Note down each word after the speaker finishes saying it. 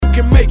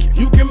can make it,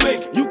 you can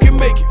make it, you can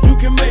make it, you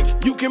can make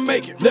it, you can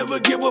make it. Never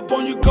give up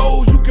on your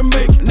goals, you can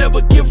make it.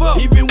 Never give up,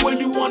 even when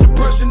you want the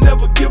pressure,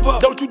 never give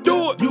up. Don't you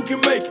do it, you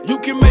can make it, you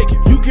can make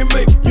it, you can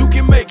make it, you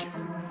can make it.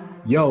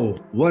 Yo,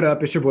 what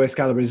up? It's your boy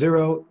Excalibur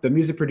Zero, the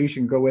music producer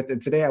you can go with.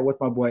 And today I'm with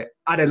my boy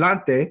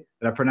Adelante.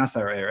 Did I pronounce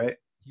that right?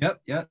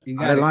 Yep. You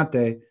got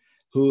Adelante,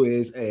 who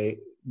is a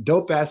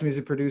dope-ass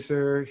music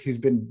producer. He's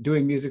been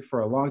doing music for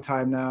a long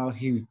time now.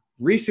 He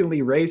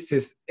recently raised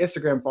his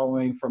Instagram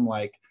following from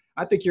like,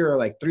 I think you're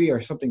like 3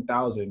 or something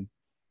thousand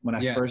when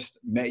I first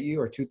met you,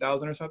 or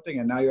 2,000 or something.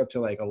 And now you're up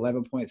to like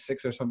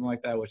 11.6 or something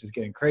like that, which is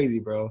getting crazy,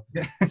 bro.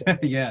 So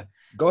yeah.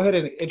 Go ahead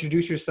and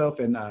introduce yourself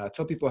and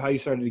tell people how you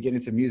started to get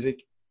into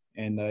music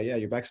and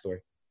your backstory.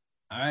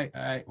 All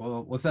right.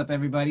 Well, what's up,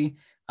 everybody?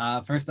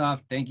 First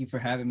off, thank you for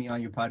having me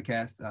on your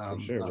podcast. For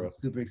sure, bro. I'm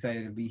super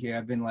excited to be here.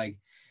 I've been like,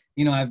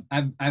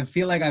 I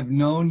feel like I've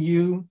known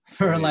you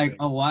for like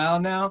a while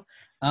now.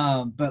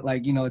 But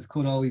like, it's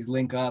cool to always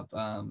link up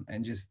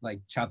and just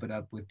like chop it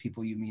up with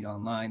people you meet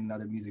online and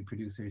other music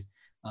producers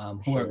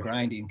who are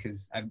grinding,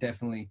 because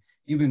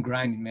you've been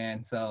grinding,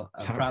 man. So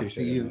props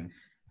to you.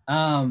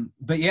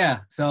 But yeah,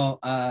 so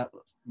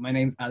my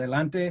name's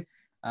Adelante.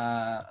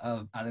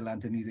 Of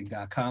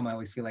adelantemusic.com. I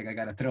always feel like I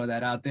gotta throw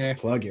that out there.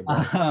 Plug it,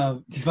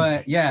 bro.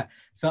 But yeah,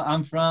 so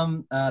I'm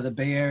from the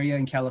Bay Area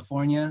in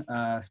California,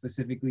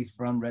 specifically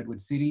from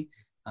Redwood City.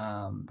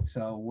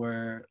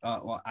 So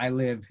I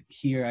live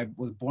here. I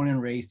was born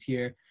and raised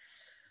here.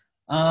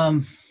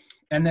 And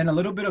then a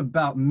little bit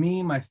about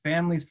me. My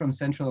family's from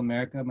Central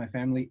America. My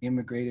family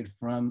immigrated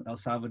from El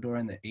Salvador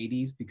in the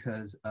 80s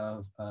because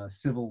of a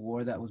civil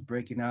war that was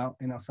breaking out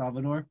in El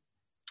Salvador.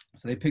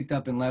 So they picked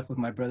up and left with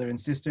my brother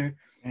and sister,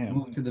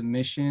 moved to the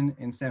Mission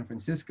in San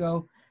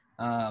Francisco.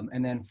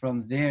 And then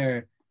from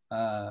there,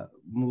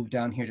 moved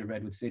down here to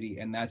Redwood City.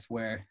 And that's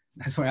where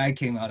I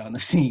came out on the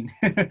scene.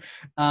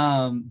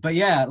 But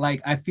yeah,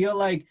 like, I feel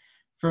like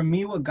for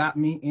me, what got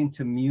me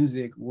into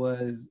music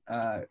was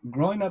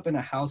growing up in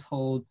a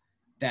household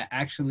that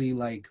actually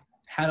like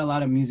had a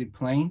lot of music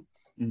playing,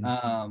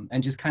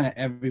 and just kind of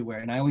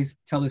everywhere. And I always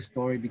tell this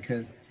story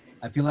because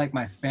I feel like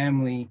my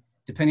family,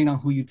 depending on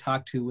who you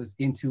talk to, was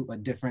into a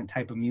different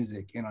type of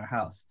music in our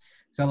house.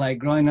 So like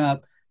growing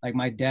up, like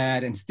my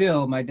dad's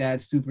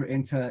super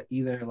into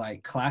either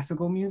like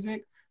classical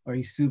music, or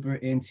he's super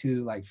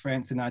into like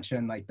Frank Sinatra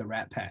and like the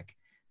Rat Pack,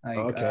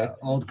 like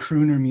old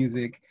crooner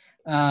music.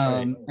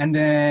 And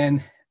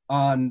then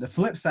on the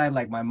flip side,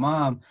 like my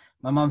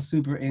mom's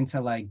super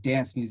into like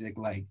dance music,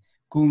 like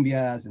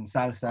cumbias and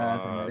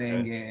salsas and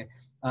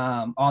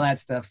merengue, all that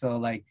stuff. So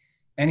like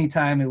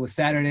anytime it was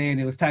Saturday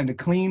and it was time to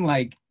clean,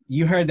 like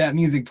you heard that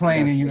music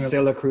playing and you were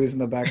Sailor Cruz in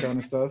the background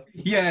and stuff.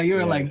 Yeah, you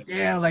were like,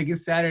 yeah, like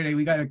it's Saturday,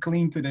 we gotta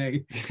clean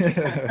today.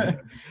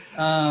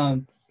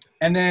 And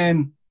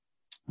then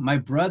my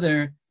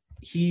brother,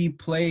 he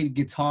played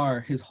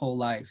guitar his whole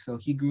life. So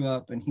he grew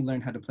up and he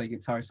learned how to play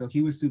guitar. So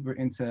he was super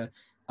into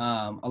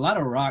a lot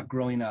of rock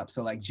growing up.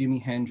 So like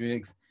Jimi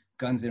Hendrix,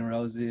 Guns N'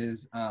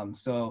 Roses.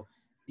 So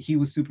he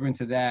was super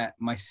into that.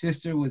 My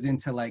sister was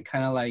into like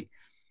kind of like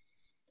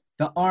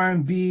the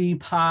R&B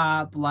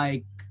pop,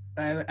 like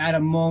at a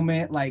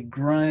moment like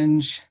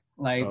grunge,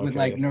 like with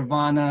like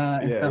Nirvana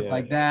and stuff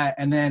like that.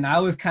 And then I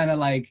was kind of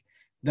like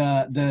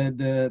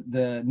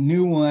the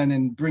new one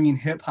and bringing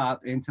hip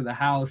hop into the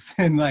house,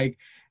 and like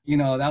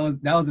that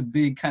was a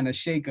big kind of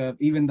shakeup.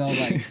 Even though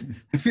like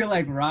I feel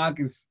like rock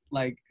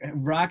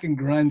and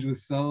grunge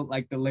was so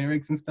like the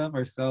lyrics and stuff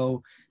are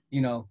so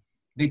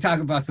they talk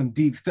about some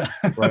deep stuff.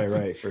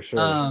 right, for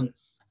sure.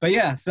 But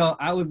yeah, so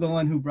I was the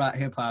one who brought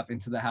hip hop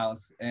into the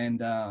house, and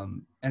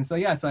so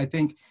yeah, so I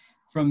think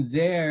from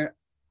there,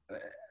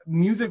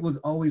 music was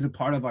always a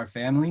part of our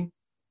family.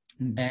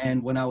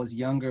 And when I was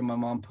younger, my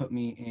mom put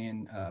me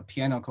in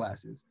piano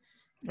classes.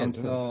 And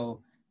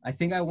so I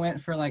think I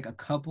went for like a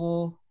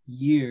couple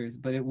years,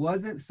 but it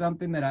wasn't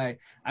something that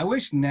I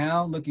wish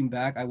now, looking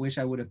back, I wish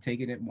I would have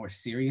taken it more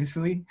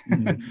seriously.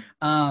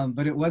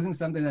 But it wasn't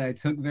something that I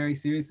took very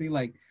seriously.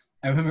 Like,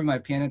 I remember my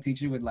piano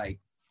teacher would like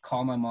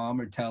call my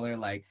mom or tell her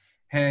like,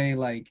 hey,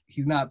 like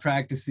he's not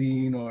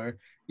practicing, or,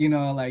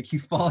 like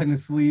he's falling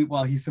asleep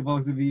while he's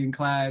supposed to be in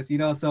class,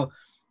 So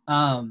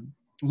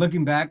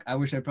looking back, I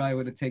wish I probably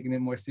would have taken it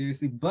more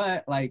seriously,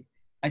 but like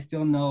I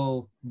still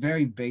know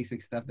very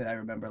basic stuff that I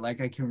remember.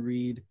 Like I can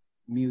read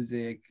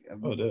music,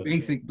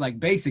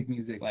 basic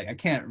music. Like I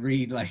can't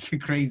read like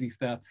crazy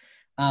stuff.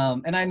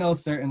 And I know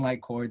certain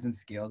like chords and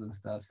scales and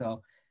stuff.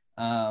 So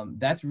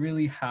that's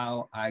really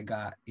how I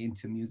got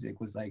into music,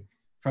 was like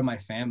from my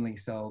family.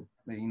 So,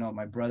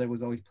 my brother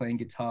was always playing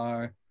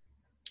guitar.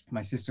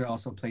 My sister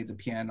also played the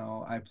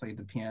piano. I played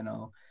the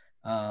piano.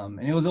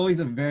 And it was always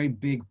a very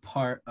big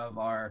part of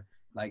our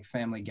like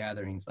family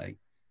gatherings. Like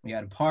we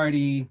had a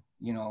party,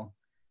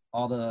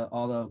 all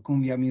the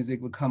cumbia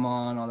music would come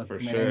on, all the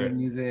merengue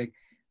music.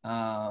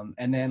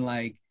 And then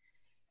like,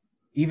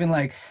 even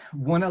like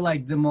one of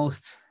the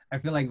most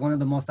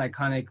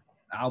iconic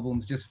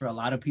albums just for a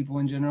lot of people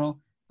in general.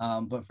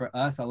 But for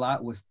us, a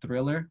lot was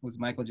Thriller, was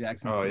Michael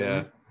Jackson's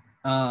Thriller.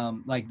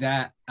 like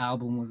that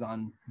album was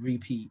on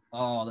repeat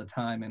all the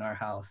time in our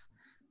house.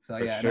 So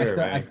For yeah, and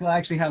sure, I man. still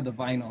actually have the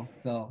vinyl,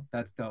 so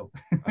that's dope.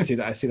 I see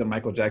the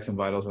Michael Jackson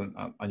vitals on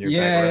your back,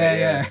 Yeah, right?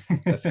 Yeah, yeah,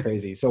 that's yeah.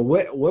 crazy. So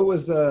what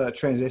was the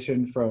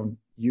transition from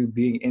you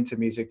being into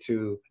music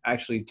to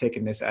actually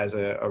taking this as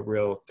a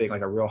real thing,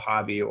 like a real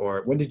hobby,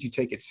 or when did you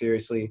take it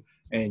seriously?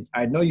 And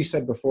I know you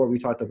said before we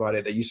talked about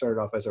it that you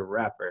started off as a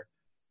rapper.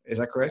 Is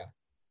that correct?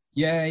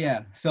 Yeah,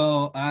 yeah.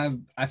 So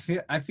I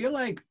feel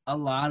like a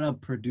lot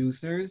of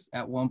producers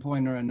at one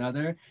point or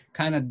another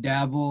kind of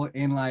dabble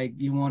in like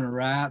you want to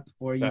rap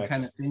or you kind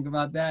of Facts. think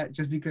about that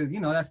just because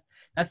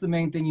that's the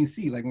main thing you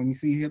see. Like when you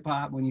see hip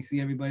hop, when you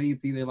see everybody,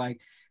 it's either like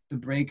the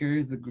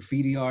breakers, the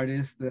graffiti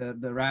artists, the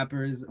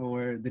rappers,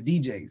 or the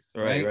DJs,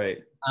 Right, right?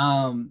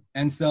 right.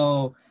 And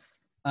so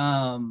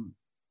um,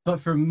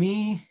 but for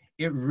me,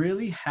 it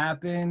really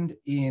happened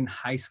in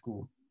high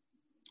school.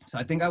 So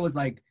I think I was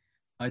like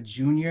a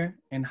junior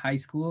in high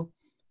school,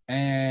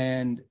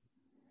 and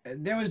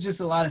there was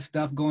just a lot of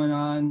stuff going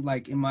on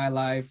like in my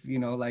life,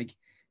 like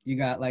you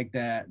got like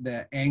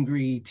that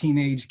angry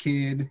teenage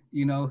kid,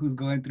 who's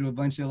going through a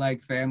bunch of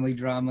like family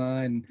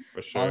drama and For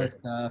all sure. this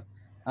stuff.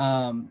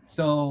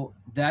 So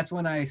that's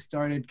when I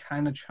started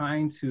kind of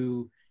trying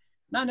to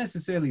not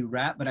necessarily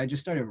rap, but I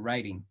just started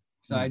writing.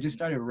 So I Mm. just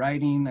started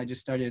writing. I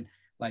just started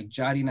like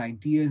jotting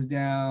ideas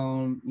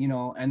down,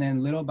 and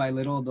then little by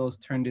little those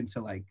turned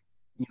into like,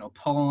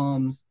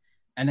 poems.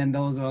 And then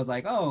those I was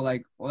like, oh,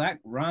 like, well, that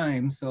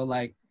rhymes. So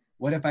like,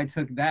 what if I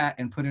took that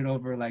and put it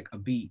over like a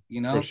beat,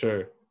 For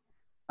sure.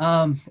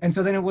 And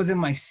so then it was in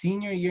my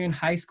senior year in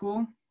high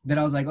school that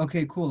I was like,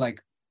 okay, cool.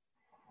 Like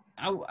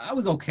I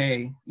was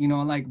okay,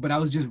 like, but I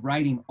was just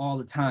writing all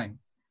the time.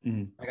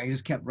 Mm. Like I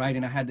just kept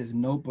writing. I had this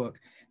notebook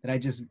that I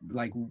just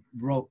like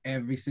wrote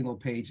every single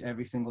page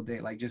every single day.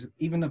 Like just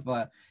even if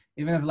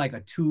like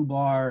a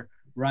 2-bar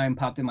rhyme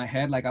popped in my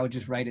head, like I would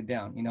just write it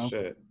down.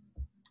 Shit.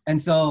 And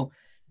so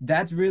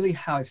that's really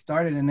how it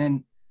started. And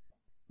then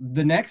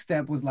the next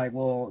step was like,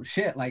 well,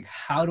 shit, like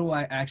how do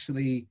I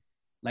actually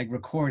like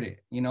record it?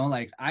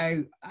 Like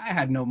I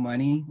had no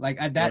money. Like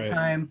Right. at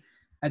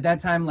that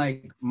time,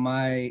 like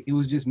it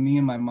was just me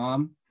and my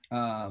mom.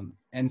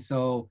 And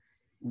so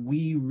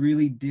we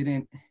really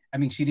didn't, I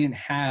mean, she didn't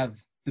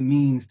have the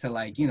means to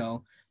like,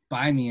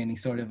 buy me any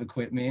sort of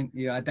equipment.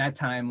 At that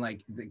time,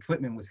 like the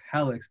equipment was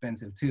hella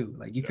expensive too.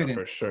 Like Yeah,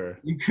 for sure.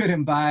 you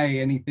couldn't buy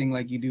anything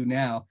like you do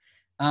now.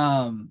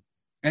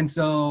 And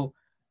so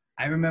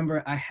I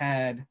remember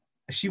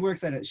she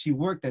worked at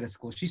a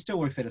school. She still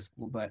works at a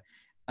school, but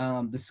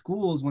the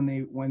schools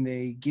when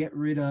they get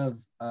rid of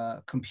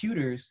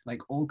computers,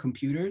 like old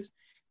computers,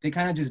 they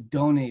kind of just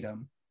donate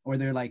them or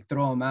they're like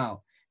throw them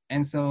out.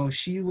 And so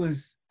she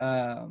was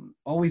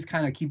always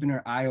kind of keeping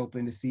her eye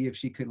open to see if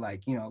she could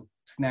like,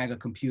 snag a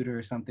computer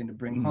or something to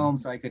bring Mm. home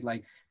so I could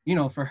like,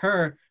 for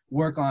her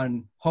work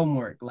on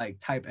homework, like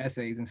type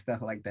essays and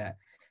stuff like that.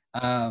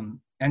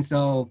 And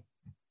so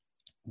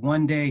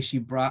one day she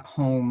brought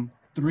home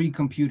 3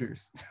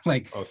 computers,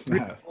 like Oh, 3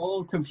 snap.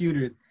 old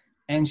computers,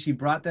 and she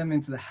brought them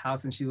into the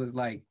house and she was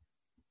like,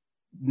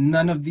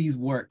 none of these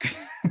work.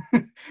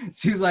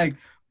 She's like,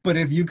 but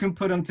if you can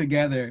put them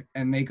together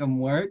and make them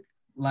work,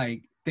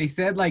 like they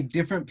said, like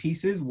different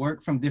pieces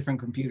work from different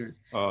computers.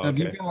 Oh, So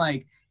okay.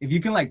 if you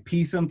can like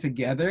piece them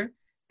together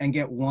and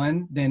get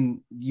one,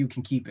 then you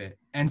can keep it.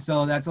 And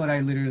so that's what I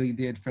literally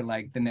did for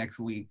like the next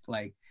week.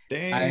 Like I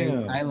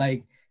Damn.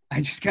 like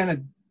I just kind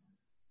of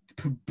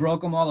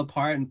broke them all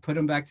apart and put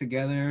them back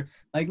together,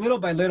 like little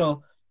by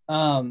little.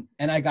 And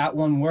I got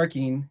one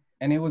working,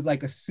 and it was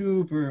like a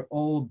super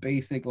old,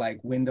 basic like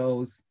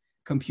Windows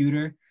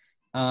computer.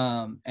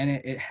 And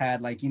it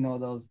had like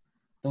those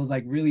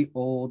like really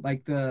old,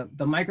 like the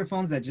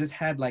microphones that just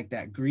had like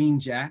that green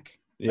jack,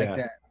 like Yeah,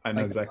 that, I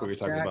know like the exactly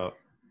what aux you're talking jack.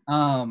 about.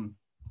 Um,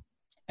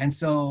 and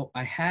so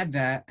I had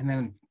that, and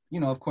then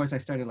of course I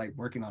started like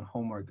working on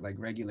homework, like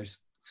regular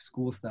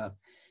school stuff.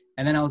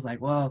 And then I was like,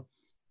 well,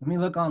 let me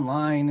look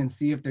online and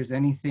see if there's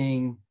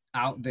anything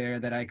out there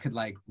that I could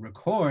like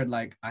record.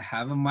 Like I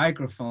have a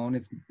microphone.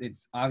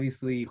 It's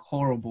obviously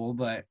horrible,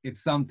 but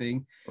it's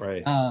something.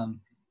 Right.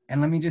 And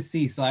let me just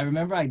see. So I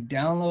remember I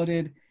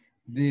downloaded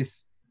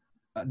this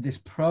this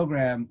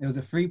program. It was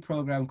a free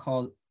program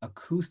called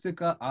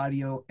Acoustica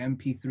Audio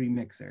MP3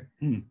 Mixer.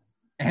 Hmm.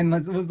 And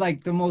it was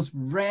like the most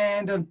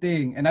random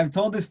thing. And I've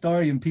told this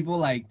story and people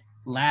like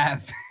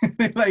laugh.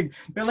 They're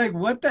like,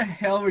 what the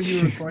hell were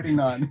you recording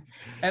on?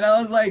 And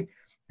I was like,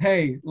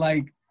 hey,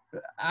 like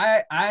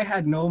I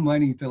had no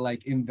money to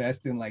like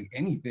invest in like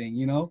anything.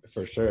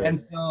 For sure. And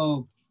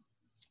so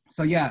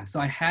yeah, so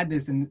I had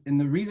this, and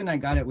the reason I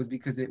got it was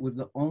because it was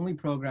the only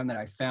program that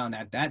I found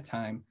at that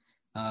time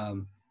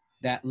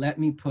that let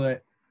me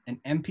put an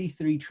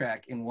MP3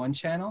 track in one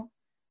channel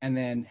and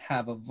then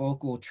have a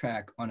vocal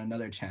track on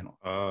another channel.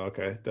 Oh,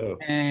 okay. Dope.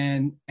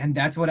 And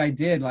that's what I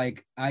did.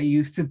 Like I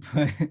used to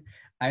put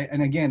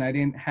and again, I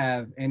didn't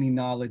have any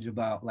knowledge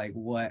about like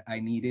what I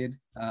needed.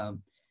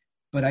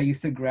 But I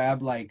used to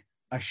grab like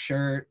a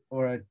shirt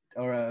or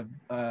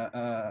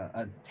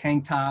a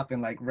tank top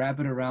and like wrap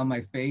it around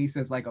my face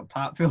as like a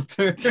pop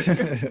filter.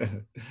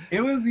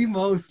 It was the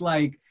most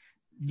like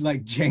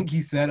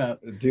janky setup.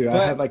 Dude, I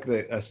But had like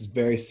a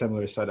very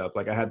similar setup.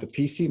 Like I had the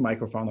PC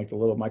microphone, like the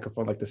little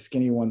microphone, like the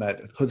skinny one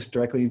that hooks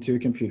directly into your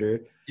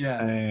computer.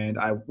 yeah, And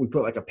we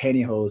put like a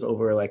pantyhose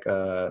over like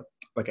a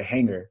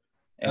hanger.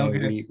 And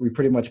okay. we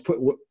pretty much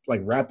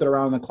like wrapped it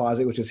around the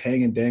closet, which is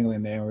hanging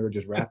dangling there. And we were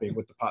just wrapping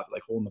with the pop,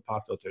 like holding the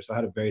pop filter. So I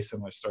had a very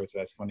similar story. So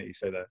that's funny you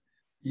say that.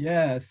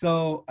 Yeah,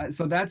 so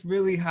that's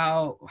really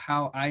how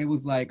I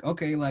was like,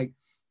 okay, like,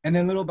 and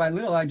then little by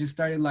little I just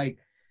started like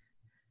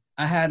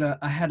I had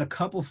a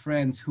couple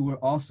friends who were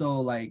also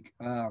like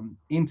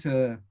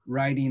into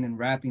writing and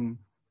rapping.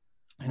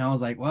 And I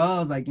was like, well, I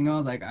was like, I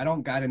was like, I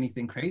don't got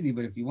anything crazy,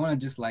 but if you want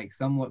to just like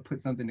somewhat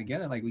put something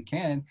together, like we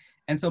can.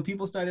 And so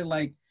people started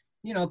like,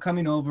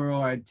 coming over,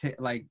 or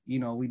like,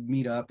 we'd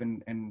meet up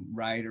and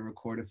write or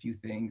record a few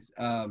things.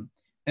 And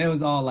it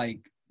was all like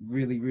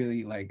really,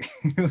 really like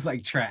it was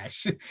like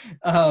trash.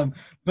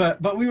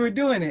 But we were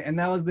doing it,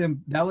 and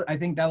I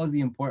think that was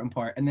the important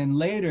part. And then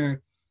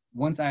later,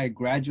 once I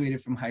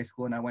graduated from high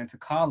school and I went to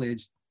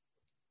college,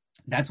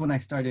 that's when I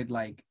started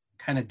like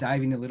kind of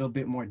diving a little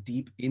bit more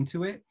deep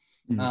into it.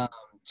 Mhm.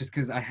 Just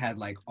because I had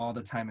like all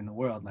the time in the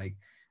world. Like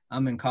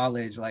I'm in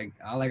college, like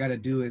all I gotta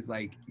do is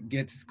like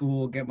get to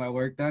school, get my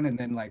work done, and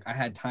then like I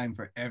had time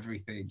for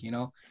everything.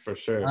 For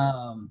sure.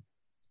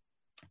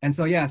 And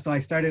so yeah, so I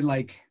started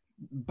like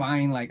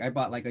I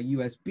bought like a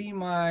USB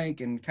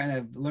mic and kind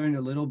of learned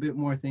a little bit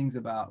more things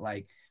about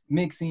like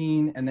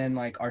mixing. And then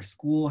like our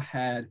school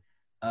had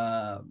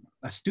a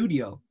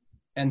studio,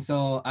 and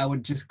so I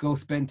would just go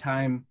spend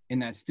time in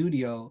that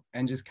studio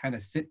and just kind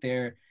of sit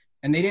there.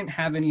 And they didn't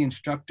have any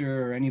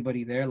instructor or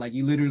anybody there. Like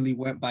you literally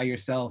went by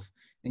yourself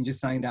and just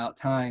signed out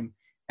time.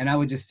 And I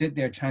would just sit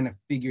there trying to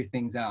figure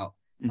things out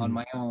on Mhm.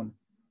 my own.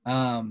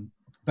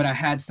 But I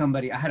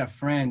had a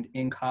friend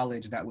in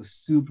college that was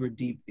super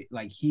deep.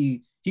 Like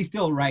he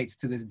still writes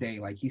to this day.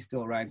 Like he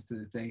still writes to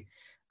this day.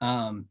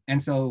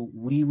 And so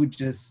we would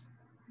just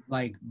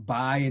like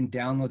buy and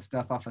download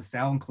stuff off of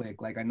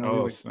SoundClick. Like I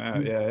know Oh,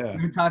 snap. Yeah, yeah.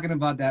 we were talking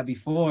about that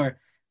before.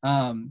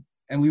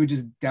 And we would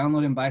just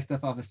download and buy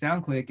stuff off of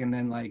SoundClick and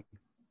then like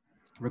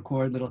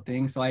record little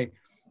things. So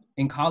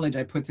in college,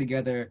 I put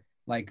together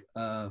like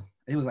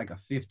it was like a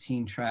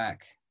 15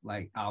 track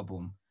like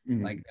album,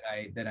 Mhm. like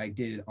that I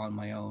did on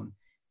my own.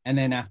 And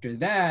then after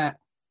that,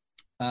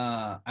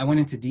 I went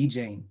into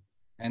DJing.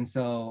 And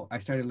so I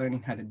started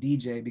learning how to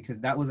DJ because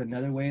that was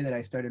another way that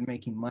I started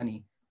making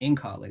money in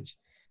college.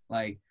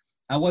 Like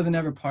I wasn't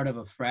ever part of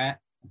a frat,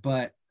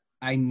 but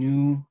I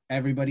knew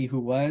everybody who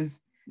was,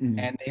 Mhm.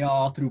 and they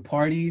all threw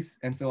parties.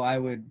 And so I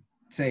would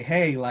say,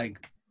 hey,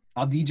 like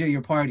I'll DJ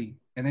your party.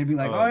 And they'd be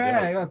like, Oh, oh yeah,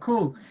 dope. yeah,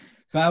 cool.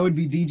 So I would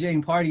be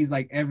DJing parties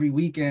like every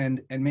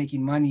weekend and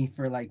making money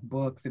for like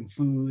books and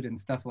food and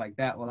stuff like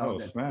that while I Oh,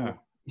 was at school.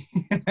 snap.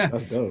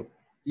 That's dope.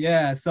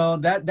 Yeah, so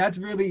that's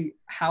really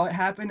how it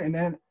happened. And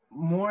then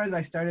more as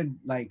I started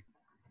like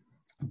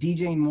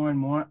DJing more and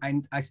more,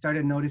 I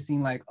started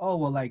noticing like, oh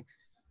well, like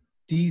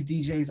these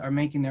DJs are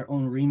making their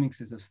own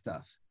remixes of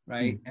stuff,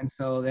 right? Mhm. And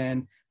so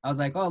then I was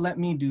like, oh, let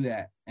me do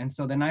that. And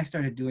so then I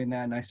started doing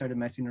that, and I started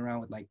messing around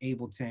with like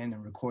Ableton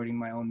and recording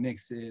my own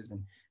mixes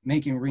and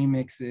making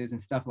remixes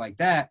and stuff like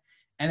that.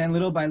 And then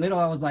little by little,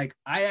 I was like,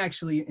 I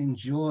actually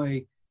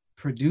enjoy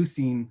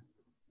producing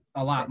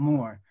a lot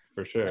more.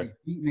 For sure. Like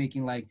beat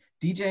making, like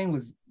DJing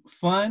was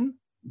fun,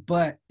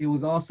 but it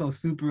was also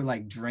super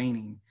like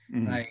draining.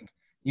 Mhm. Like,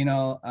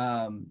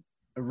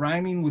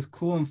 rhyming was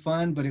cool and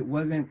fun, but it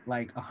wasn't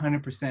like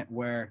 100%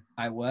 where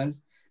I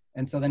was.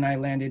 And so then I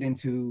landed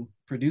into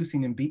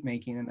producing and beat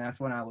making, and that's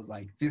when I was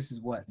like, this is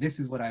what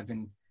I've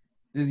been,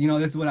 this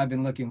is what I've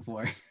been looking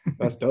for.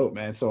 That's dope,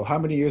 man. So how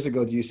many years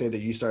ago do you say that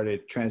you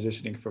started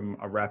transitioning from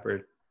a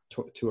rapper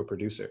to a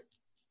producer?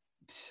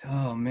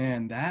 Oh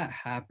man, that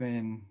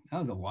happened. That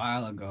was a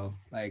while ago.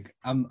 Like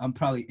I'm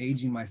probably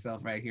aging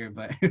myself right here,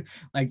 but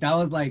like that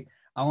was like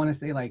I want to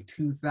say like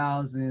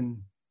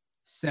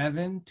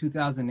 2007,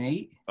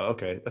 2008. Oh,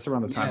 okay. That's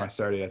around the time Yeah. I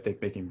started. I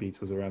think making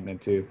beats was around then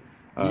too.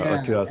 Like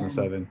Yeah.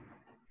 2007.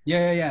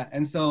 Yeah.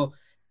 And so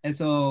there's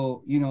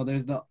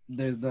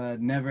the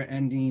never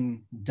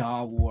ending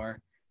DAW war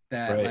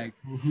that Right. like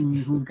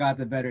who's got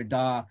the better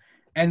DAW.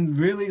 And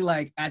really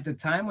like at the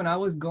time when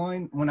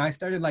I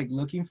started like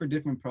looking for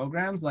different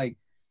programs, like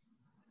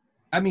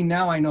I mean,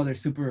 now I know they're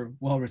super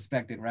well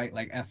respected, right?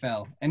 Like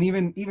FL. And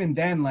even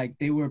then, like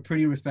they were a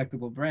pretty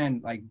respectable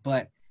brand, like,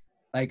 but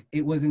like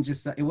it wasn't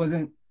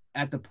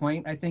at the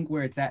point I think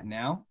where it's at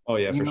now, Oh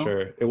yeah, you for know?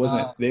 sure. It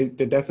wasn't. Uh, They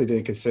definitely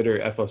didn't consider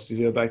FL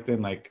Studio back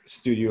then like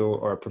studio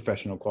or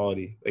professional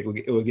quality. Like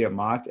it would get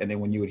mocked, and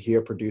then when you would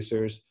hear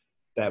producers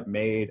that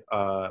made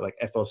like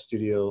FL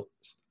Studio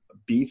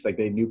beats, like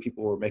they knew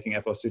people were making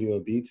FL Studio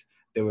beats,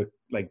 they would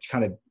like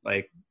kind of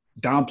like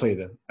downplay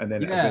them, and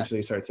then yeah.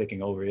 eventually start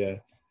taking over. Yeah.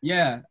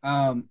 Yeah.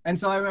 And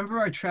so I remember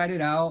I tried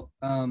it out,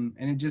 and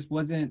it just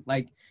wasn't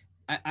like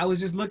I was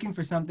just looking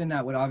for something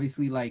that would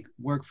obviously like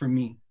work for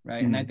me,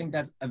 right? And I Mhm. think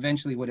that's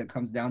eventually what it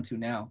comes down to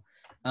now.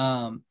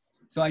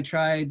 So I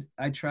tried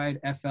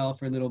FL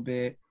for a little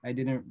bit. I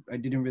didn't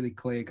really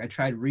click. I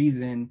tried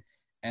Reason,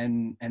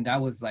 and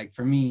that was like,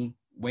 for me,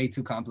 way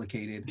too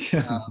complicated.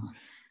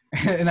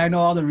 And I know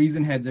all the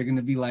Reason heads are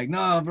gonna be like,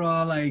 no,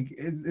 bro, like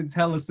it's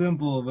hella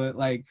simple. But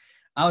like,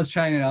 I was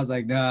trying it. I was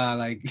like, nah,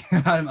 like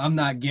I'm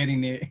not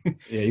getting it.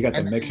 Yeah, you got the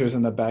And mixers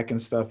in the back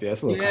and stuff. Yeah,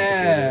 it's a little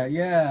yeah, complicated.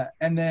 yeah.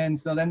 And then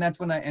so then that's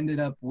when I ended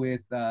up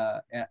with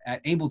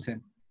at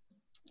Ableton,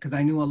 because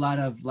I knew a lot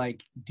of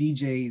like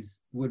DJs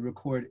would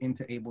record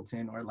into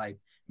Ableton or like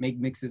make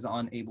mixes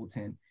on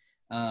Ableton.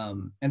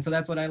 And so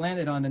that's what I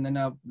landed on. And then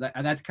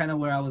that's kind of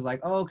where I was like,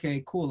 oh,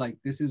 okay, cool. Like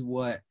this is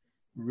what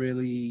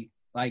really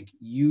like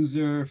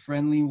user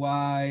friendly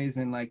wise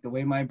and like the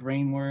way my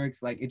brain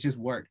works, like it just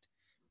worked.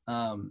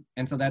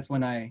 And so that's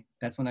when I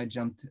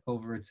jumped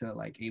over to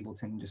like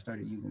Ableton and just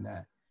started using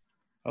that.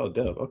 Oh,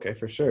 dope. Okay,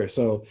 for sure.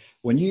 So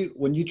when you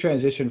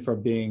transitioned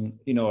from being,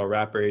 you know, a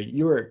rapper,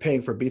 you were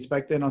paying for beats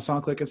back then on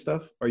SoundClick and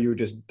stuff, or you were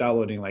just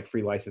downloading like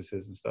free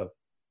licenses and stuff?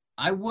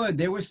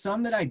 There were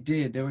some that I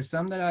did. There were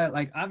some that I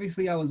like,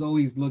 obviously I was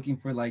always looking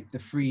for like the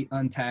free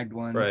untagged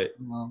ones, Right.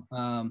 you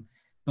know?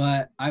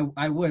 But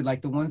I would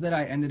like the ones that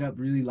I ended up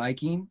really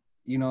liking,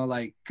 you know,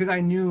 like, cause I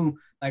knew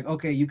like,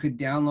 okay, you could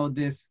download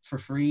this for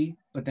free,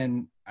 but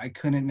then I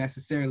couldn't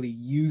necessarily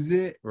use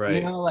it, Right.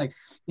 you know, like,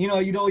 you know,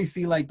 you'd always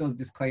see like those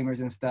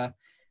disclaimers and stuff.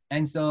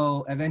 And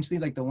so eventually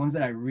like the ones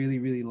that I really,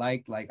 really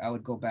liked, like I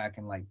would go back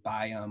and like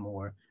buy them,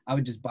 or I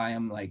would just buy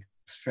them like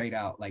straight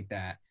out like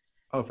that.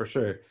 Oh, for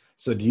sure.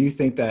 So do you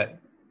think that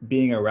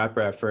being a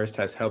rapper at first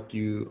has helped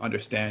you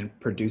understand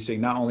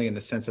producing, not only in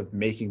the sense of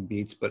making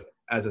beats, but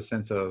as a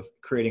sense of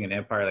creating an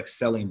empire, like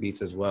selling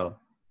beats as well?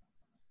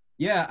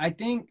 Yeah, I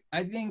think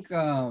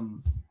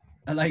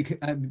like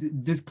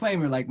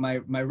disclaimer, like my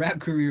rap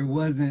career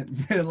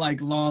wasn't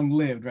like long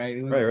lived,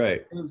 right?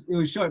 Right. It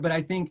was short, but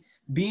I think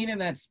being in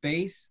that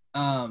space,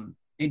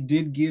 it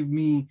did give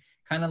me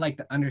kind of like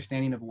the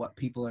understanding of what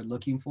people are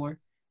looking for,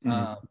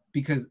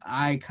 because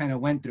I kind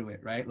of went through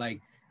it, right?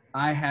 Like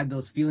I had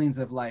those feelings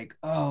of like,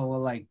 oh, well,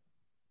 like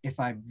if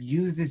I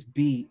use this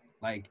beat,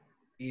 like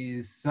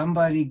is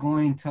somebody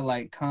going to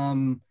like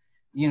come,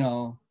 you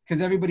know,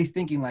 because everybody's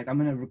thinking like, I'm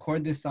gonna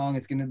record this song,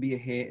 it's gonna be a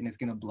hit and it's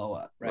gonna blow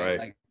up, right?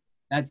 Like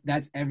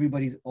that's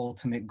everybody's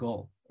ultimate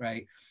goal,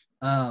 right?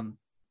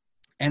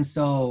 And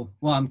so,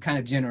 well, I'm kind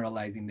of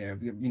generalizing there.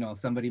 You know,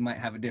 somebody might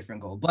have a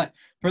different goal, but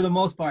for the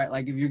most part,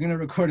 like if you're gonna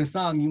record a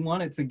song, you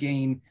want it to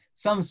gain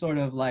some sort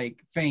of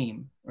like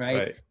fame,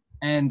 right?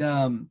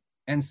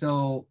 And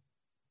so,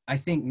 I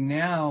think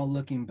now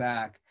looking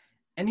back,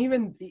 and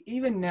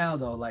even now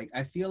though, like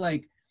I feel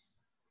like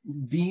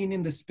being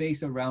in the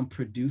space around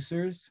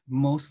producers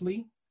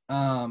mostly,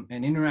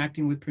 and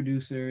interacting with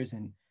producers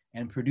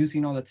and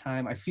producing all the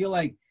time, I feel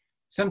like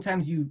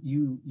sometimes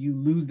you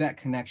lose that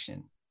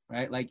connection,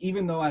 right? Like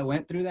even though I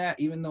went through that,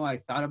 even though I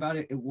thought about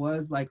it, it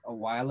was like a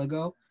while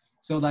ago.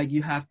 So like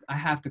I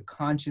have to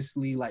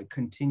consciously like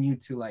continue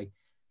to like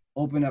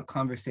open up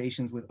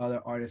conversations with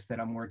other artists that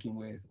I'm working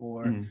with,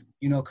 or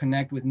you know,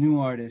 connect with new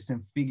artists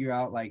and figure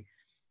out like,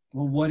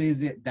 well, what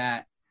is it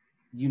that,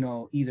 you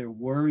know, either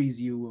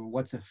worries you, or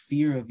what's a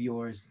fear of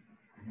yours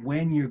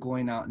when you're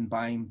going out and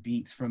buying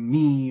beats from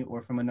me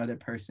or from another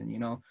person, you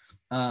know?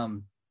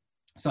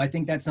 So I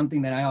think that's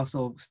something that I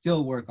also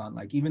still work on.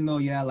 Like, even though,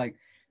 yeah, like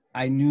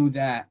I knew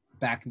that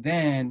back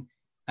then,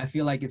 I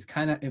feel like it's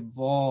kind of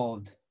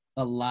evolved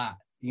a lot,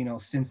 you know,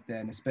 since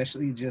then,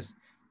 especially just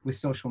with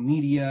social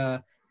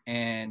media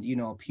and, you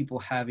know, people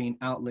having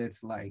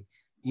outlets like,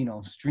 you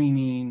know,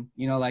 streaming,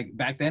 you know, like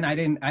back then I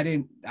didn't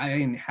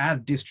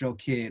have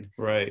DistroKid,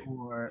 right,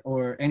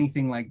 or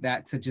anything like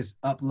that to just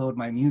upload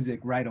my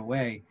music right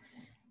away.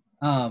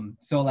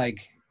 So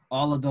like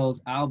all of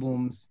those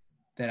albums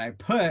that I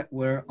put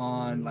were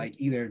on like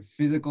either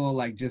physical,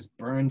 like just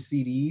burned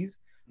CDs,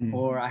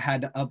 or I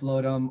had to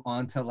upload them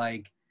onto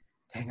like,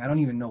 dang, I don't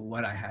even know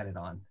what I had it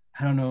on.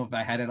 I don't know if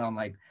I had it on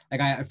like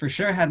I for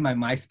sure had my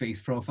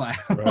MySpace profile,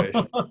 right.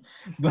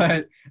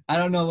 but I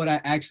don't know what I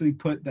actually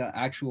put the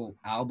actual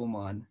album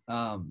on.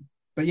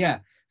 But yeah,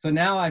 so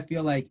now I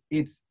feel like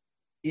it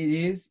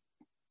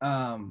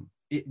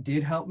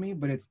did help me,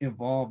 but it's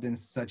evolved in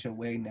such a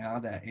way now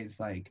that it's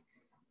like,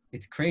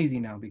 it's crazy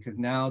now, because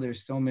now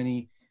there's so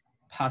many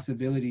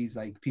possibilities.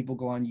 Like people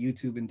go on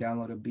YouTube and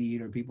download a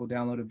beat, or people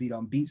download a beat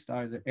on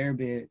BeatStars or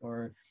Airbit,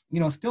 or, you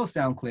know, still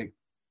SoundClick.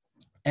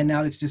 And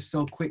now it's just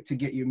so quick to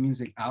get your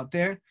music out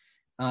there,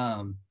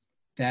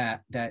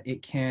 that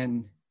it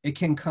can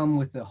come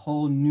with a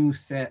whole new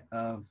set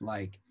of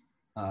like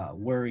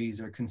worries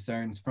or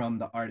concerns from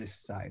the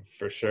artist's side.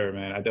 For sure,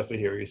 man. I definitely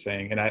hear what you're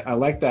saying. And I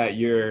like that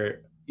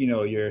your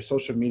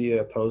social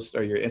media post,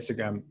 or your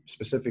Instagram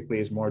specifically,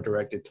 is more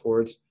directed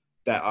towards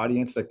that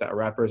audience, like that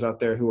rappers out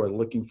there who are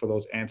looking for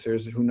those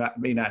answers, who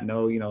may not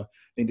know, you know,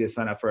 they need to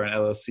sign up for an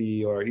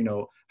LLC, or, you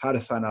know, how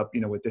to sign up, you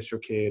know, with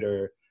DistroKid,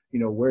 or, you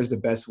know, where's the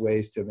best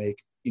ways to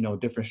make, you know,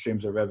 different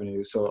streams of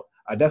revenue. So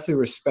I definitely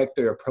respect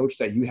the approach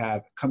that you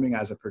have coming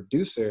as a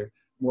producer,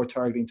 more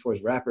targeting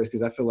towards rappers,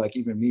 because I feel like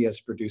even me as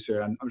a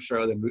producer, I'm sure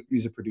other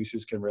music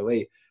producers can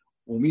relate.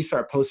 when we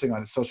start posting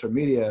on social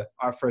media,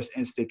 our first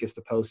instinct is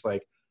to post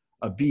like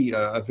a beat,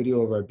 a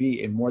video over a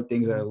beat, and more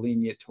things that are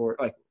lenient toward,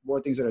 like more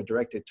things that are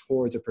directed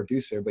towards a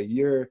producer. But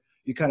you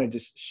kind of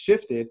just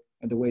shifted,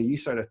 and the way you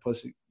started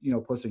posting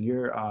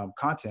your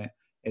content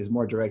is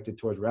more directed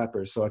towards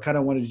rappers. So I kind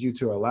of wanted you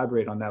to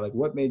elaborate on that. Like,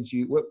 what made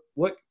you,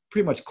 what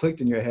pretty much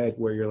clicked in your head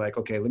where you're like,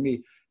 okay, let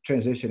me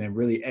transition and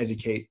really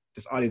educate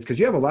this audience? Because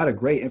you have a lot of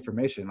great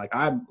information. Like,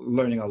 I'm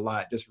learning a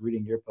lot just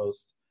reading your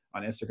posts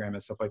on Instagram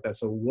and stuff like that.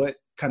 So what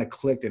kind of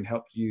clicked and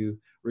helped you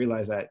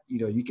realize that,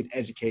 you can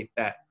educate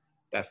that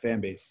fan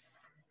base?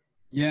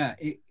 Yeah,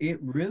 it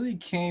really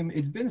came,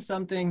 it's been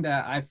something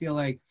that I feel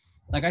like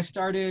I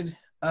started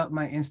up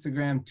my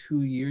Instagram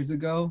 2 years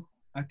ago,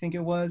 I think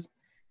it was.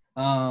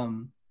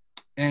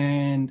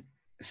 And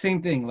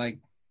same thing, like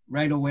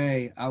right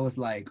away, I was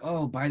like,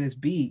 oh, buy this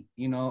beat,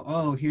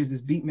 oh, here's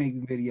this beat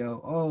making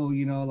video. Oh,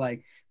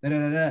 like da da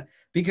da da,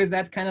 because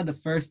that's kind of the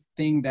first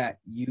thing that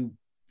you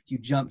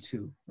jump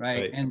to,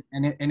 right? And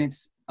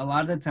it's a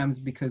lot of the times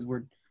because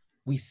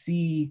we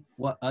see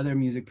what other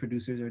music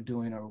producers are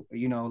doing, or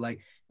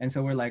and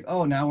so we're like,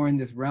 oh, now we're in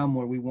this realm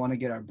where we want to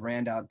get our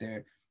brand out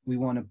there. We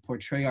want to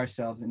portray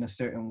ourselves in a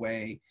certain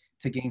way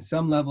to gain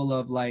some level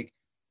of like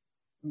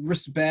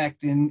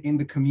respect in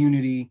the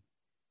community.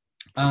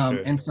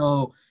 Sure.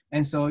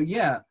 And so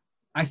yeah,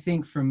 I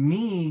think for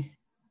me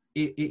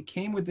it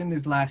came within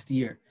this last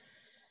year,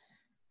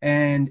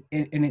 and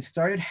it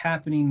started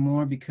happening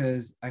more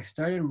because I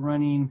started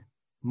running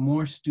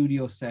more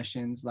studio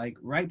sessions. Like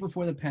right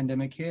before the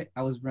pandemic hit,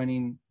 I was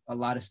running a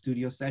lot of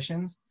studio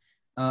sessions,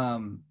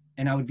 and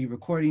I would be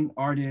recording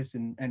artists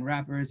and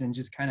rappers and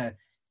just kind of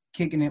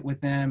kicking it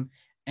with them.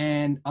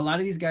 And a lot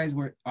of these guys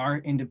are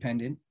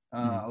independent.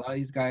 A lot of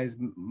these guys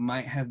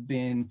might have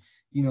been,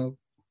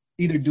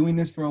 either doing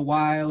this for a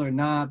while or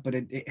not, but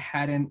it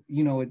hadn't,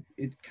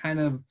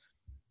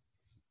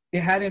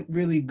 it hadn't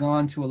really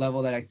gone to a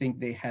level that I think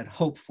they had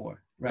hoped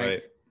for,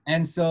 right?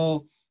 And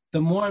so the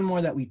more and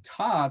more that we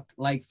talked,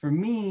 like for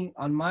me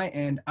on my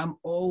end, I'm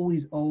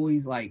always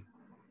like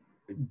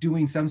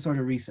doing some sort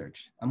of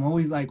research. I'm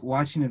always like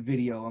watching a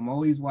video. I'm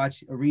always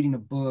reading a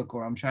book,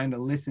 or I'm trying to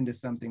listen to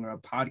something or a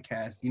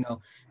podcast,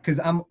 because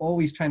I'm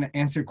always trying to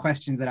answer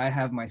questions that I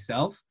have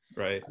myself.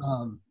 Right.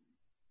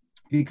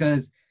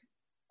 Because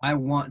I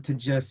want to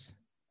just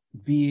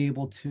be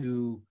able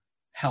to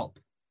help.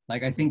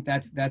 Like, I think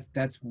that's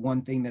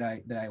one thing that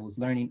I was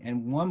learning.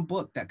 And one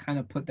book that kind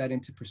of put that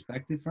into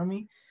perspective for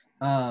me,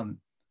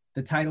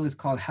 the title is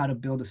called How to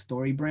Build a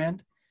Story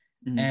Brand.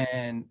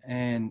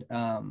 And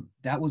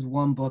that was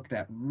one book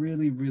that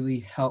really, really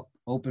helped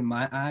open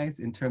my eyes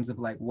in terms of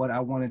like what I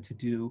wanted to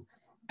do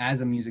as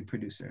a music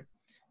producer.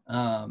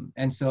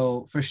 And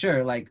so for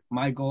sure, like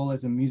my goal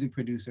as a music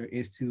producer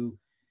is to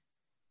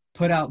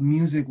put out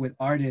music with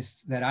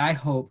artists that I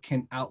hope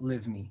can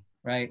outlive me,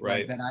 right?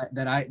 Like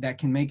that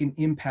can make an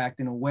impact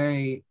in a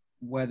way,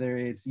 whether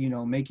it's,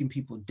 making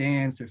people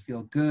dance or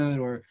feel good,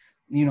 or,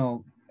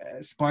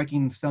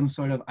 sparking some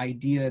sort of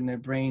idea in their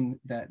brain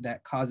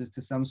that causes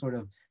to some sort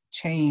of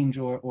change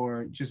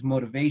or just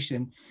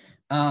motivation.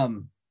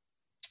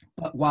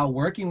 But while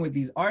working with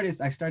these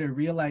artists, I started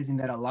realizing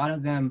that a lot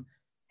of them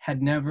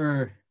had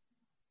never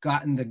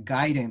gotten the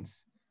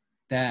guidance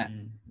that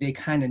they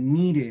kind of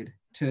needed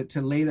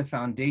to lay the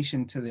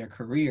foundation to their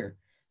career.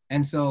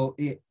 And so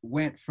it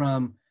went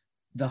from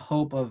the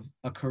hope of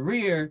a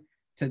career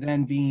to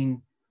then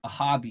being a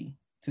hobby,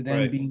 to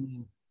then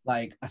being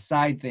like a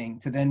side thing,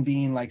 to then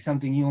being like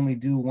something you only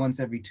do once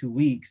every 2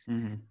 weeks,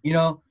 and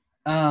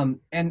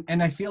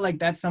I feel like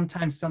that's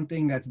sometimes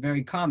something that's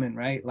very common,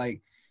 right?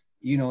 Like,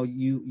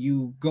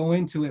 you go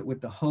into it with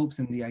the hopes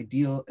and the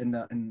ideal and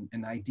the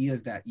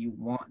ideas that you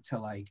want to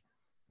like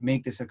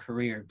make this a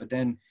career. But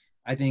then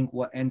I think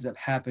what ends up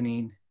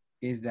happening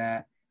is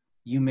that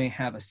you may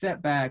have a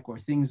setback, or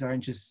things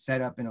aren't just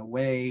set up in a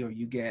way, or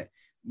you get,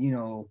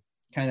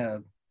 kind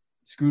of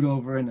screwed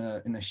over in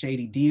a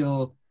shady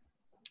deal,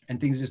 and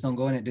things just don't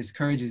go, and it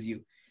discourages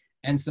you.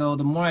 And so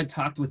the more I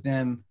talked with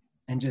them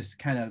and just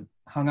kind of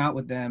hung out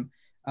with them,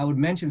 I would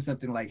mention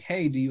something like,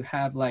 hey, do you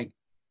have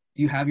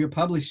your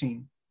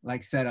publishing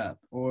like set up?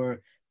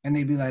 And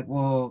they'd be like,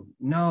 well,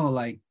 no,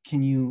 like,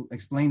 can you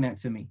explain that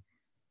to me?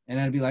 And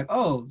I'd be like,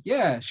 oh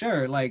yeah,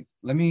 sure. Like,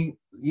 let me,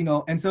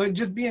 and so it'd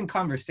just be in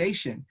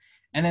conversation.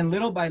 And then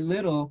little by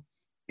little,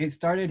 it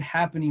started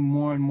happening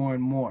more and more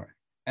and more.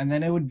 And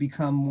then it would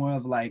become more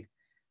of like,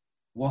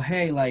 well,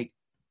 hey, like,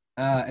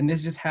 and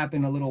this just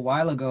happened a little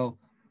while ago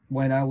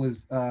when I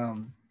was,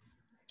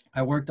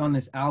 I worked on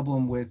this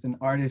album with an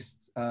artist,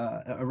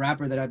 a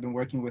rapper that I've been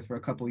working with for a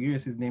couple of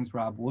years. His name's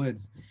Rob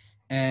Woods.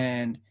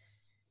 And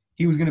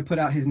he was going to put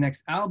out his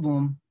next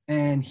album,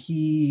 and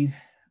he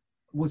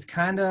was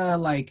kind of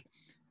like,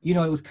 it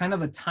was kind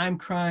of a time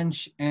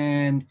crunch,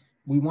 and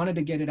we wanted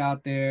to get it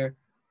out there,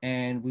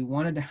 and we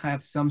wanted to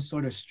have some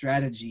sort of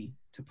strategy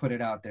to put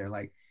it out there.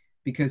 Like,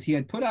 because he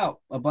had put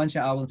out a bunch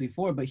of albums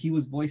before, but he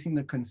was voicing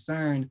the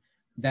concern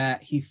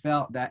that he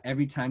felt that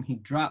every time he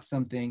dropped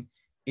something,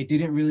 it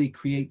didn't really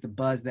create the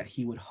buzz that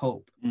he would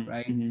hope,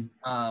 right?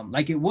 Mm-hmm.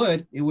 Like it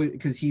would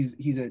because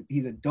he's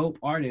a dope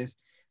artist,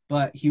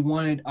 but he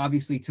wanted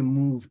obviously to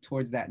move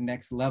towards that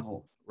next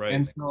level. Right.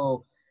 And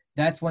so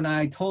that's when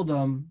I told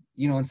him,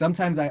 you know, and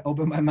sometimes I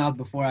open my mouth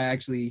before I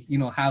actually, you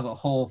know, have a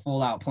whole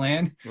full out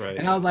plan. Right.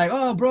 And I was like,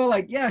 oh, bro,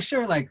 like, yeah,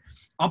 sure. Like,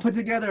 I'll put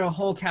together a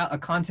whole a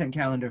content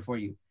calendar for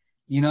you,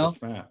 you know? Oh,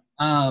 snap.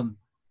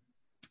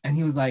 And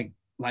he was like,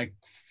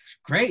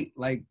 great,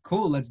 like,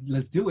 cool, let's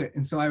do it.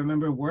 And so I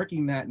remember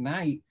working that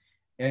night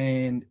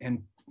and,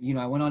 you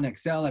know, I went on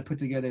Excel, I put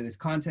together this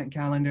content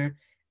calendar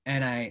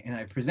and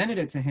I presented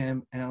it to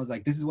him and I was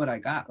like, this is what I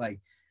got. Like,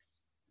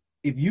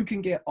 if you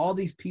can get all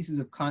these pieces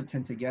of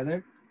content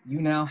together, you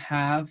now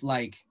have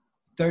like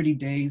 30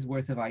 days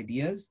worth of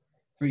ideas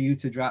for you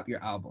to drop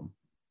your album.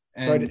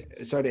 And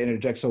sorry to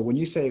interject. So when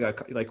you say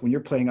like when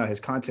you're playing out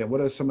his content,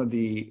 what are some of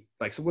the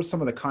what's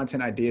some of the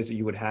content ideas that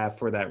you would have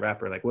for that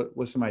rapper? Like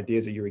what's some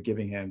ideas that you were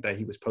giving him that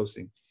he was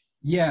posting?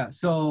 Yeah.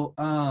 So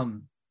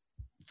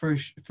for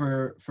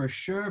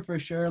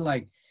sure,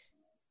 like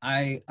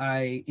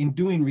I in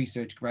doing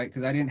research, right?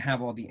 Because I didn't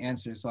have all the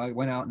answers. So I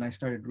went out and I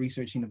started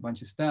researching a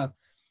bunch of stuff.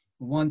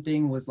 One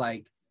thing was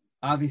like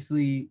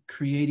obviously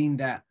creating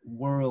that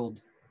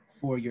world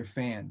for your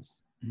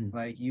fans. Mm-hmm.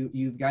 Like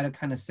you've got to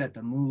kind of set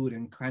the mood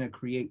and kind of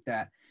create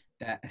that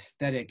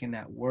aesthetic and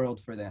that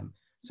world for them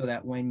so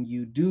that when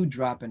you do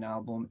drop an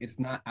album, it's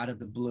not out of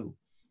the blue.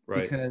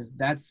 Right. Because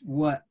that's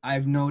what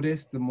I've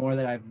noticed the more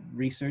that I've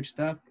researched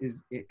stuff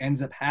is it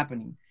ends up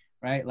happening,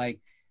 right? Like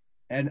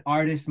an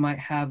artist might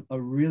have a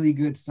really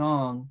good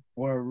song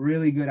or a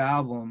really good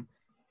album,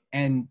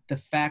 and the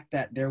fact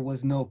that there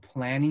was no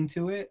planning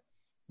to it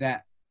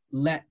that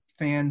let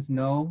fans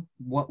know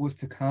what was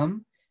to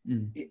come,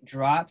 it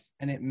drops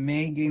and it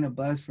may gain a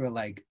buzz for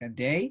like a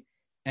day,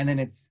 and then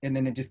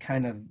it just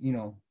kind of, you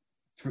know,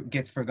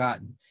 gets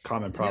forgotten.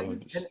 Common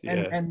problems.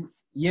 And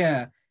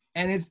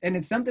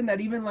it's something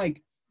that even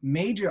like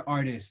major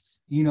artists,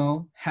 you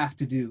know, have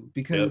to do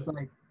because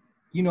like,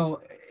 you know,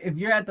 if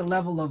you're at the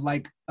level of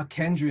like a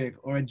Kendrick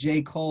or a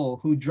J. Cole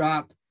who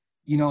drop,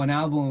 you know, an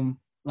album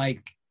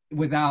like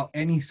without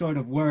any sort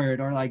of word,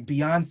 or like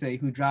Beyonce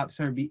who drops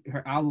her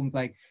albums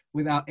like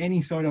without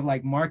any sort of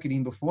like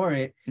marketing before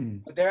it,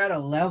 but they're at a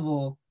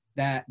level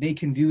that they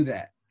can do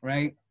that,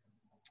 right?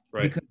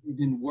 Because they've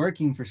been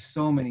working for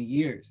so many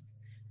years.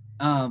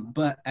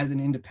 But as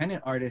an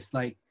independent artist,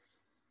 like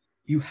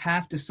you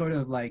have to sort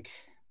of like,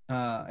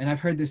 and I've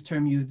heard this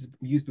term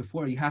used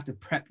before, you have to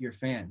prep your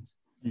fans.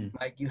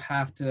 Like you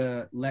have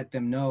to let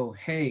them know,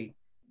 hey,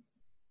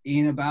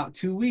 in about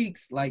 2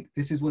 weeks, like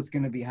this is what's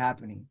going to be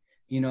happening,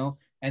 you know?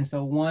 And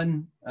so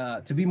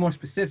to be more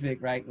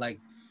specific, right? Like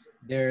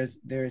there's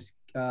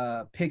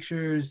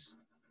pictures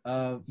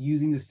of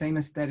using the same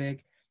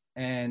aesthetic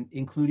and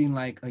including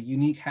like a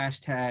unique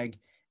hashtag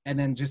and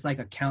then just like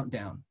a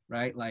countdown,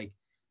 right? Like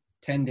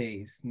 10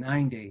 days,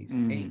 9 days,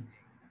 8,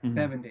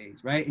 7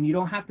 days, right? And you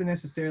don't have to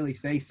necessarily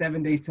say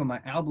 7 days till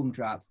my album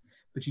drops,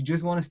 but you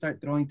just want to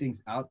start throwing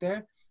things out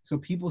there so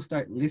people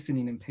start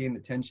listening and paying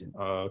attention.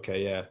 Oh,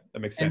 okay, yeah, that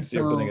makes sense.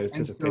 You're building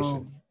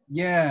anticipation.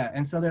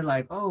 And so they're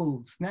like,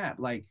 oh, snap,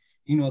 like,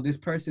 you know, this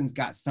person's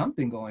got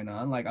something going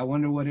on. Like, I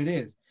wonder what it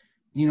is,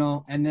 you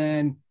know? And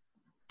then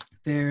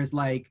there's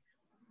like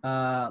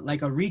a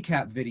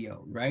recap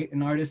video, right?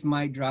 An artist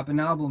might drop an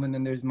album and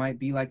then there's might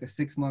be like a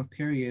 6-month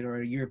period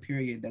or a year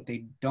period that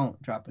they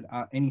don't drop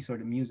any sort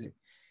of music.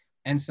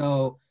 And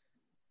so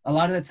a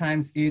lot of the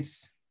times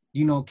it's,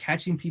 you know,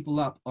 catching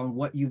people up on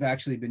what you've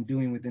actually been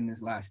doing within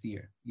this last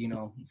year, you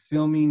know,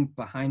 filming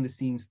behind the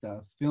scenes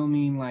stuff,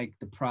 filming like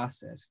the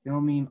process,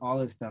 filming all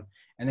this stuff,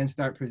 and then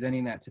start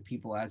presenting that to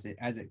people as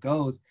it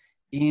goes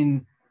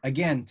in,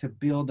 again, to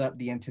build up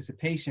the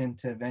anticipation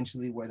to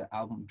eventually where the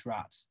album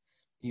drops,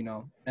 you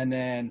know. And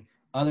then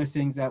other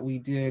things that we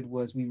did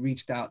was we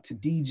reached out to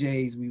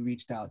DJs, we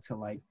reached out to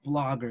like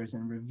bloggers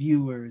and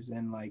reviewers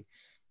and like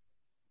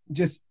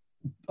just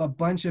a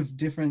bunch of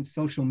different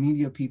social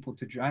media people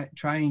to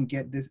try and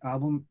get this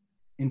album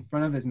in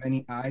front of as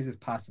many eyes as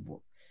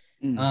possible.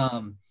 And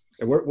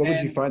where would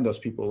you find those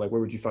people? Like,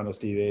 where would you find those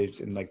DJs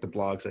and like the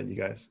blogs that you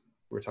guys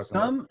were talking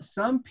about?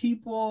 Some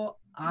people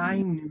I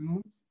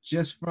knew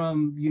just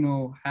from, you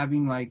know,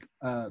 having like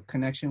a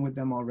connection with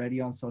them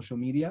already on social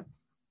media.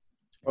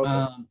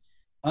 Okay.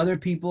 Other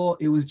people,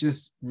 it was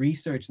just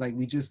research. Like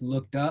we just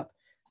looked up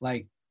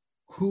like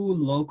who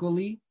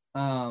locally,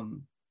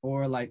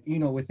 or like, you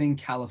know, within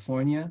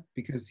California,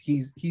 because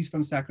he's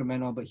from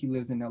Sacramento, but he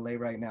lives in LA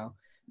right now.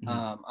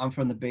 I'm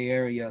from the Bay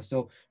Area.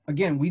 So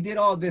again, we did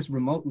all this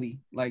remotely.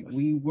 Like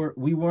we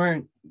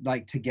weren't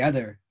like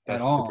together at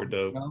all. Super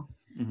dope.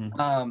 You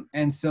know?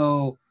 And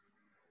so,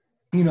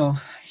 you know,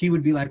 he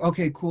would be like,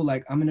 okay, cool.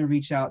 Like I'm going to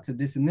reach out to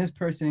this and this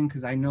person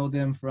because I know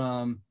them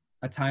from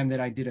a time that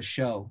I did a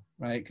show,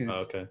 right?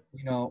 Because,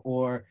 you know,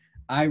 or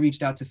I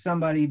reached out to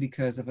somebody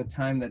because of a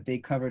time that they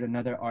covered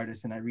another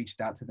artist and I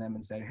reached out to them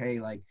and said, hey,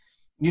 like,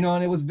 you know,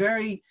 and it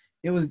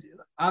was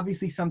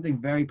obviously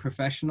something very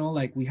professional.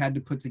 Like we had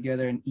to put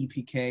together an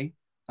EPK,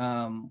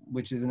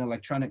 which is an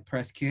electronic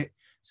press kit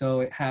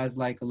So it has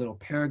like a little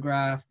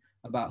paragraph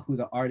about who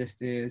the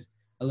artist is,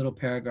 a little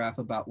paragraph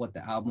about what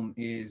the album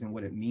is and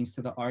what it means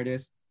to the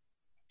artist,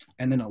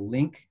 and then a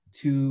link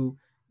to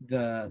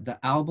the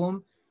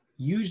album.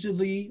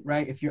 Usually,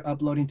 right, if you're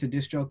uploading to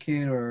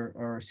DistroKid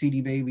or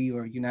CD Baby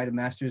or United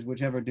Masters,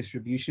 whichever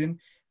distribution,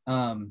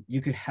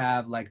 you could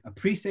have like a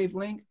pre-save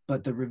link,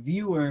 but the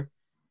reviewer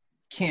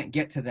can't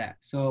get to that.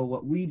 So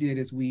what we did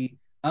is we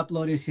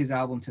uploaded his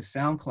album to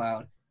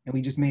SoundCloud and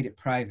we just made it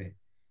private.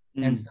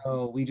 And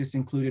so we just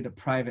included a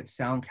private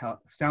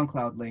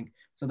SoundCloud link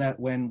so that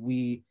when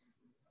we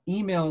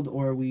emailed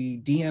or we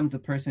DM'd the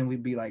person,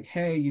 we'd be like,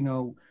 hey, you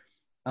know,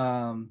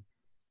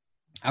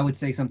 I would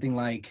say something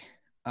like,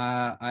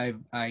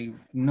 I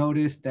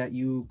noticed that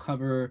you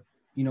cover,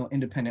 you know,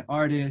 independent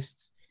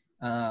artists.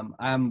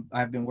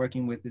 I've been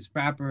working with this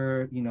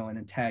rapper, you know, and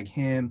then tag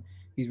him.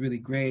 He's really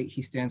great.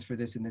 He stands for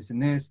this and this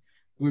and this.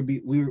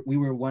 We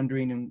were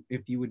wondering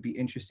if you would be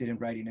interested in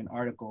writing an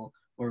article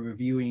or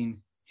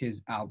reviewing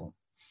his album.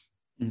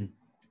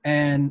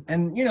 And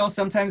you know,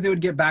 sometimes they would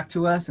get back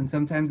to us and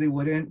sometimes they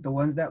wouldn't. The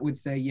ones that would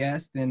say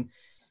yes, then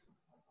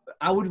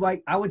I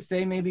would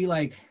say maybe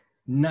like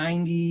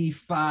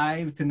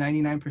 95 to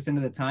 99%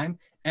 of the time,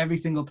 every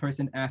single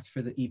person asked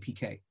for the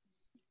EPK.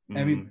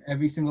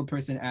 Every single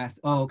person asked,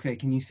 oh, okay,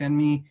 can you send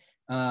me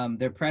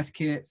their press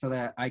kit so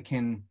that I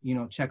can, you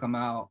know, check them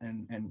out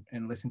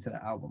and listen to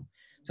the album.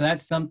 So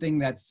that's something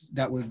that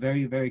was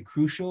very, very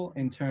crucial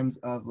in terms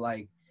of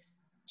like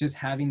just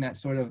having that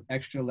sort of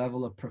extra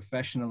level of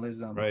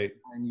professionalism, right,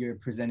 when you're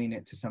presenting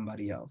it to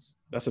somebody else.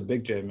 That's a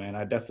big J, man.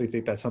 I definitely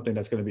think that's something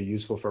that's going to be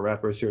useful for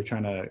rappers who are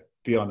trying to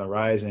be on the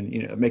rise and,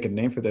 you know, make a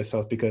name for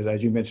themselves, because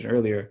as you mentioned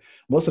earlier,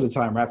 most of the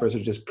time rappers are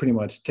just pretty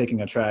much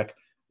taking a track,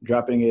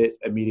 dropping it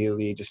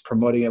immediately, just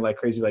promoting it like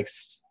crazy, like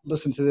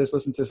listen to this,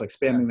 like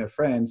spamming their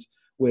friends,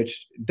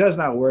 which does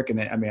not work. And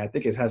I mean, I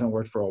think it hasn't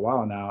worked for a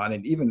while now.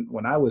 And even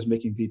when I was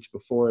making beats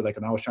before, like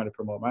when I was trying to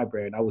promote my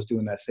brand, I was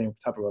doing that same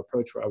type of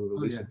approach where I would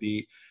release a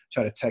beat,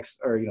 try to text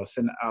or, you know,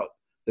 send out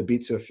the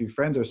beat to a few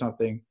friends or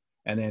something,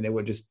 and then it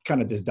would just kind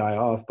of just die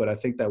off. But I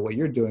think that what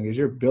you're doing is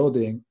you're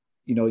building,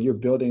 you know, you're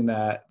building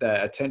that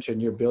attention,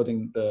 you're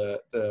building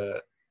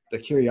the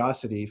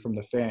curiosity from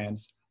the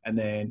fans, and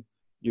then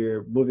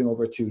you're moving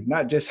over to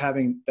not just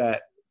having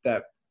that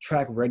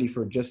track ready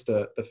for just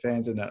the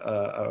fans in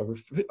a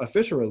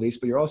official release,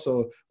 but you're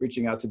also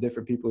reaching out to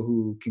different people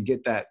who can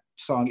get that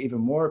song even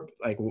more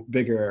like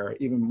bigger,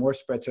 even more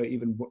spread to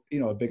even, you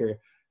know, a bigger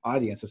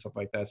audience and stuff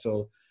like that.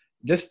 So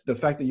just the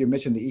fact that you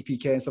mentioned the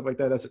EPK and stuff like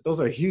that, those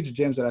are huge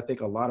gems that I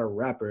think a lot of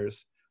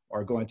rappers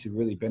are going to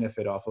really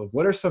benefit off of.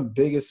 What are some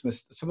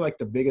like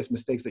the biggest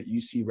mistakes that you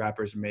see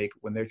rappers make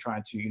when they're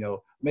trying to, you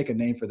know, make a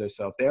name for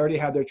themselves? They already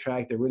have their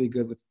track, they're really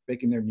good with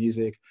making their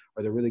music,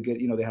 or they're really good,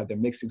 you know, they have their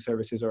mixing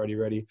services already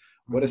ready.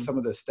 What are some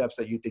of the steps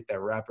that you think that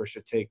rappers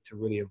should take to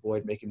really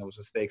avoid making those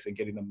mistakes and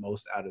getting the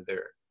most out of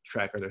their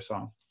track or their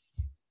song?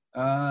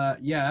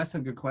 Yeah, that's a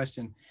good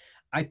question.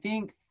 I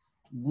think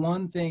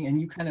one thing,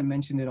 and you kind of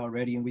mentioned it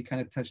already, and we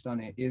kind of touched on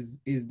it, is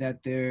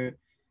that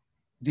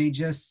they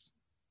just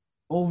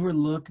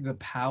overlook the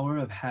power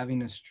of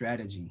having a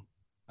strategy,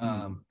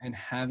 and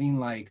having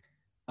like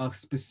a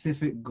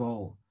specific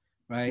goal,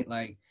 right?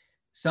 Like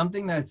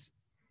something that's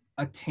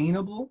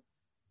attainable.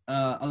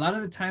 A lot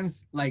of the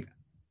times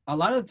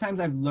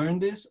I've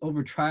learned this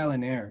over trial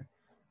and error.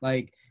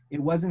 Like it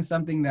wasn't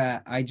something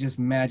that I just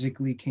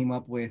magically came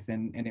up with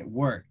and it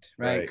worked,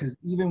 right? Because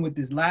even with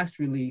this last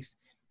release,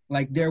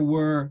 like there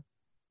were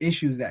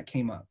issues that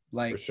came up.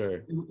 Like for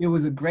sure, it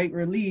was a great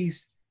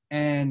release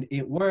and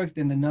it worked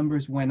and the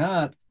numbers went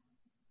up,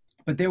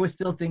 but there were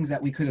still things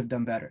that we could have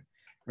done better,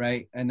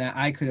 right? And that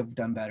I could have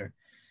done better.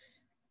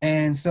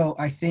 And so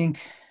I think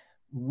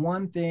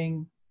one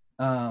thing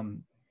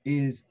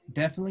is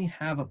definitely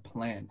have a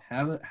plan,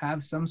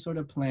 have some sort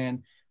of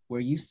plan where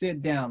you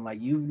sit down,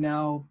 like you've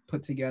now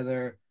put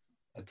together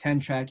a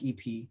 10-track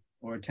EP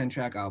or a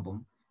 10-track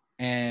album,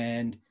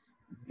 and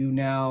you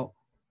now,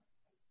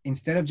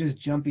 instead of just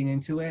jumping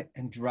into it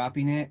and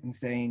dropping it and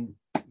saying,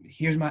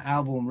 here's my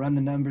album, run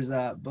the numbers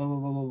up, blah, blah,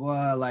 blah, blah,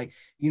 blah, like,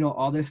 you know,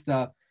 all this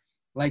stuff,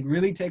 like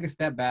really take a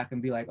step back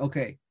and be like,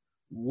 okay,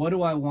 what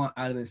do I want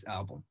out of this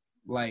album?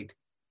 Like,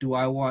 do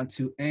I want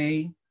to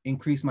A,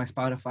 increase my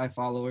Spotify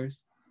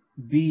followers,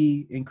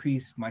 B,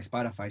 increase my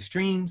Spotify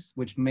streams,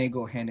 which may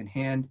go hand in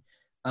hand,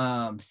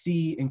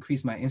 C,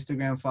 increase my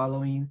Instagram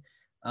following,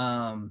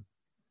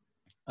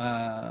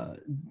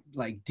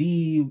 like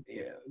D,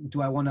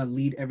 do I want to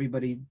lead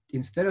everybody,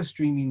 instead of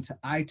streaming, to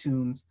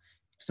iTunes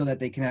so that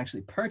they can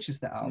actually purchase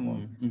the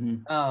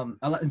album?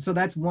 And so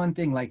that's one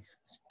thing, like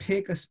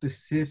pick a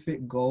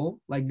specific goal,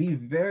 like be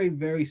very,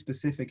 very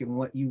specific in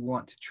what you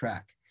want to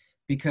track,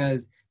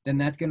 because then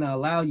that's going to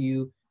allow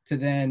you to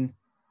then,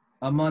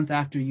 a month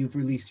after you've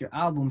released your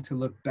album, to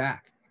look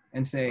back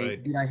and say,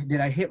 did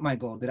I hit my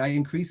goal? Did I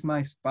increase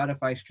my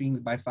Spotify streams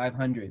by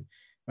 500,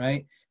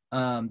 right?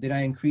 Did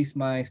I increase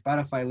my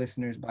Spotify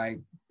listeners by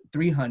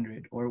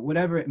 300 or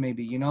whatever it may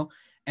be, you know?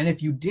 And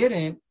if you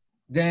didn't,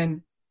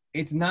 then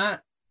it's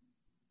not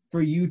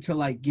for you to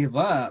like give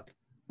up,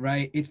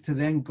 right? It's to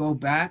then go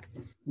back,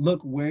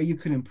 look where you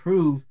could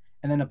improve,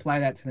 and then apply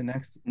that to the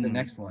next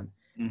one.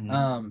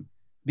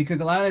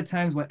 Because a lot of the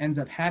times what ends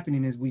up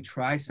happening is we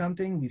try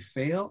something, we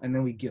fail, and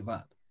then we give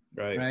up.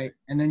 Right.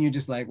 And then you're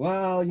just like,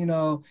 well, you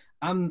know,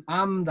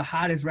 I'm the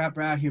hottest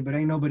rapper out here, but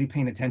ain't nobody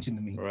paying attention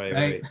to me.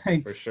 Right.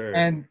 Like, for sure.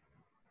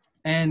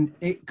 And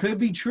it could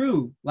be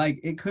true. Like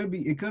it could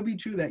be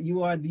true that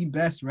you are the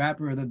best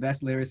rapper or the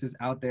best lyricist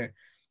out there.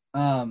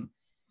 And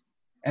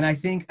I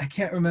think, I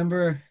can't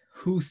remember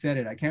who said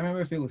it. I can't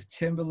remember if it was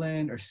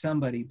Timbaland or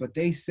somebody, but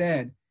they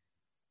said,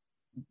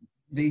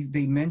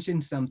 they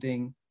mentioned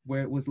something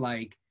where it was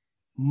like,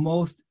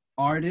 most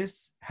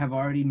artists have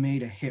already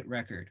made a hit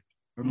record,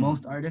 or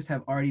most artists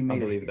have already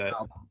made a hit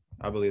album.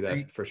 I believe that,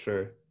 right? For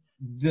sure.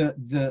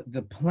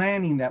 The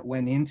planning that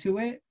went into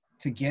it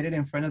to get it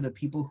in front of the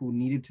people who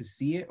needed to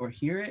see it or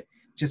hear it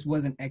just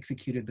wasn't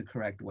executed the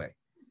correct way.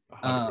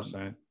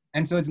 100%.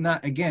 And so it's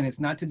not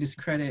to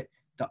discredit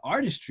the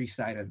artistry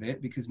side of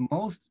it, because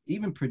most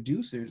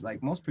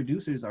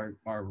producers are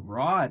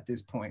raw at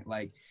this point.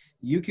 Like,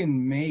 you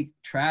can make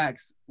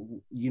tracks,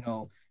 you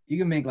know, you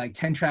can make like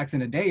 10 tracks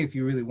in a day if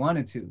you really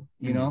wanted to,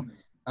 you know?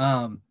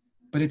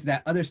 But it's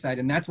that other side.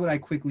 And that's what I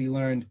quickly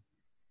learned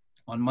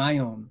on my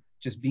own,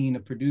 just being a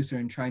producer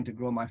and trying to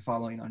grow my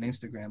following on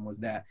Instagram, was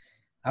that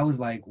I was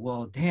like,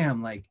 well,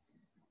 damn, like,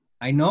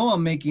 I know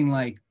I'm making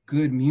like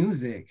good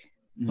music,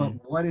 but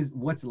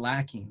what's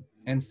lacking?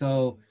 And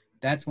so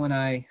that's when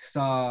I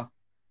saw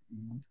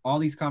all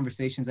these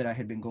conversations that I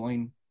had been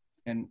going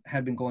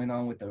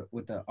on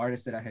with the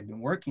artists that I had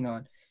been working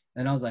on.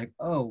 And I was like,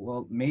 oh,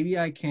 well, maybe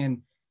I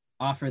can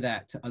offer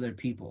that to other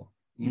people.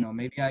 You know,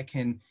 maybe I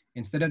can,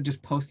 instead of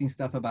just posting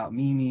stuff about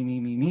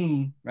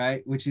me,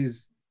 right? Which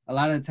is a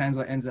lot of the times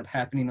what ends up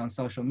happening on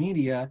social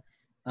media.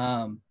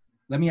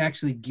 Let me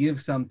actually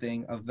give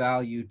something of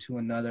value to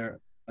another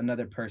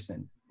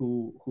person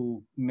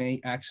who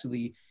may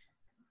actually,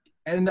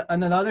 and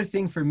another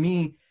thing for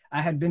me,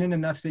 I had been in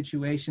enough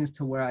situations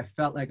to where I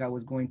felt like I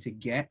was going to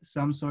get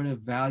some sort of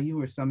value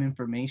or some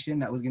information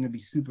that was going to be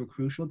super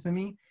crucial to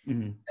me,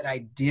 that I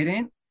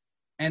didn't.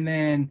 And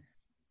then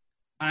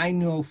I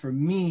know for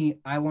me,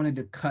 I wanted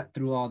to cut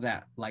through all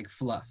that like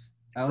fluff.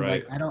 I was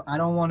like, I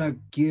don't want to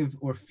give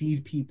or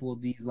feed people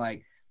these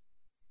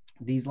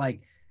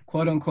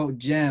quote unquote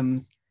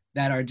gems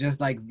that are just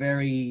like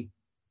very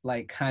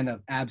like kind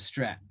of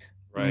abstract.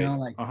 Right. You know,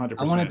 like 100%.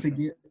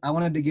 I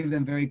wanted to give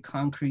them very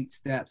concrete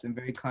steps and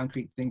very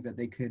concrete things that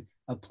they could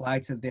apply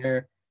to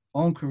their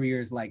own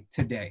careers like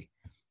today.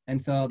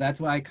 And so that's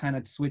why I kind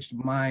of switched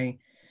my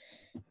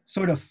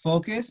sort of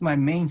focus, my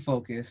main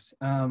focus,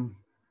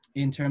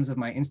 in terms of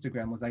my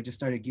Instagram, was I just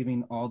started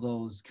giving all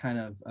those kind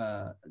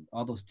of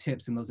all those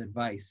tips and those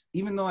advice,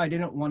 even though I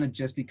didn't want to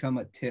just become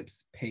a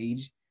tips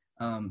page,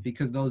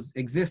 because those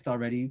exist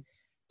already,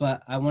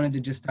 but I wanted to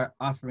just start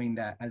offering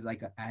that as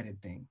like an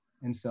added thing.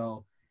 And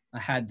so I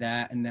had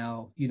that, and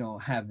now, you know,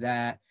 have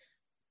that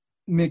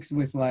mixed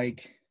with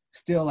like,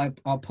 still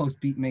I'll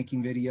post beat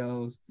making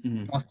videos.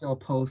 I'll still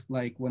post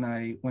like when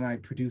I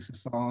produce a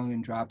song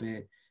and drop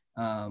it,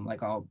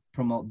 like I'll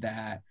promote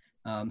that.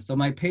 So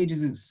my page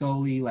isn't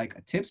solely like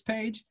a tips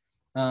page,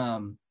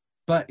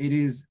 but it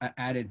is an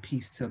added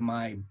piece to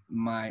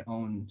my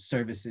own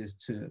services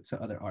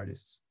to other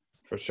artists.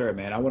 For sure,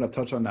 man. I want to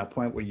touch on that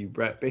point where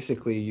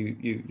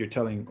you're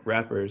telling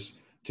rappers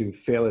to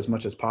fail as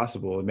much as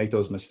possible and make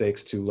those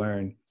mistakes to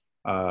learn.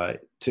 I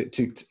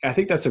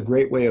think that's a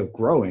great way of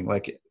growing.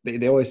 Like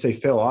they always say,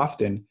 fail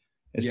often,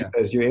 is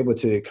because you're able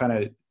to kind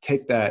of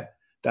take that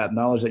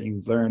knowledge that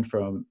you learned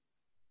from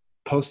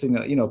posting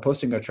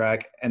a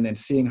track and then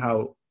seeing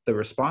how the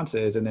response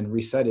is, and then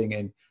resetting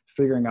and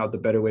figuring out the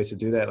better ways to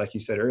do that, like you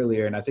said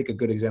earlier. And I think a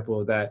good example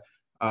of that,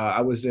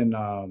 I was in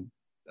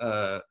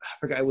I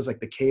forgot, it was like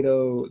the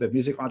Cato, the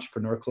Music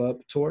Entrepreneur Club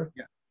tour.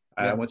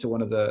 I went to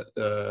one of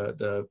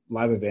the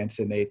live events,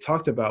 and they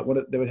talked about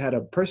they had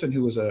a person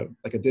who was a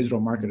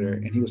digital marketer,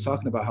 and he was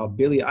talking about how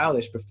Billie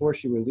Eilish, before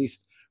she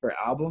released her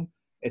album,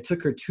 it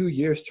took her 2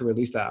 years to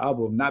release that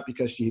album, not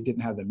because she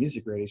didn't have the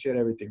music ready. She had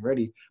everything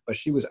ready, but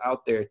she was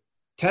out there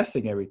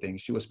testing everything.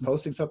 She was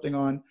posting something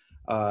on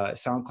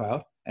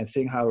SoundCloud and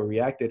seeing how it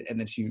reacted, and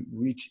then she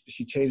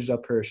changed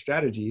up her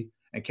strategy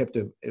and kept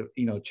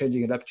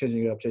changing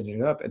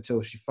it up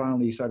until she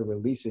finally started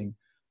releasing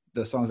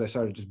the songs that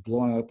started just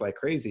blowing up like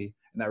crazy,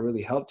 and that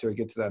really helped her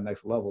get to that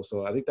next level.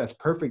 So I think that's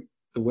perfect,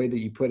 the way that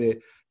you put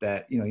it,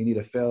 that you need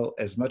to fail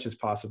as much as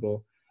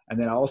possible. And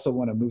then I also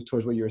want to move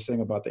towards what you were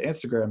saying about the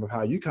Instagram, of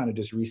how you kind of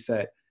just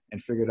reset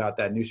and figured out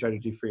that new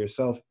strategy for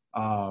yourself.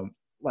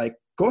 Like,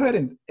 go ahead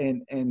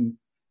and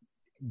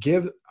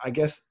give, I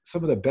guess,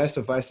 some of the best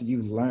advice that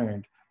you've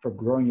learned for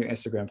growing your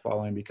Instagram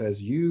following,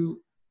 because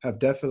you have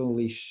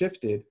definitely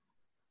shifted,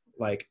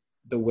 like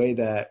the way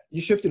that you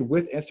shifted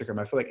with Instagram.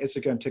 I feel like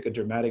Instagram took a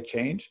dramatic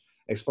change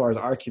as far as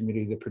our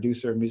community, the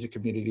producer music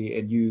community,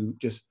 and you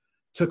just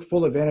took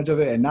full advantage of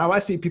it. And now I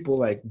see people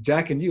like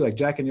jacking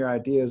your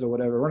ideas or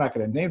whatever. We're not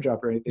going to name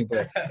drop or anything,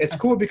 but it's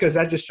cool because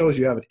that just shows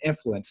you have an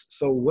influence.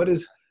 So what are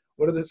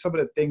some of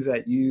the things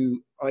that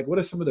you like? What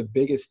are some of the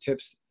biggest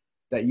tips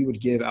that you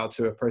would give out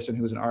to a person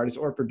who's an artist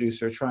or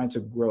producer trying to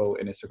grow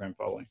an Instagram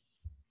following?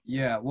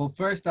 Yeah, well,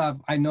 first off,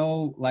 I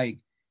know like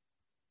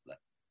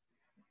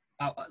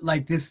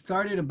this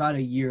started about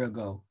a year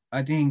ago.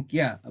 I think,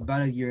 yeah,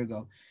 about a year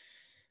ago.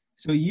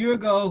 So a year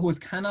ago was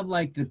kind of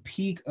like the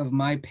peak of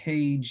my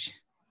page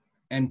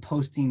and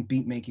posting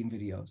beat making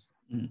videos.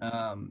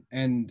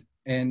 And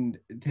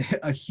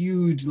a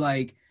huge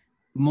like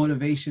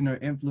motivation or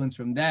influence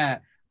from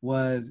that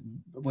was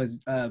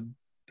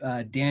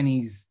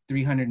Danny's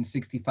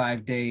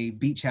 365-day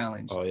beat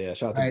challenge. Oh yeah,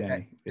 shout out to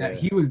Danny. That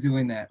he was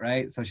doing that,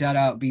 right? So shout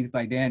out Beats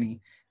by Danny.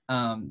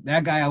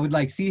 That guy, I would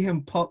like see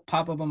him pop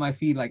up on my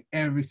feed like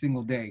every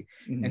single day,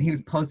 and he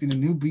was posting a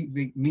new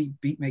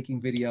beat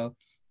making video,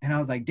 and I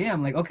was like,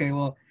 damn, like, okay,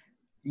 well,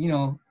 you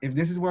know, if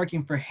this is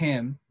working for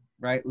him,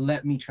 right,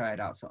 let me try it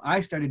out. So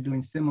I started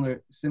doing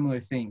similar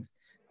things.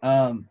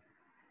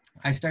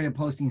 I started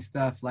posting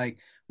stuff like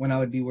when I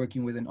would be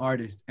working with an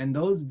artist, and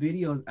those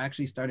videos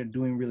actually started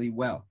doing really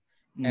well.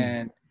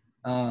 And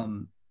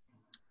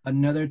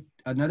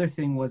another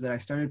thing was that I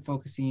started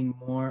focusing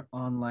more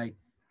on like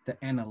the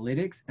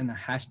analytics and the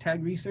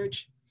hashtag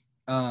research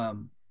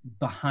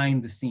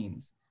behind the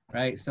scenes,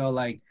 right? So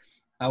like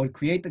I would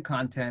create the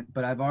content,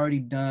 but I've already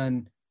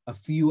done a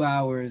few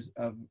hours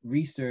of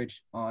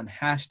research on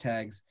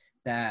hashtags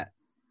that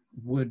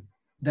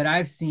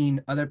I've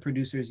seen other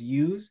producers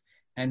use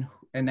and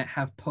that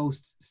have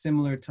posts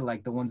similar to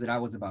like the ones that I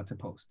was about to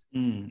post.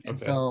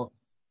 Okay.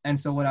 And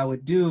so what I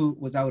would do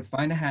was I would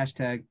find a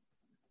hashtag,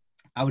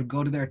 I would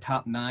go to their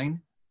top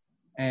 9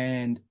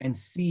 and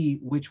see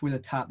which were the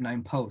top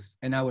 9 posts.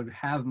 And I would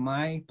have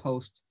my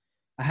post,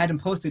 I hadn't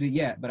posted it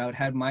yet, but I would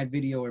have my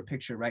video or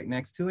picture right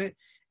next to it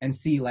and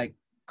see like,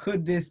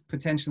 could this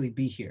potentially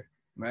be here,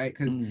 right?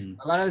 Because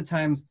a lot of the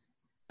times,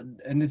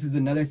 and this is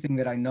another thing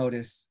that I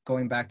notice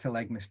going back to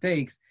like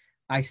mistakes,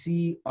 I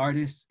see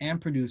artists and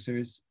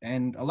producers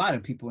and a lot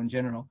of people in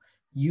general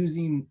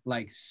using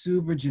like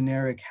super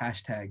generic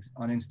hashtags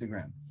on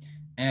Instagram.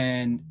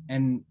 And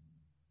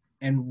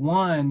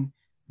one,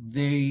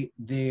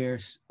 they're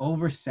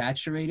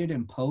oversaturated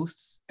in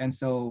posts. And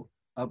so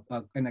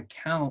an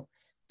account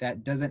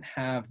that doesn't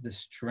have the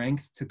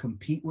strength to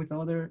compete with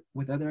other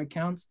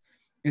accounts,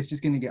 it's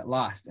just going to get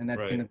lost. And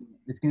that's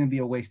it's going to be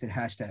a wasted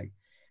hashtag.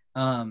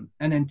 And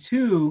then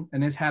 2,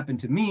 and this happened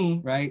to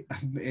me, right?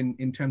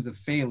 In terms of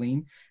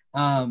failing,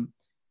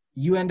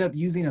 you end up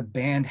using a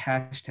banned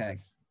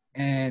hashtag,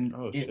 and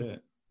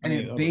it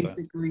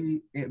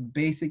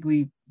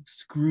basically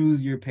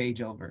screws your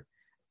page over.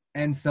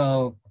 And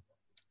so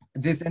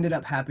this ended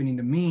up happening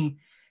to me,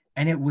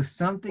 and it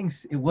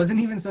wasn't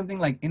even something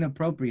like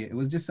inappropriate. It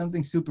was just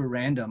something super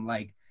random,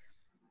 like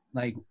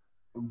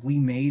we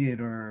made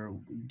it or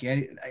get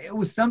it. It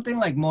was something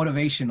like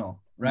motivational,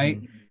 right?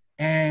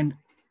 And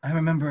I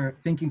remember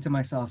thinking to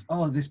myself,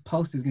 oh, this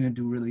post is going to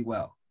do really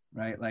well,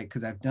 right? Like,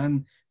 because I've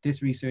done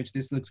this research,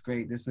 this looks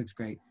great.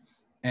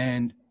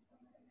 And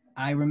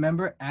I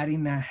remember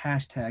adding that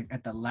hashtag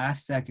at the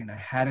last second. I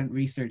hadn't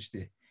researched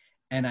it,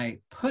 and I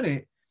put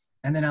it,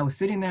 and then I was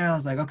sitting there, I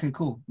was like, okay,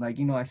 cool. Like,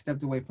 you know, I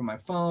stepped away from my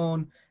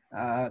phone,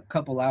 a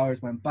couple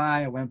hours went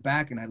by, I went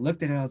back and I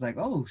looked at it, I was like,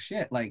 oh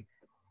shit, like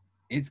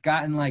it's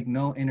gotten like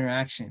no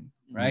interaction,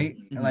 right?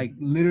 Like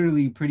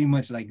literally pretty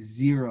much like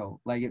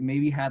 0. Like it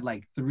maybe had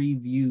like 3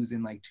 views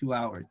in like 2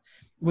 hours,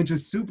 which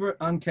was super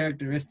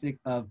uncharacteristic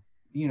of,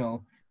 you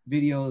know,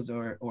 videos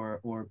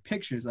or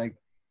pictures. Like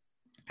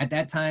at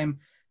that time,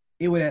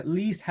 it would at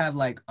least have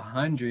like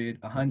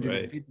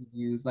 150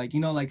 views, like,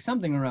 you know, like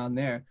something around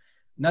there,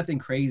 nothing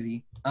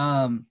crazy.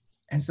 And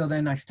so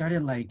then I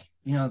started like,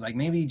 you know, I was like,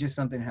 maybe just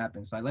something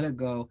happened. So I let it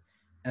go.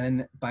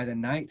 And by the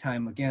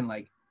nighttime, again,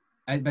 like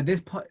by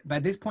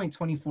this point,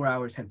 24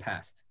 hours had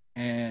passed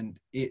and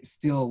it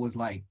still was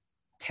like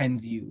 10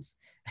 views.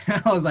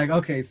 And I was like,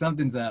 okay,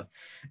 something's up.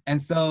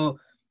 And so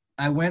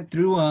I went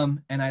through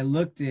them and I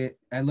looked it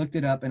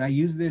up, and I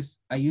used this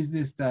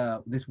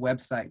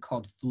website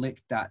called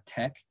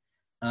flick.tech.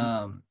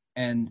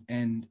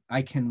 And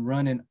I can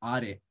run an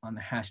audit on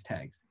the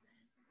hashtags.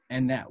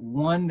 And that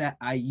one that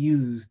I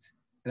used,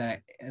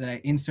 that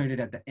I inserted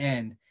at the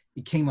end,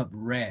 it came up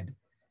red,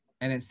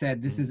 and it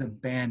said, this is a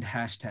banned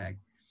hashtag.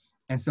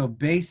 And so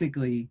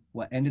basically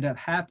what ended up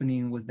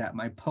happening was that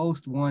my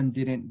post, 1,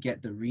 didn't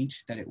get the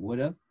reach that it would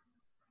have.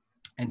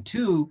 And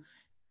 2,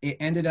 it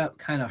ended up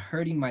kind of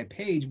hurting my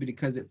page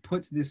because it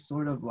puts this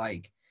sort of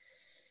like,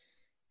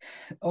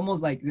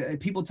 almost like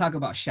people talk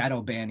about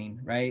shadow banning,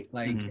 right?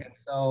 Like, and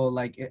so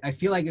like, I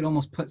feel like it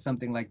almost put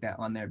something like that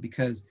on there,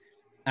 because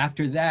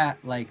after that,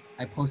 like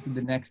I posted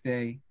the next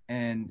day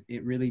and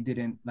it really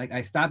didn't, like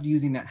I stopped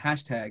using that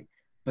hashtag,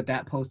 but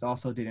that post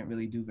also didn't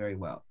really do very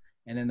well.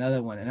 And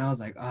another one, and I was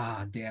like,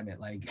 oh, damn it.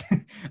 Like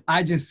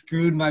I just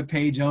screwed my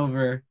page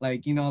over.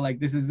 Like, you know, like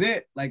this is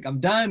it. Like I'm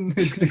done.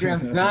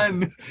 Instagram's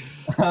done.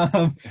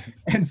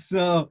 And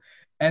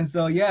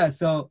so, yeah.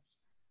 So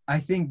I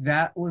think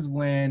that was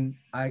when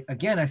I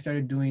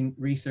started doing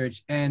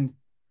research. And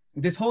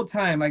this whole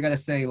time, I got to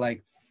say,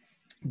 like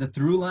the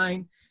through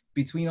line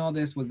between all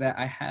this was that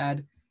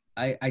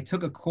I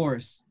took a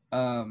course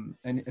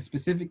and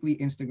specifically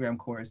Instagram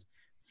course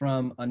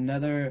from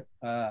another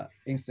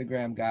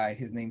Instagram guy.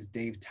 His name's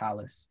Dave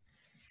Tallis.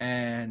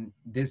 And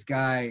this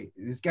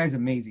guy's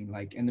amazing.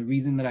 Like, and the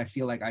reason that I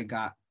feel like I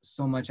got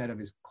so much out of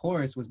his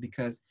course was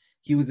because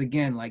he was,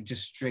 again, like,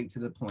 just straight to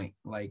the point.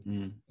 Like,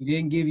 he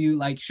didn't give you,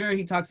 like, sure,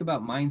 he talks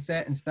about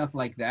mindset and stuff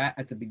like that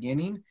at the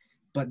beginning,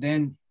 but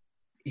then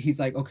he's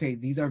like, okay,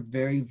 these are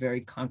very,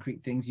 very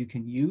concrete things you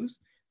can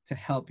use to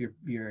help your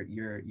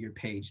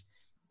page.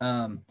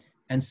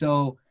 And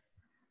so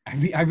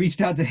I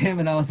reached out to him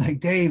and I was like,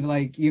 Dave,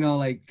 like, you know,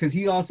 like, cause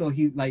he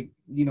like,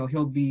 you know,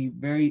 he'll be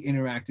very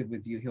interactive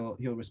with you.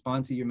 He'll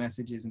respond to your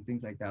messages and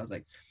things like that. I was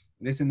like,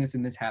 this and this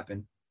and this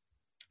happened.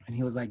 And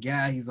he was like,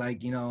 yeah, he's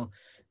like, you know,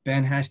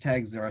 ban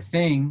hashtags are a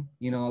thing.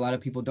 You know, a lot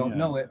of people don't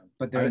know it,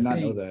 but they're a thing. I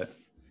did not know that.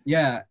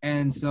 Yeah.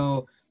 And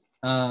so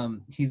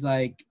he's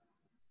like,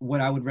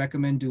 what I would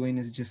recommend doing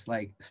is just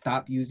like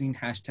stop using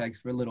hashtags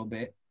for a little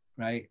bit,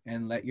 right?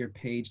 And let your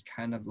page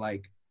kind of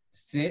like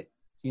sit,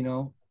 you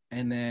know,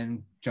 and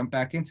then jump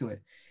back into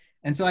it.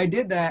 And so I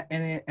did that,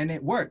 and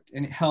it worked,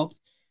 and it helped.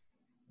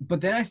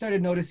 But then I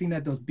started noticing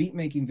that those beat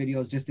making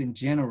videos just in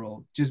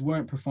general just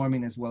weren't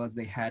performing as well as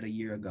they had a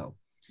year ago.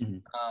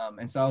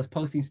 And so I was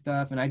posting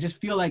stuff, and I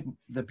just feel like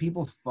the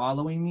people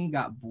following me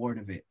got bored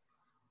of it.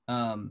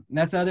 And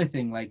that's the other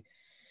thing, like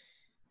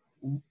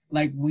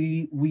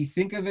we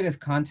think of it as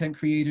content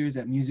creators,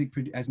 as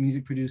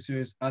music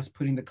producers, us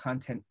putting the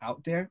content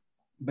out there,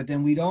 but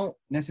then we don't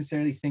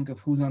necessarily think of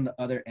who's on the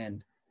other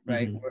end.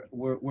 Right.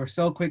 We're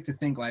so quick to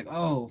think like,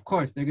 oh, of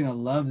course they're gonna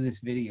love this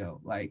video.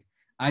 Like,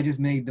 I just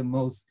made the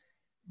most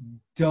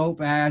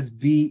dope ass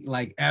beat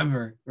like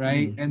ever,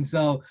 right? And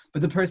so,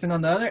 but the person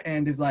on the other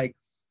end is like,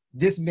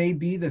 this may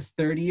be the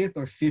 30th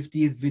or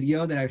 50th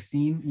video that I've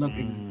seen look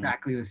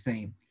exactly the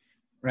same,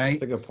 right?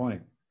 That's a good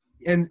point.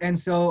 And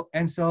so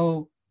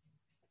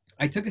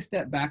I took a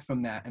step back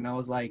from that, and I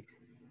was like,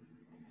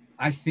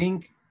 I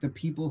think the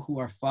people who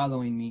are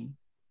following me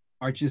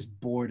are just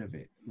bored of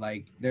it.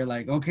 Like, they're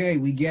like, okay,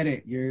 we get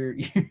it.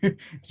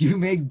 You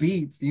make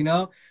beats, you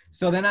know?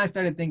 So then I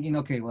started thinking,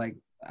 okay, like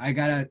I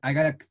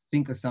gotta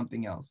think of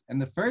something else.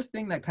 And the first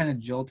thing that kind of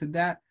jolted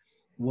that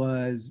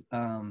was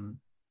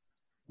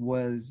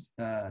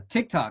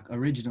TikTok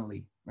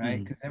originally,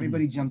 right? Because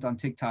everybody jumped on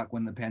TikTok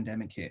when the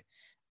pandemic hit.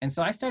 And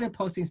so I started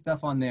posting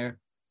stuff on there,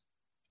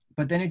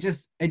 but then it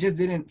just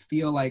didn't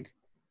feel like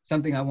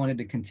something I wanted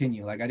to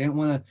continue. Like, I didn't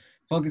want to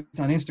focus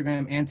on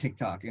Instagram and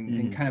TikTok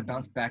and kind of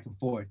bounce back and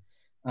forth.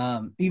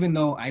 Even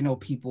though I know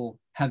people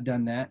have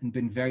done that and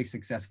been very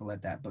successful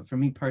at that. But for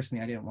me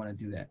personally, I didn't want to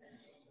do that.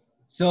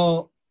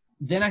 So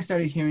then I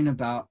started hearing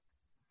about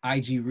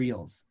IG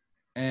Reels.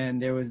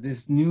 And there was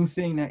this new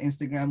thing that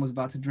Instagram was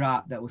about to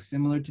drop that was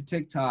similar to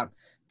TikTok,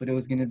 but it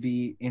was going to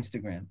be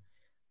Instagram.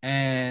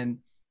 And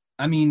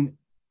I mean,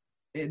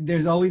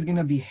 there's always going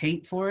to be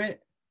hate for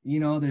it. You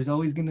know, there's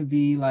always going to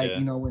be like,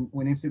 you know,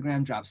 when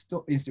Instagram drops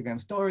Instagram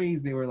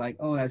stories, they were like,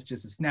 oh, that's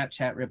just a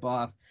Snapchat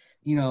ripoff,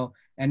 you know,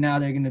 and now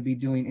they're going to be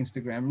doing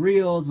Instagram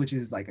Reels, which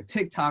is like a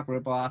TikTok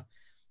ripoff.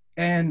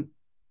 And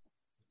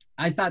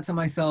I thought to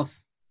myself,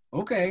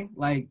 okay,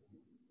 like,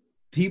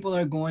 people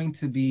are going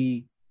to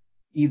be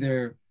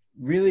either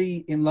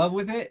really in love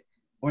with it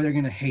or they're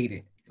going to hate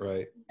it.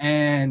 Right.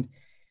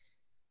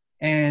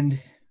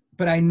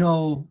 But I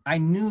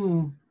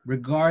knew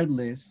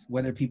regardless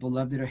whether people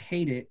loved it or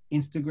hate it,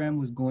 Instagram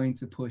was going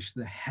to push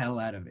the hell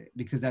out of it,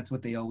 because that's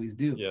what they always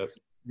do. Yep.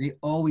 They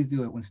always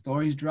do it. When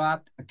stories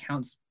dropped,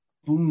 accounts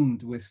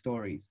boomed with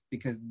stories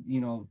because,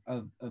 you know,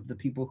 of the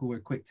people who were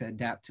quick to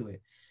adapt to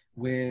it.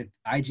 With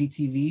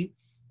IGTV,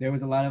 there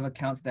was a lot of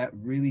accounts that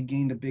really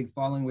gained a big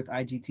following with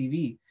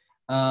IGTV.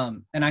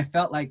 And I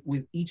felt like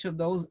with each of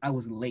those, I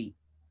was late.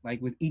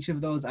 Like, with each of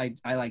those, I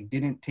like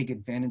didn't take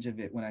advantage of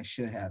it when I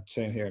should have.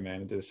 Same here, man.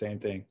 I did the same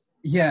thing.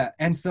 Yeah.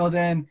 And so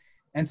then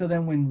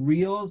when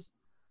Reels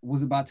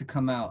was about to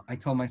come out, I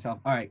told myself,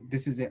 all right,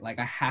 this is it. Like,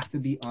 I have to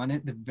be on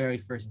it the very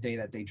first day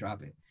that they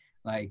drop it.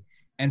 Like,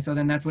 and so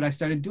then that's what I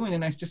started doing.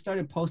 And I just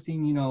started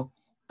posting, you know,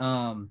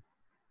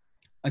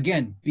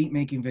 again, beat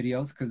making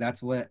videos, because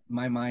that's what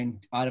my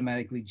mind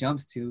automatically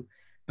jumps to.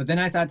 But then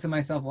I thought to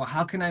myself, well,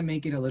 how can I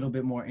make it a little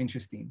bit more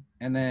interesting?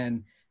 And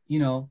then, you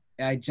know,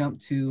 I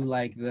jumped to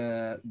like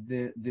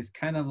this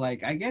kind of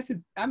like, I guess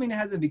it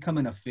hasn't become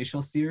an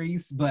official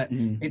series, but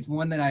it's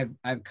one that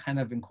I've kind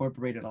of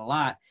incorporated a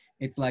lot.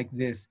 It's like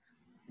this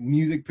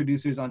music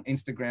producers on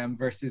Instagram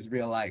versus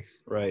real life.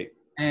 Right.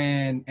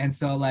 And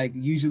so like,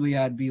 usually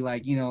I'd be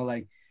like, you know,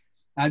 like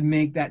I'd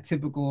make that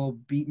typical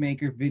beat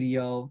maker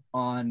video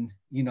on,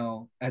 you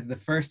know, as the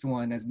first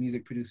one as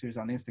music producers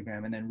on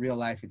Instagram. And then real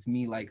life, it's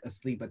me like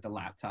asleep at the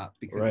laptop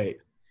because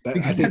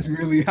that's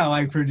really how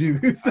I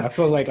produce. I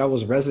feel like I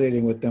was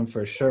resonating with them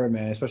for sure,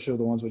 man, especially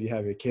the ones where you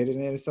have your kid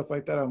in it and stuff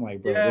like that. I'm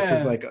like, bro, this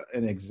is like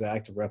an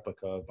exact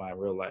replica of my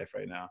real life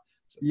right now.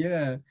 So.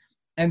 Yeah.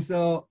 And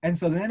so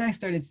then I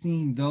started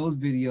seeing those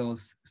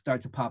videos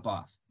start to pop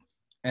off.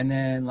 And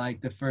then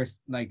like the first,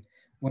 like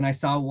when I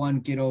saw one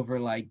get over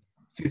like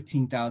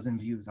 15,000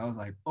 views, I was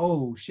like,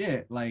 oh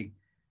shit, like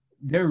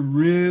they're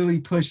really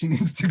pushing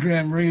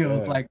Instagram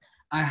Reels. Yeah. Like,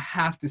 I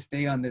have to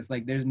stay on this.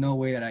 Like, there's no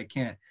way that I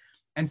can't.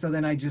 And so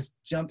then I just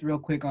jumped real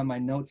quick on my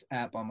notes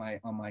app on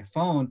my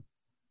phone,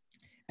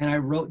 and I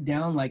wrote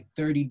down like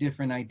 30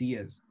 different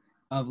ideas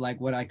of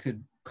like what I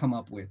could come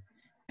up with.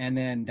 And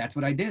then that's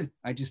what I did.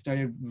 I just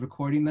started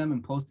recording them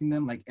and posting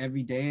them like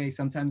every day.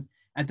 Sometimes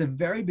at the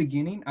very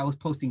beginning, I was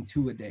posting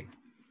 2 a day.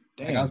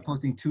 Dang. Like, I was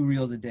posting 2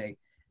 reels a day.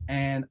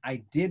 And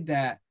I did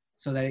that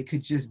so that it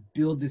could just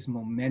build this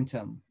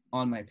momentum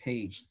on my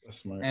page. That's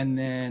smart. And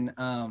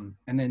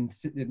then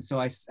so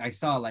I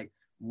saw like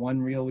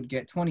one reel would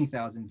get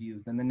 20,000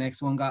 views. Then the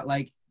next one got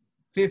like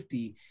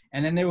 50.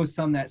 And then there was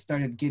some that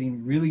started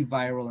getting really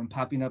viral and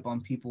popping up on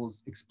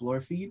people's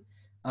Explore feed.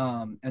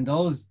 And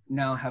those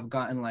now have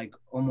gotten like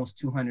almost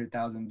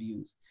 200,000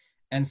 views.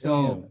 And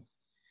so,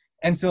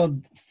 and so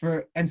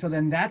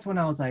then that's when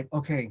I was like,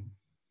 okay,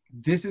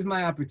 this is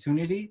my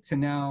opportunity to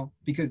now,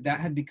 because that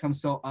had become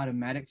so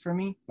automatic for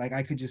me. Like,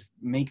 I could just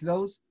make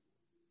those.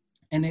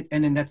 And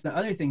then that's the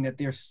other thing, that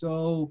they're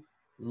so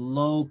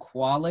low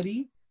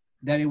quality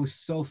that it was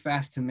so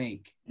fast to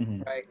make,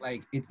 right?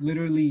 Like, it's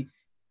literally,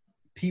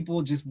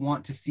 people just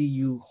want to see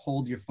you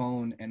hold your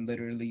phone and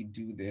literally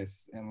do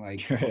this and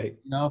like, right.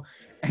 you know?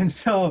 And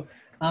so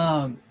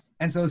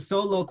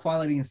so low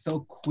quality and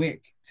so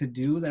quick to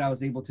do that I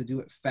was able to do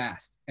it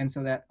fast. And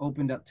so that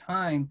opened up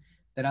time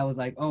that I was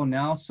like, oh,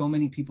 now so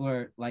many people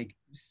are like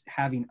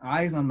having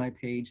eyes on my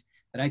page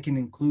that I can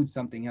include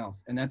something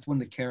else. And that's when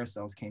the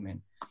carousels came in.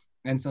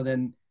 And so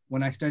then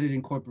when I started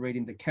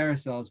incorporating the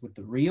carousels with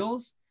the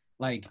reels,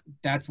 like,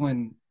 that's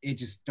when it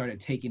just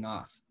started taking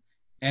off.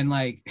 And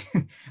like,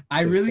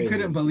 I really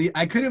couldn't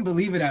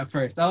believe it at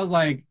first. I was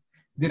like,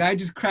 did I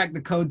just crack the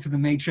code to the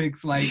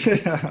Matrix? Like,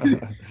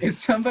 is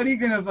somebody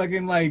gonna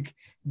fucking like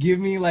give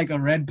me like a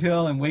red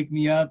pill and wake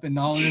me up and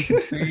all this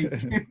is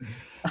fake?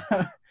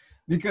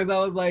 Because I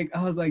was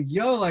like,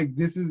 yo, like,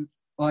 this is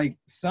like,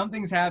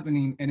 something's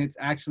happening and it's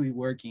actually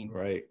working.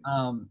 Right.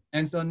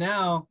 And so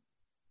now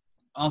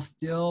I'll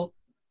still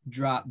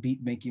drop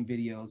beat making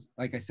videos.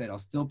 Like I said, I'll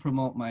still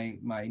promote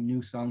my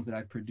new songs that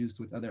I've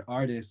produced with other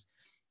artists,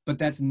 but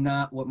that's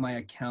not what my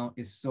account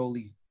is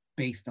solely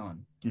based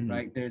on,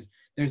 right? There's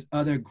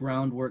other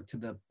groundwork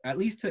to at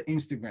least to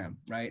Instagram,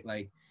 right?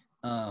 Like,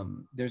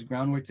 there's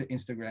groundwork to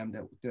Instagram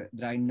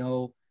that I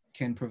know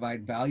can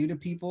provide value to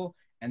people.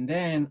 And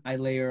then I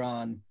layer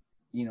on,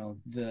 you know,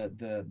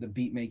 the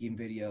beat making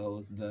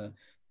videos,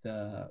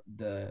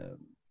 the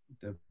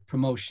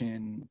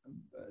promotion,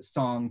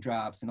 song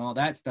drops and all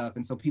that stuff.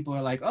 And so people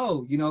are like,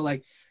 oh, you know,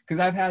 like, because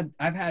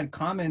I've had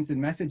comments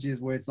and messages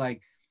where it's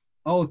like,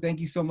 oh, thank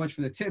you so much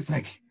for the tips.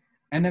 Like,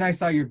 and then I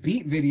saw your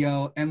beat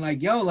video and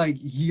like, yo, like,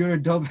 you're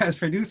a dope ass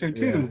producer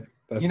too,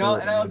 you know?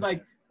 Dope, and I was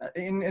like,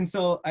 and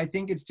so I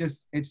think it's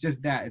just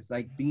that it's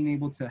like being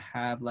able to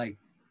have like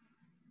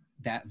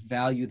that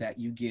value that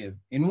you give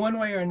in one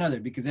way or another,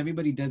 because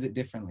everybody does it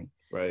differently.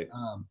 Right.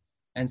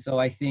 And so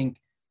I think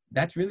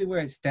that's really where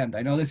it stemmed.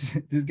 I know this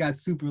got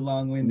super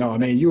long-winded. No, I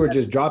mean, you were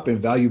just dropping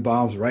value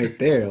bombs right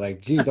there.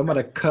 Like, geez, I'm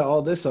gonna cut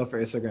all this up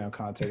for Instagram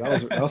content.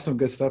 That was some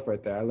good stuff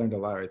right there. I learned a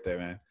lot right there,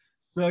 man.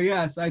 So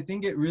yeah, so I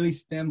think it really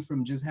stemmed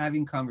from just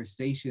having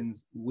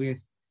conversations with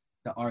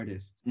the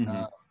artist.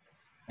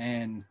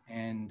 And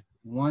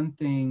one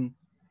thing,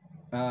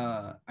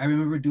 I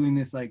remember doing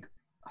this, like,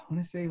 I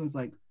want to say it was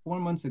like 4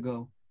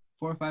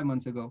 or 5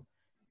 months ago.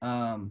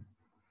 I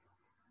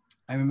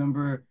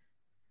remember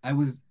I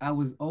was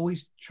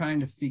always trying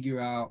to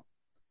figure out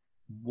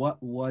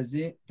what was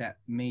it that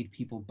made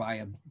people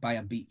buy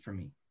a beat from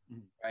me,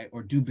 right?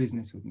 Or do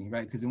business with me,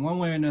 right? Because in one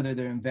way or another,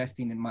 they're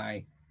investing in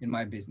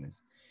my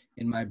business,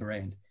 in my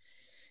brand.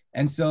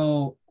 And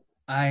so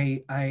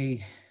I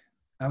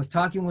was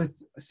talking with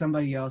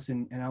somebody else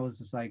and I was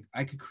just like,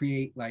 I could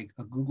create like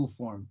a Google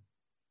form.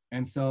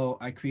 And so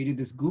I created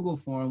this Google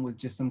form with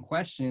just some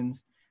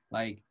questions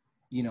like,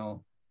 you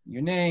know,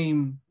 your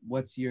name,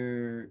 what's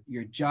your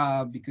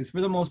job? Because for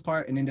the most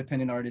part, an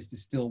independent artist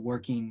is still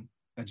working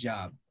a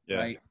job,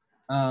 right?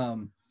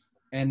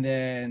 And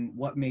then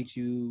what made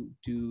you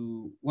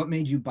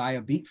buy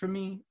a beat from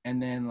me?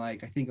 And then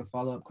like, I think a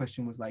follow-up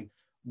question was like,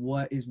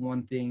 what is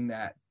one thing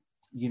that,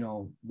 you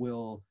know,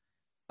 will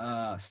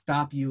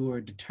stop you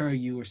or deter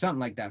you or something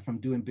like that from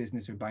doing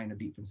business or buying a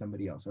beat from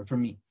somebody else or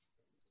from me?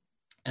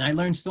 And I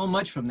learned so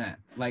much from that.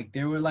 Like,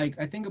 there were like,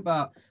 I think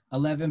about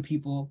 11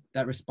 people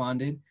that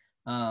responded.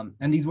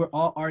 And these were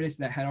all artists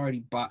that had already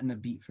bought a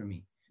beat from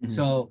me.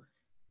 So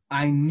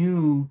I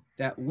knew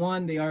that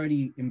one, they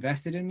already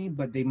invested in me,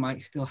 but they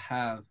might still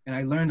have, and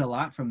I learned a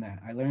lot from that.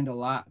 I learned a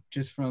lot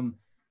just from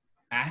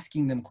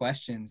asking them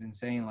questions and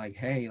saying like,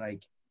 hey,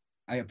 like,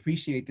 I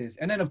appreciate this.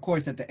 And then of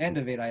course, at the end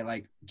of it, I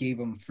like gave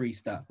them free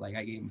stuff. Like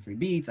I gave them free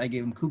beats, I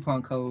gave them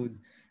coupon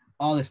codes,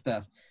 all this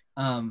stuff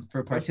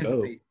for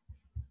participate.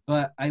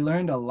 But I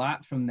learned a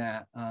lot from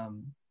that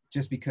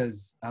just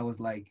because I was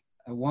like,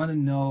 I want to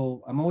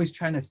know, I'm always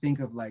trying to think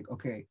of like,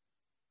 okay,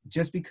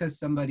 just because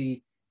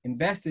somebody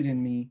invested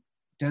in me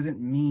doesn't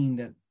mean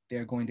that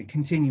they're going to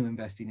continue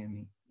investing in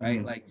me,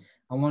 right? Like,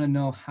 I want to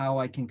know how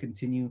I can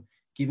continue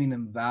giving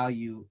them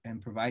value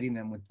and providing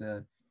them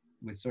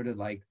with sort of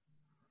like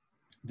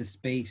the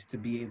space to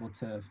be able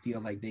to feel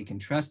like they can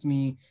trust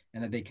me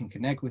and that they can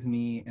connect with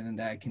me and then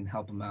that I can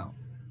help them out.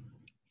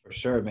 For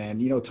sure, man.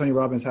 You know, Tony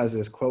Robbins has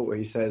this quote where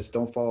he says,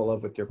 don't fall in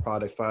love with your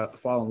product,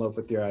 fall in love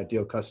with your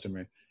ideal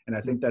customer. And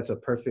I think that's a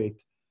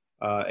perfect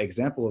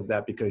example of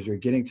that, because you're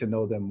getting to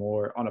know them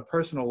more on a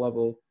personal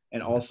level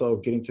and also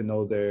getting to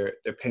know their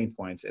pain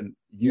points, and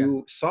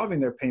you solving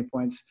their pain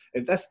points.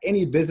 If that's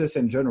any business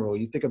in general,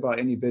 you think about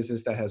any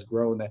business that has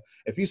grown, that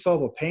if you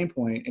solve a pain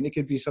point, and it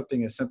could be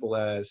something as simple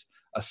as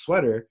a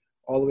sweater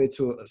all the way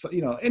to,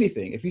 you know,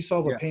 anything. If you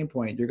solve a pain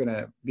point, you're going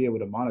to be able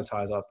to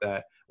monetize off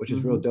that, which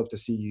is real dope to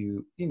see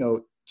you, you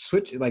know,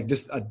 switch like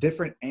just a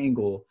different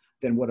angle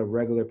than what a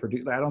regular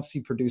producer. Like, I don't see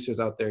producers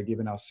out there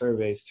giving out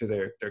surveys to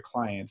their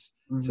clients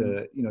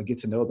to, you know, get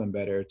to know them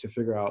better, to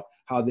figure out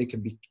how they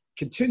can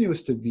continue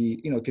to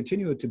be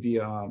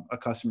a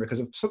customer.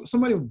 Because if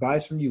somebody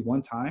buys from you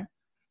one time,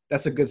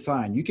 that's a good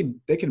sign.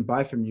 They can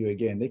buy from you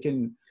again. They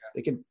can,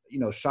 you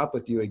know, shop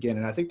with you again.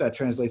 And I think that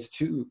translates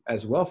to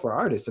as well for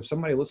artists. If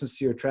somebody listens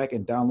to your track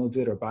and downloads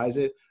it or buys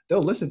it,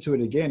 they'll listen to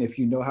it again if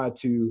you know how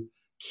to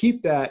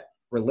keep that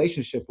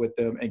relationship with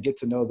them and get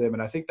to know them.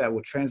 And I think that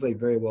will translate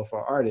very well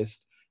for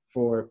artists.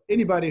 For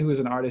anybody who is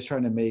an artist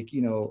trying to make,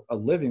 you know, a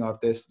living off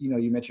this, you know,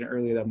 you mentioned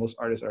earlier that most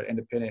artists are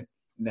independent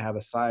and they have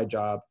a side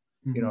job,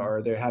 you know,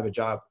 or they have a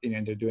job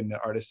and they're doing the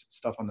artist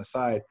stuff on the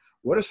side.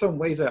 What are some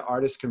ways that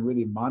artists can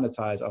really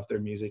monetize off their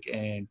music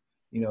and,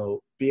 you know,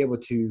 be able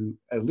to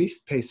at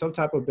least pay some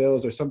type of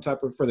bills or some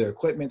type of, for their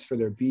equipment, for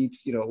their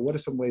beats? You know, what are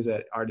some ways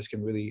that artists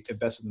can really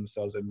invest in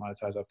themselves and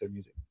monetize off their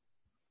music?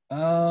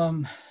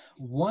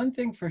 One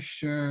thing for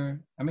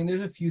sure, I mean,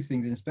 there's a few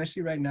things, and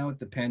especially right now with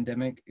the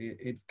pandemic,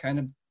 it's kind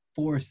of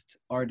forced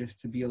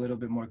artists to be a little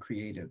bit more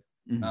creative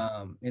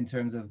in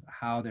terms of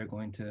how they're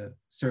going to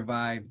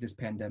survive this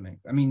pandemic.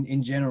 I mean,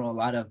 in general, a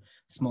lot of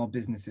small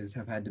businesses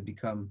have had to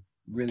become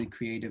really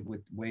creative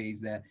with ways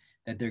that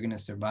they're going to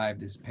survive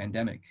this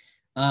pandemic.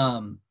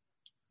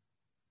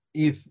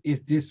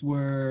 If this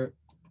were,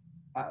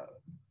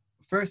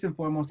 first and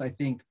foremost, I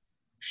think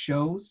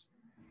shows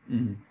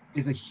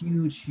is a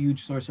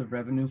huge source of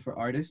revenue for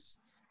artists.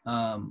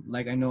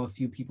 Like, I know a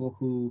few people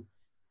who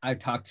I've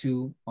talked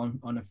to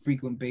on a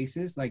frequent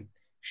basis, like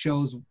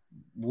shows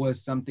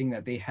was something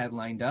that they had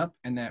lined up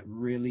and that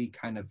really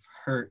kind of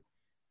hurt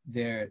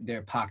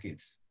their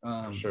pockets.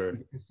 Sure.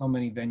 So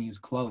many venues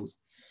closed.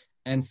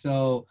 And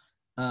so,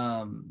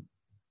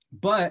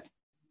 but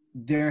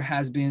there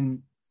has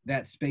been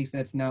that space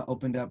that's now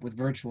opened up with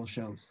virtual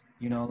shows,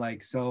 you know,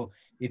 like, so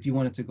if you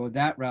wanted to go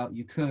that route,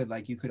 you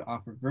could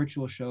offer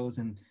virtual shows.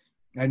 And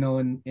I know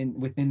in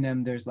within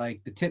them, there's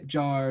like the tip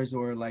jars,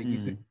 or like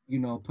you could, you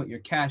know, put your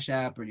Cash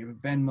App or your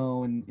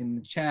Venmo in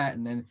the chat,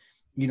 and then,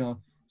 you know,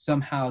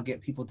 somehow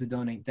get people to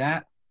donate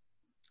that.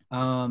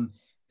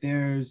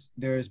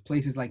 There's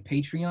places like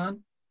Patreon,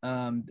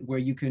 where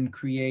you can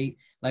create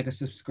like a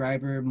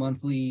subscriber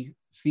monthly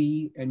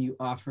fee, and you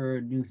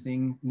offer new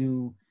things,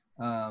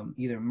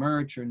 either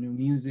merch or new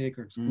music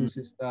or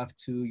exclusive stuff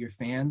to your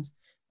fans.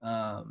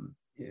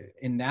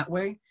 In that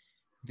way,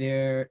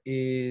 there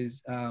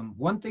is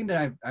one thing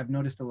that I've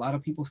noticed a lot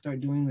of people start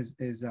doing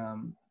is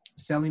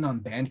selling on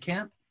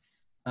Bandcamp.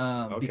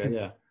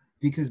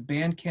 Because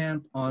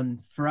Bandcamp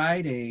on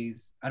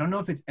Fridays, I don't know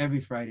if it's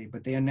every Friday,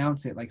 but they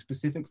announce it like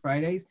specific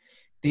Fridays,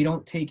 they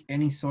don't take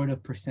any sort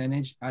of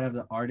percentage out of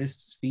the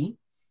artist's fee.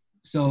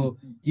 So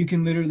you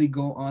can literally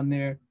go on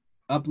there,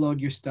 upload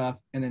your stuff,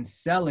 and then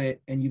sell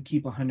it, and you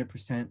keep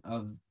 100%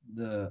 of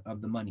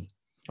the money.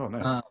 Oh,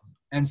 nice.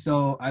 And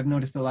so I've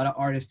noticed a lot of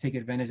artists take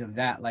advantage of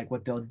that. Like,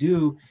 what they'll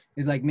do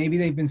is, like, maybe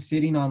they've been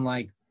sitting on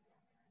like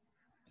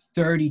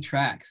 30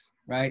 tracks,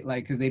 right?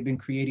 Like, because they've been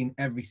creating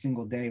every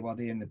single day while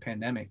they're in the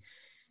pandemic.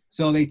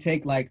 So they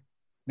take like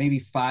maybe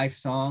 5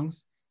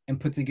 songs and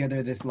put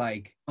together this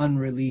like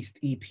unreleased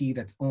EP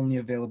that's only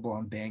available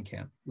on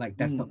Bandcamp. Like,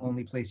 that's the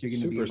only place you're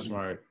going to be able to. Super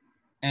smart.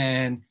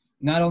 And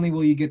not only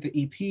will you get the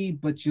EP,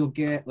 but you'll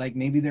get, like,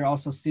 maybe they're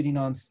also sitting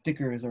on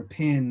stickers or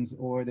pins,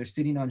 or they're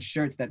sitting on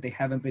shirts that they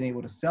haven't been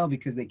able to sell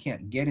because they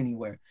can't get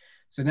anywhere.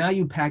 So now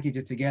you package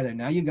it together.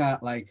 Now you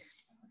got like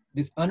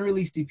this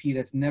unreleased EP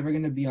that's never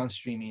going to be on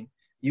streaming.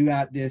 You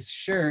got this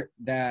shirt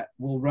that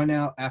will run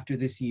out after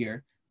this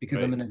year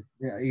because I'm going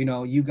to, you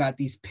know, you got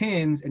these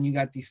pins and you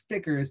got these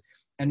stickers,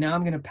 and now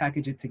I'm going to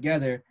package it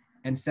together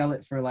and sell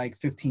it for like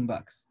 $15.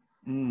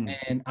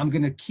 And I'm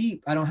going to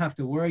keep, I don't have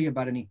to worry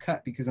about any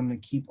cut because I'm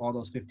going to keep all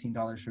those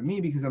 $15 for me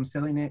because I'm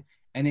selling it,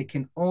 and it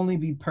can only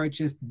be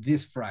purchased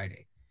this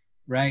Friday,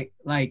 right?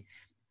 Like,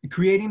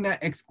 creating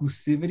that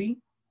exclusivity,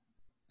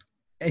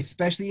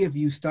 especially if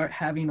you start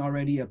having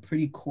already a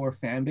pretty core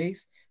fan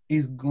base,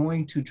 is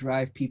going to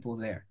drive people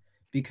there,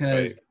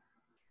 because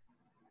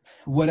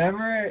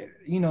whatever,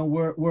 you know,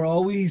 we're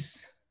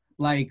always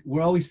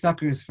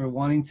suckers for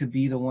wanting to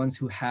be the ones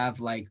who have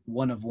like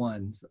one of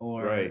ones,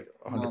 or 100%.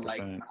 You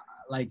know,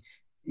 like,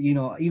 you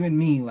know, even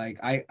me, like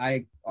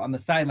I on the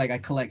side, like I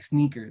collect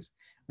sneakers,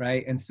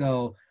 right? And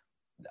so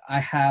I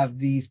have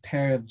these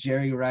pair of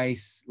Jerry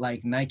Rice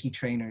like Nike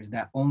trainers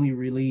that only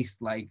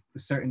released like a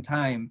certain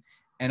time,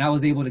 and I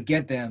was able to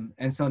get them.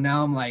 And so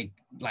now I'm like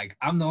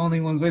I'm the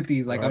only one with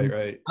these. Like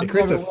Right. I'm It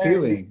creates never a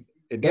wearing these. feeling.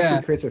 It Yeah.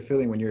 definitely creates a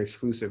feeling when you're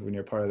exclusive, when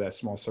you're part of that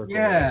small circle.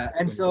 Yeah,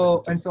 and when you wear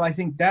something. so I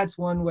think that's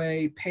one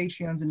way.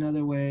 Patreon's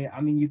another way. I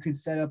mean, you could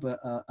set up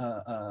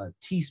a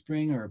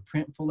Teespring or a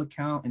Printful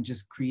account and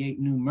just create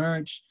new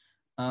merch.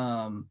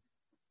 Um,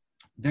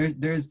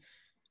 there's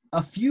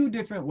a few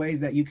different ways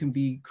that you can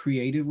be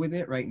creative with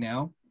it right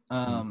now.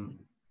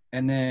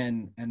 And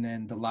then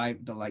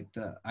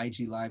the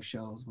IG live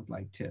shows with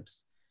like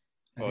tips.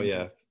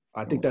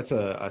 I think that's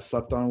a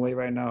slept on way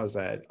right now, is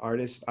that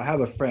artists. I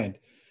have a friend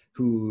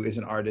who is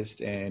an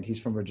artist, and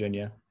he's from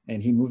Virginia,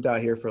 and he moved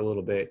out here for a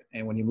little bit.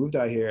 And when he moved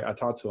out here, I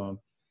talked to him,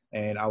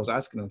 and I was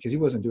asking him, because he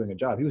wasn't doing a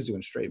job, he was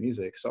doing straight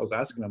music. So I was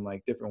asking him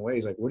like different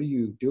ways, like, what are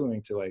you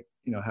doing to, like,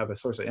 you know, have a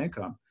source of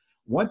income?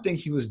 One thing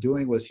he was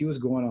doing was he was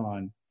going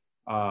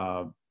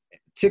on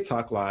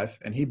TikTok live,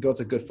 and he built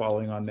a good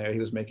following on there. He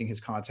was making his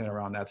content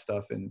around that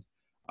stuff, and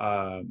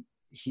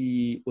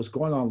he was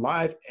going on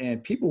live,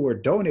 and people were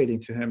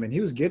donating to him, and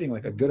he was getting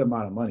like a good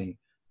amount of money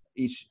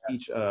each.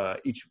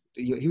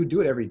 He would do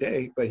it every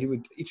day, but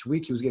each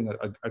week he was getting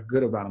a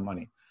good amount of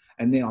money.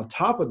 And then on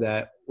top of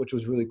that, which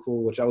was really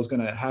cool, which I was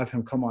going to have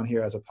him come on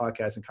here as a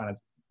podcast and kind of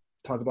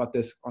talk about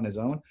this on his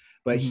own,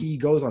 but he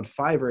goes on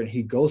Fiverr and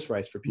he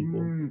ghostwrites for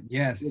people.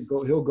 Yes.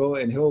 He'll go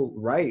and he'll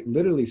write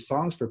literally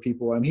songs for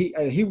people. And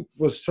he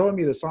was showing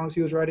me the songs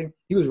he was writing.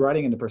 He was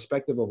writing in the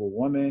perspective of a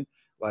woman.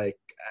 Like,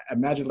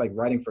 imagine like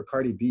writing for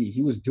Cardi B.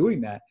 He was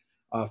doing that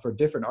for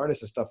different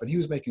artists and stuff. And he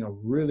was making a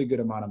really good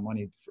amount of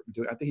money.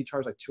 I think he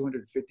charged like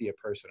 $250 a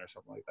person or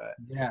something like that.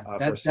 Yeah,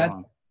 for a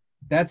song.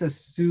 That's a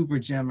super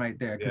gem right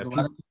there, because a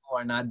lot of people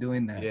are not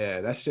doing that.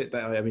 Yeah, that shit.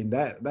 That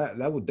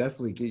would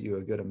definitely get you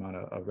a good amount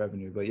of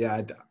revenue. But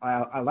yeah,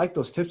 I like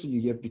those tips that you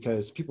give,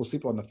 because people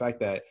sleep on the fact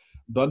that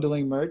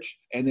bundling merch,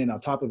 and then on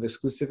top of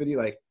exclusivity,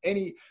 like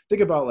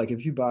think about like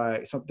if you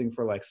buy something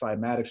for like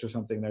Cymatics or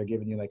something, they're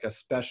giving you like a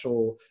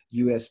special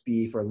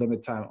USB for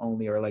limited time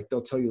only, or like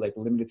they'll tell you like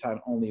limited time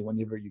only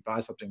whenever you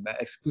buy something.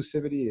 That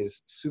exclusivity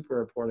is super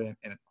important,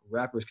 and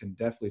rappers can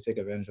definitely take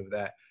advantage of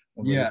that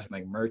when releasing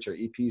like merch or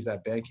EPs.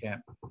 That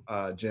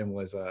Bandcamp gem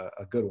was a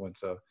good one.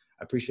 So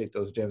I appreciate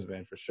those gems,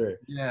 man, for sure.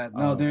 Yeah,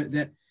 no,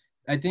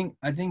 I think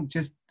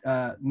just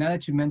now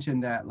that you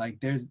mentioned that, like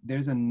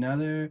there's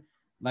another,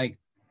 like,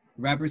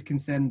 rappers can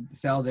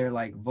sell their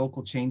like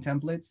vocal chain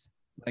templates.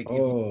 Like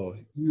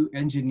if you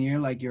engineer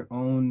like your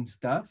own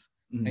stuff,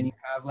 and you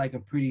have like a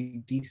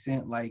pretty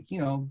decent, like, you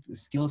know,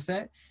 skill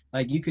set,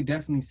 like you could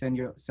definitely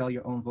sell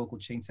your own vocal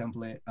chain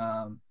template.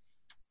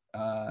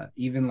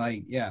 Even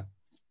like, yeah.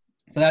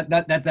 So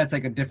that's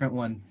like a different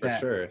one for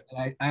sure.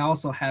 I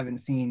also haven't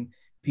seen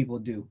people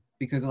do,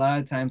 because a lot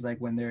of times, like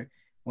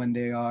when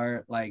they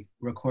are like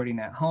recording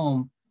at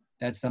home,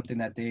 that's something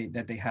that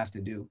they have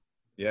to do.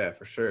 Yeah,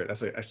 for sure.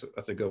 That's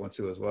a good one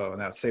too as well,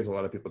 and that saves a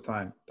lot of people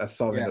time. That's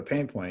solving the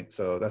pain point.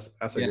 So that's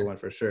a good one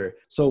for sure.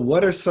 So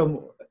what are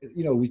some,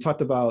 you know, we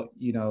talked about,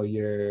 you know,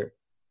 you're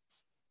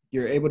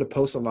able to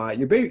post a lot.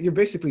 You're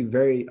basically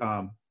very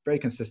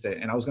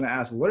consistent. And I was going to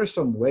ask, what are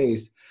some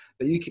ways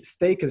that you can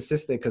stay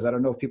consistent? Because I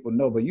don't know if people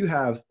know, but you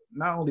have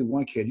not only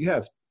one kid, you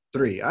have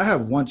 3. I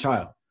have 1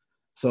 child.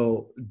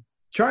 So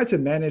trying to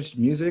manage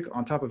music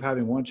on top of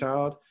having 1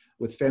 child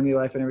with family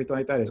life and everything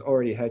like that is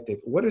already hectic.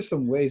 What are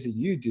some ways that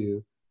you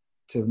do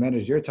to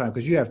manage your time?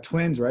 Because you have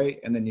twins, right?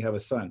 And then you have a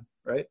son,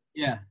 right?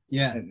 Yeah.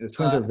 And the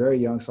twins are very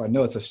young, so I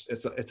know it's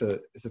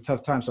a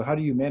tough time. So how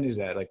do you manage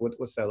that? Like,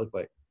 what's that look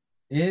like?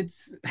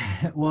 It's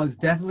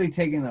definitely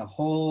taking a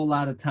whole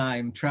lot of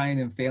time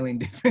trying and failing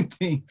different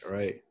things.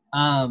 Right.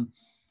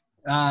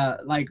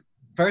 Like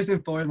first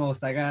and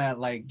foremost, I gotta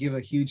like give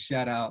a huge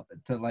shout out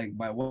to like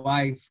my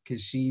wife,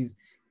 because she's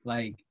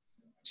a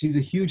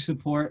huge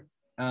support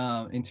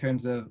in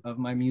terms of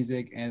my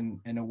music,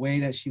 and a way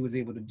that she was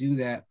able to do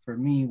that for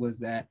me was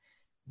that,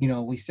 you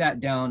know, we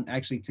sat down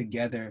actually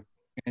together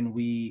and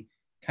we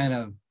kind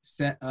of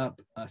set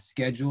up a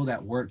schedule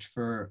that worked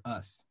for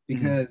us,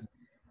 because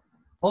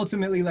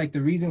ultimately, like,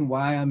 the reason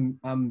why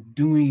I'm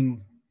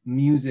doing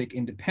music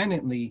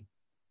independently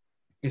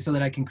is so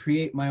that I can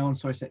create my own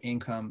source of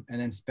income and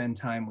then spend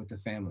time with the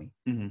family.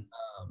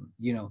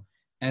 You know,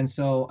 and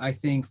so I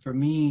think for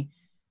me,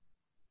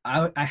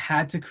 I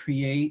had to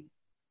create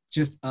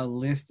just a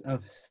list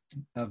of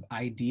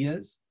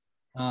ideas,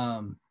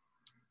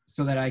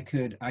 so that I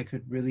could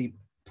really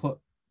put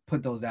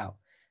those out.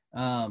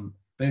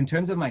 But in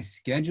terms of my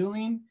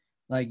scheduling,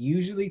 like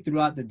usually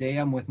throughout the day,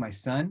 I'm with my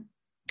son,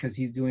 because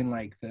he's doing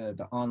like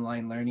the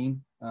online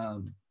learning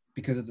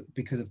because of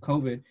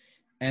COVID.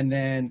 And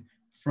then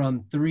from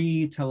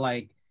 3 to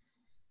like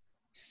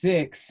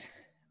 6,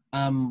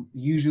 I'm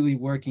usually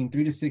working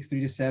 3 to 6,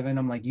 3 to 7.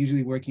 I'm like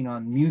usually working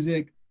on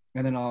music,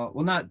 and then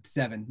not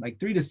 7, like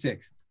 3 to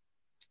 6,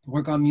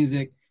 work on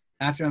music.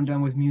 After I'm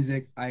done with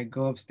music, I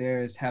go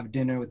upstairs, have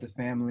dinner with the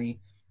family,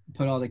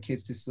 put all the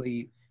kids to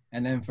sleep.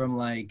 And then from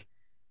like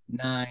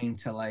 9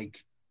 to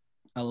like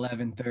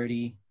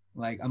 11:30,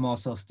 Like I'm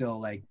also still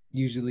like,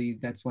 usually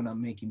that's when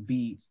I'm making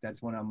beats.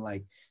 That's when I'm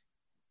like,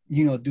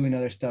 you know, doing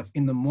other stuff.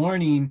 In the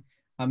morning,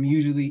 I'm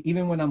usually,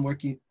 even when I'm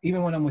working,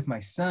 even when I'm with my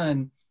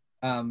son,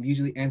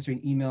 usually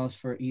answering emails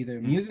for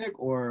either music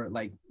or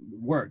like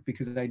work,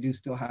 because I do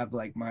still have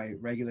like my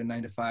regular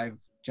 9 to 5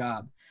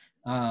 job.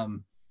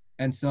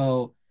 And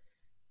so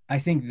I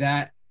think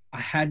that I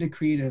had to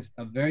create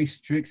a very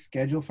strict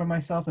schedule for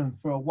myself. And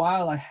for a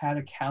while, I had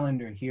a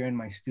calendar here in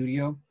my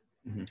studio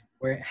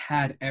where it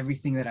had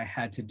everything that I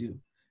had to do.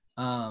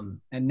 And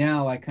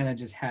now I kind of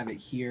just have it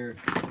here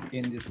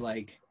in this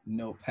like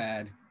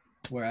notepad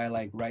where I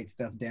like write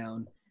stuff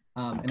down.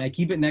 And I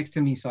keep it next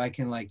to me so I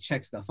can like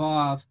check stuff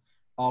off.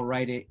 I'll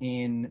write it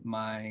in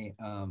my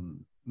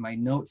my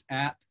notes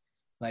app,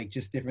 like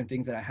just different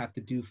things that I have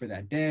to do for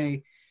that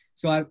day.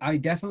 So I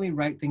definitely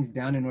write things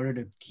down in order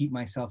to keep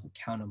myself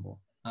accountable.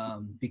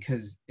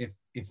 Because if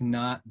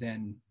not,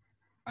 then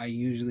I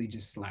usually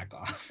just slack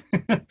off.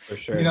 For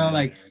sure. You know, man.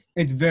 like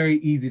it's very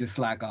easy to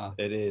slack off.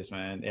 It is,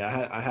 man.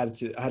 Yeah, I had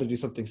to do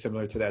something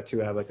similar to that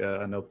too. I have like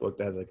a notebook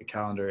that has like a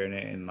calendar in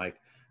it and like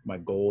my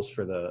goals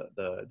for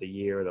the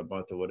year or the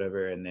month or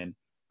whatever, and then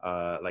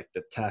like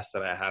the tasks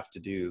that I have to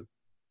do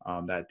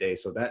that day.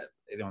 So that,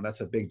 you know,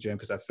 that's a big gym,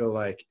 because I feel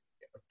like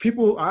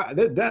people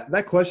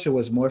that question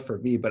was more for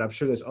me, but I'm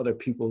sure there's other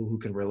people who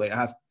can relate. I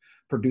have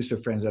producer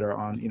friends that are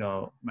on, you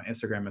know, my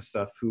Instagram and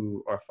stuff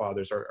who are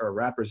fathers, or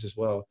rappers as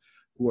well,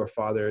 who are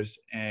fathers,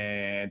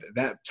 and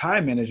that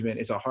time management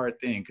is a hard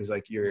thing, because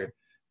like you're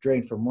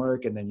drained from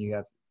work and then you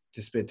have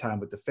to spend time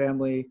with the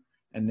family,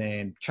 and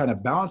then trying to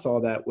balance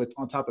all that with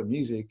on top of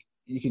music.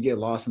 You can get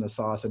lost in the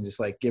sauce and just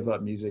like give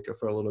up music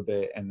for a little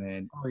bit, and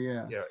then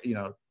you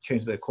know,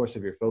 change the course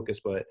of your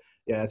focus. But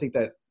yeah, I think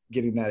that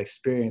getting that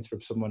experience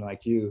from someone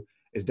like you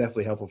is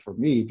definitely helpful for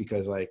me,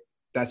 because like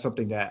that's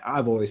something that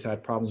I've always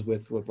had problems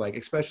with like,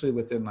 especially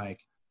within like,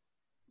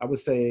 I would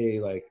say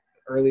like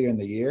earlier in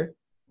the year.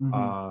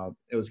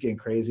 It was getting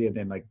crazy, and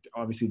then like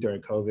obviously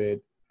during COVID,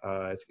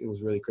 it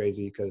was really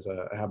crazy because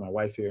I have my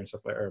wife here and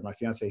stuff like, or my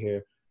fiance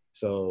here,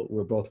 so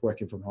we're both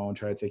working from home,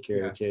 trying to take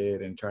care of the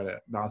kid and trying to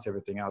balance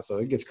everything out. So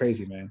it gets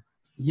crazy, man.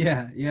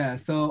 Yeah.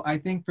 So I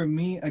think for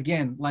me,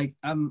 again, like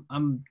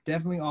I'm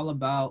definitely all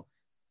about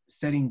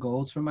setting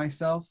goals for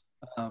myself,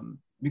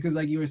 because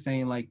like you were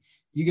saying, like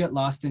you get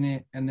lost in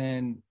it, and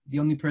then the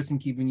only person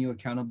keeping you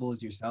accountable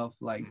is yourself.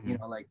 Like you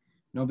know, like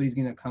nobody's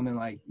gonna come and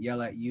like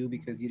yell at you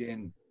because you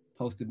didn't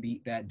post a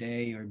beat that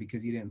day, or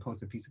because you didn't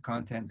post a piece of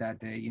content that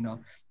day. You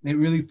know, it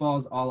really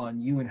falls all on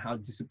you and how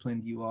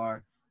disciplined you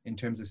are in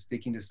terms of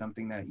sticking to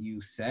something that you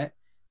set.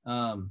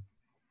 And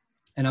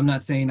I'm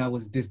not saying I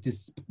was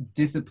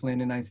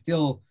disciplined, and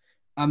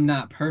I'm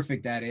not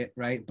perfect at it,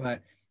 right?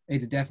 But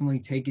it's definitely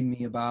taken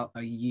me about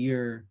a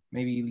year,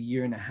 maybe a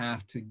year and a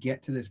half, to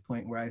get to this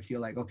point where I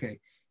feel like, okay,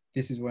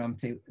 this is where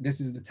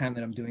this is the time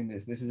that I'm doing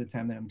this. This is the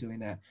time that I'm doing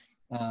that.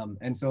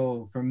 And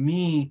so for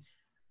me,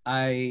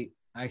 I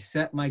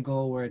set my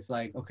goal where it's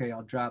like, okay,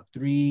 I'll drop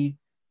three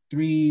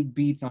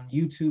beats on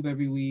YouTube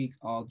every week.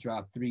 I'll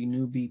drop 3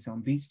 new beats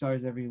on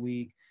BeatStars every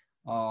week.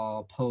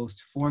 I'll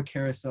post 4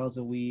 carousels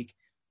a week,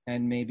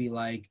 and maybe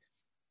like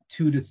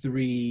 2 to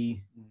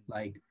 3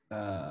 like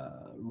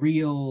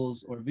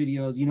reels or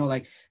videos, you know,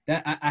 like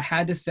that. I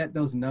had to set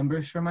those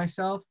numbers for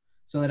myself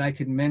so that I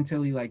could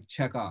mentally like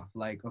check off,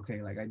 like,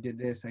 okay, like I did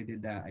this, I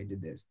did that, I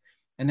did this.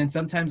 And then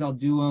sometimes I'll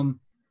do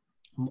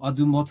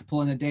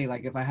multiple in a day.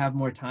 Like if I have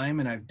more time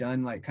and I've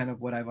done like kind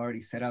of what I've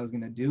already said I was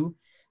going to do,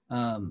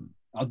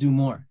 I'll do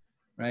more,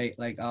 right?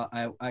 Like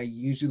I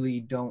usually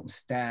don't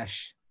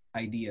stash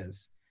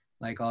ideas.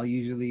 Like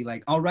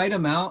I'll write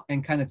them out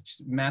and kind of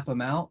map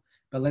them out.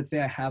 But let's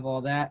say I have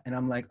all that and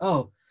I'm like,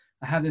 oh,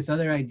 I have this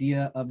other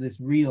idea of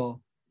this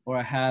reel, or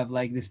I have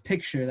like this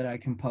picture that I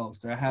can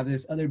post, or I have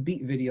this other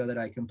beat video that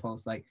I can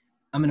post. Like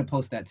I'm going to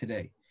post that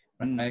today.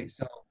 Right.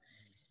 So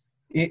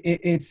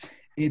it's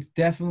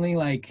definitely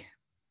like,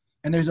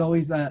 and there's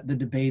always the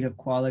debate of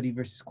quality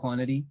versus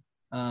quantity.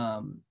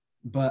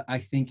 But I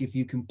think if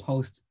you can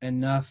post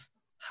enough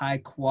high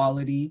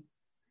quality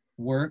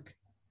work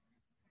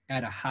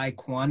at a high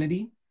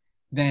quantity,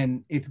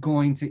 then it's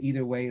going to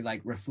either way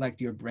like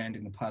reflect your brand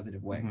in a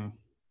positive way.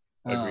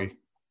 Agree.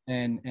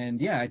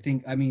 And yeah,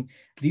 I mean,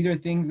 these are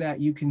things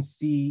that you can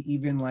see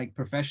even like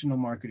professional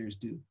marketers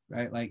do,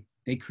 right? Like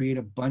they create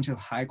a bunch of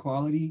high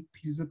quality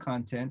pieces of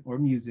content or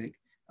music,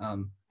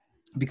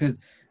 because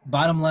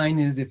bottom line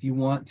is, if you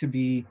want to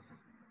be,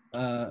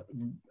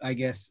 I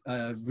guess,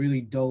 a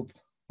really dope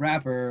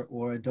rapper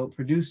or a dope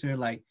producer,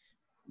 like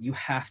you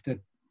have to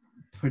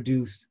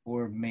produce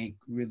or make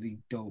really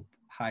dope,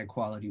 high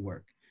quality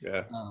work.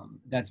 Yeah.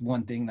 That's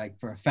one thing, like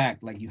for a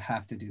fact, like you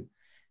have to do.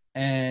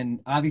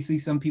 And obviously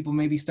some people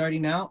may be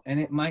starting out and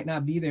it might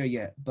not be there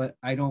yet, but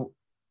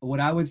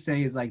what I would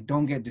say is like,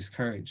 don't get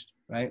discouraged,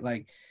 right?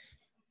 Like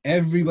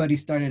everybody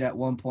started at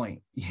one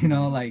point, you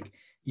know, like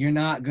you're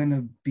not going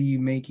to be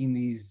making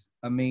these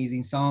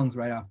amazing songs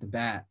right off the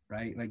bat,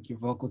 right? Like your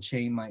vocal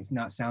chain might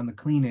not sound the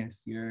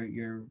cleanest.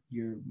 Your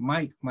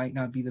mic might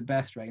not be the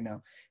best right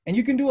now. And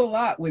you can do a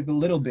lot with a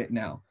little bit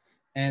now.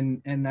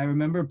 and I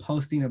remember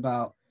posting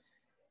about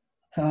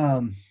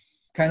kind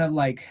of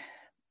like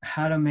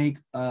how to make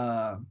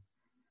a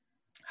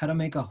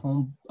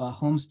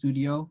home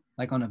studio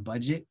like on a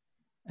budget,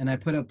 and I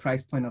put a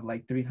price point of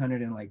like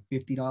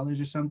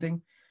 $350 or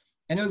something,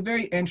 and it was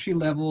very entry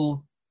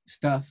level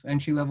stuff,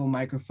 entry level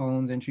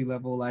microphones, entry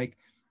level like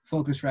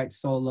Focusrite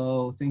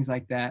Solo, things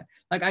like that.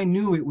 Like I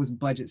knew it was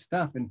budget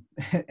stuff, and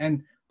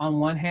and on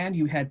one hand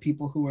you had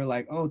people who were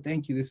like, oh,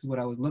 thank you, this is what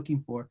I was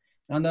looking for.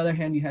 And on the other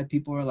hand, you had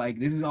people who were like,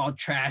 this is all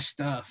trash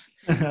stuff,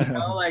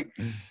 like,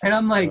 and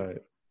I'm like,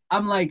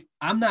 Right.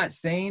 I'm not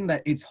saying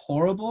that it's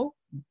horrible,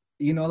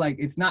 like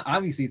it's not,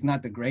 obviously it's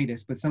not the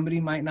greatest, but somebody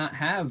might not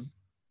have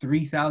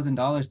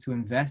 $3,000 to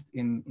invest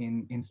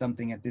in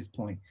something at this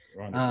point.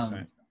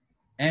 100%.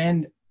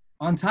 And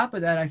on top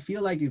of that, I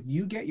feel like if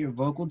you get your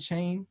vocal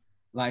chain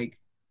like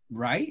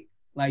right,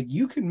 like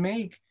you can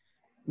make,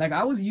 like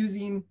I was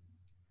using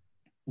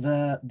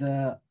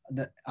the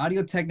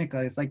Audio Technica,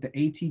 it's like the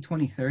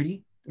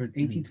AT2030 or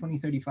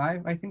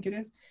AT2035, I think it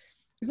is.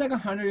 It's like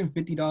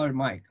 $150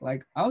 mic.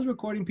 Like I was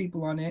recording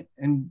people on it,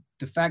 and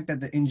the fact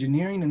that the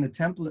engineering and the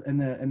template and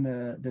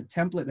the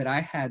template that I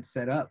had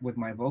set up with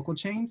my vocal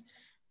chains,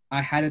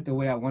 I had it the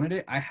way I wanted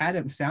it. I had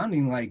it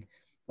sounding like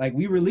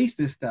we released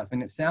this stuff,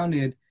 and it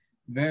sounded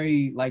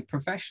very like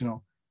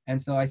professional.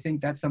 And so I think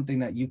that's something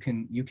that you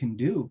can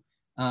do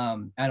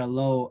at a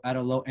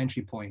low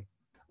entry point.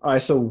 All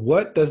right. So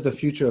what does the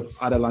future of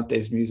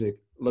Adelante's music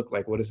look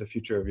like? What is the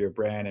future of your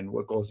brand and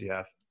what goals do you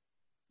have?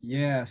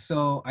 Yeah,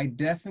 so I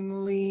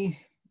definitely,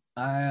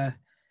 I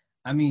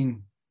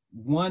mean,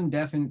 one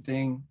definite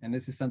thing, and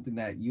this is something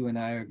that you and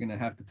I are gonna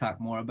have to talk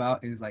more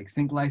about, is like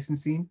sync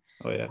licensing.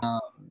 Oh yeah.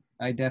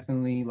 I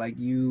definitely like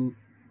your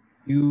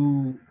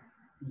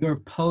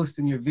posts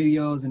and your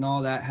videos and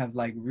all that have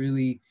like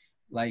really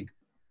like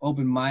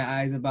opened my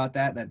eyes about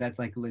that's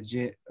like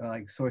legit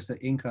like source of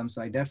income.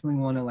 So I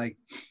definitely want to like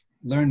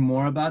learn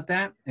more about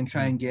that and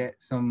try and get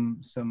some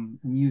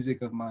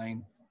music of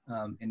mine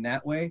in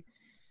that way.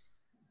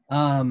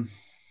 I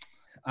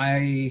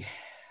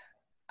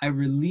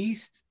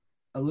released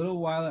a little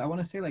while, I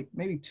want to say like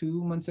maybe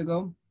 2 months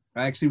ago,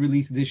 I actually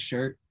released this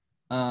shirt.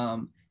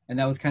 And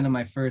that was kind of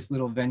my first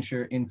little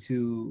venture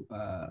into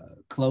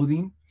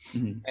clothing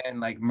and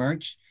like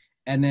merch.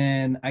 And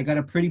then I got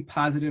a pretty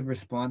positive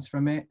response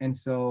from it. And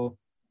so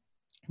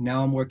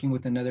now I'm working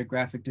with another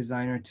graphic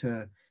designer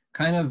to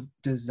kind of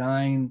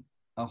design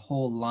a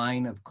whole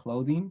line of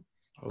clothing,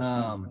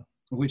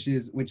 which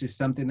is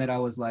something that I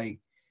was like,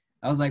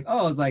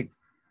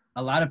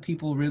 a lot of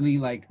people really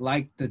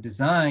like the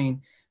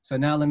design. So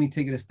now let me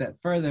take it a step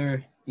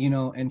further,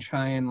 and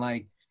try and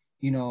like,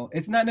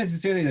 it's not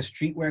necessarily a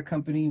streetwear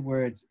company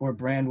or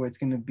brand where it's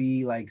going to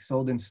be like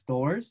sold in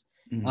stores.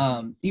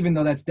 Even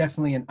though that's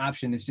definitely an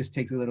option, it just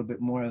takes a little bit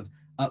more of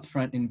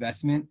upfront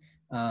investment.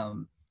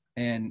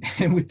 And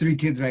with 3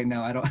 kids right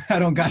now, I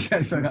don't got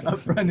that sort of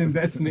upfront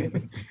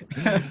investment.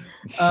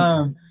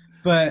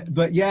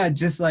 But yeah,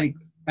 just like,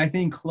 I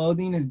think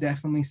clothing is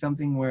definitely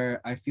something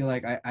where I feel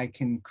like I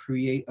can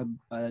create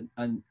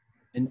an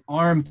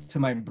arm to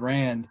my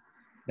brand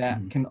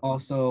that can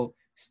also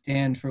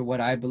stand for what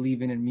I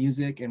believe in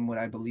music and what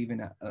I believe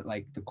in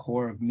like the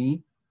core of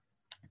me,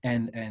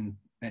 and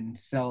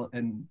sell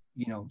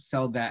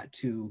that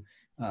to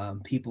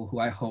people who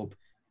I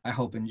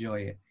hope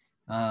enjoy it.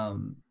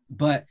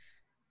 But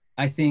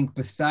I think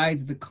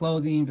besides the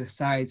clothing,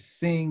 besides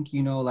sync,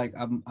 like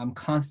I'm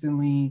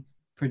constantly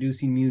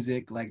producing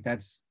music. Like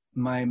that's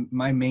my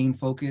main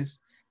focus,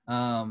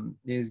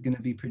 is going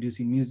to be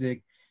producing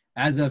music.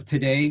 As of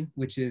today,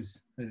 which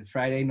is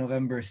Friday,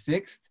 November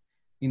 6th,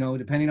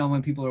 depending on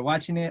when people are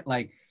watching it,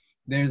 like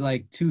there's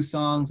like 2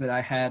 songs that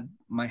I had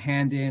my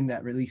hand in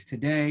that released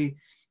today.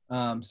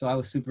 So I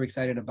was super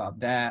excited about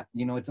that.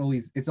 It's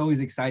always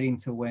exciting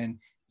to when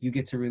you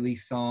get to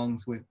release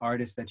songs with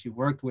artists that you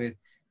worked with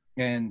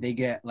and they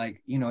get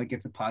like, it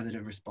gets a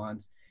positive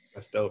response.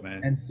 That's dope,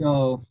 man. And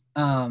so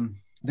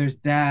there's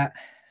that.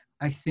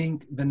 I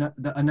think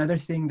another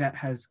thing that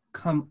has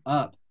come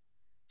up,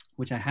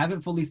 which I haven't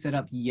fully set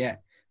up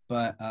yet,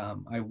 but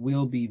I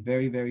will be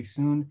very, very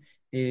soon,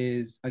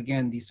 is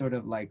again, these sort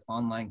of like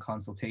online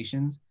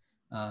consultations,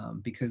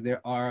 because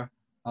there are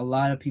a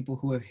lot of people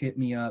who have hit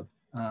me up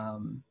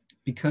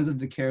because of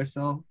the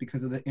carousel,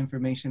 because of the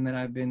information that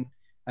I've been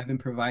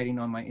providing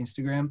on my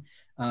Instagram,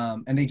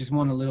 and they just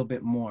want a little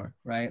bit more,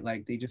 right?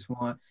 Like they just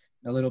want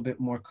a little bit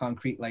more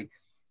concrete. Like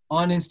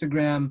on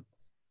Instagram,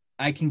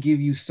 I can give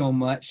you so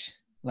much,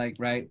 like,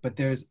 right, but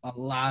there's a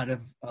lot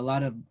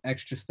of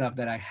extra stuff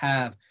that I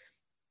have,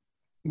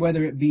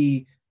 whether it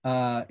be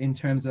in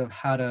terms of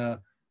how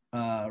to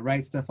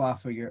write stuff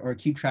off for or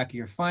keep track of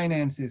your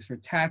finances for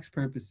tax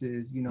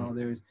purposes.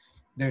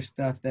 There's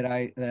stuff that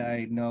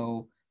I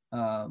know,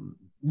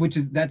 which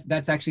is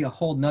that's actually a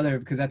whole nother,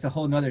 because that's a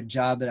whole nother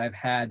job that I've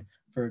had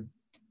for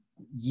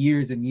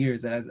years and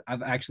years, that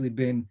I've actually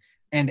been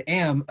and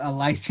am a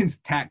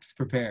licensed tax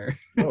preparer.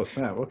 Oh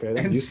snap! Okay,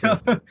 that's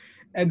useful.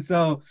 And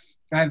so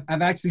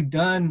I've actually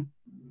done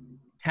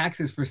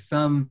taxes for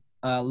some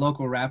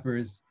local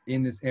rappers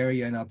in this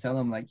area, and I'll tell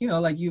them like,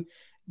 like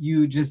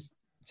you just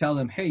tell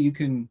them, hey, you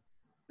can,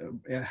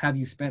 have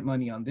you spent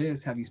money on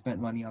this? Have you spent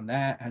money on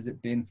that? Has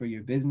it been for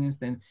your business?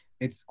 Then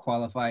it's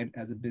qualified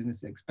as a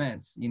business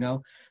expense,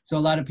 So a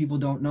lot of people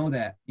don't know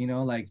that,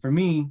 like for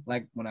me,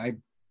 like when I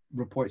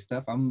report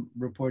stuff, I'm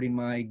reporting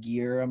my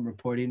gear, I'm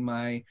reporting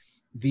my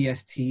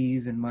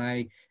VSTs and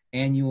my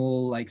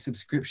annual like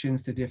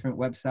subscriptions to different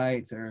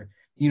websites or,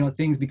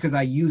 things, because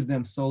I use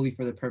them solely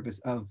for the purpose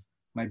of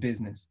my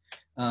business.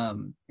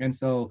 And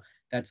so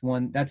that's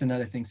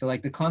another thing. So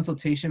like the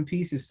consultation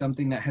piece is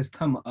something that has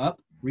come up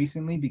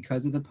recently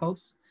because of the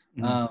posts.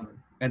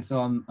 And so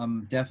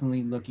I'm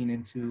definitely looking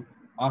into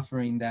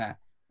offering that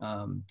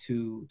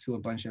to a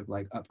bunch of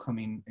like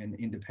upcoming and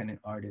independent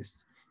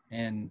artists.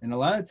 And a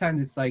lot of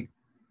times it's like,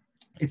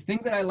 it's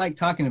things that I like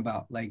talking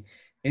about. Like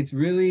it's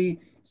really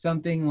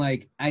something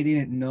like I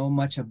didn't know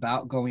much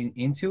about going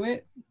into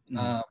it,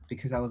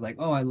 because I was like,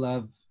 oh, I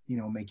love,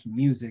 making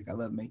music. I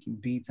love making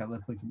beats. I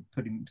love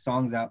putting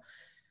songs out.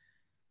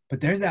 But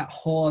there's that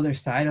whole other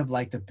side of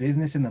like the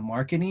business and the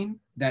marketing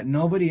that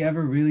nobody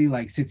ever really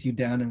like sits you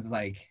down and is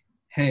like,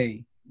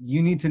 hey,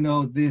 you need to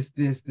know this,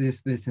 this,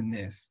 this, this, and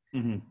this,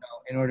 in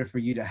order for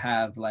you to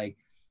have like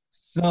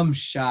some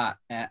shot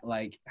at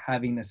like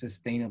having a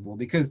sustainable,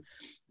 because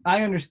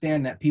I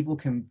understand that people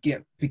can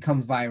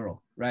become viral,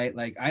 right?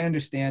 Like I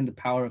understand the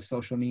power of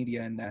social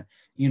media and that,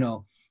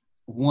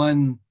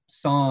 one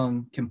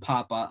song can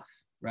pop off,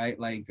 right?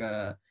 Like,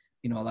 a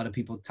lot of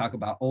people talk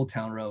about Old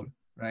Town Road,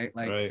 right?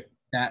 Like right.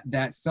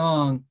 that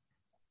song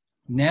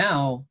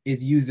now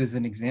is used as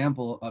an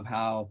example of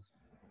how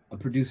a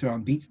producer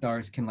on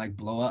BeatStars can like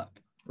blow up,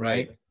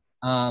 right?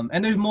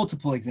 And there's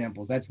multiple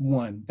examples. That's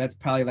one. That's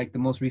probably like the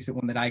most recent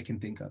one that I can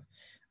think of.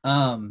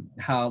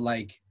 How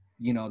like,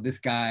 this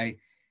guy,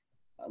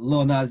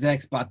 Lil Nas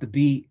X, bought the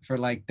beat for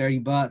like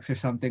 $30 or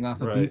something off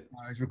of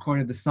BeatStars,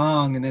 recorded the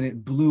song, and then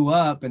it blew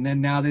up. And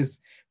then now this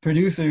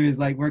producer is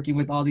like working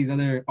with all these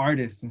other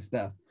artists and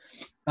stuff,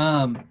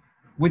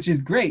 which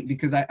is great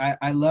because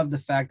I love the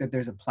fact that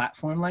there's a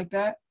platform like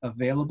that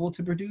available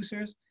to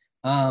producers.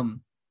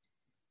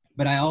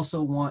 But I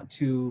also want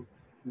to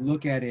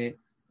look at it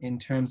in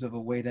terms of a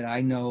way that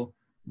I know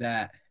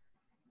that,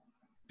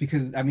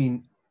 because I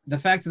mean, the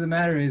fact of the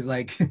matter is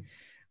like,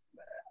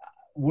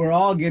 we're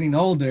all getting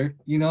older,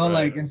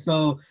 like, and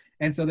so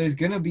there's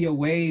going to be a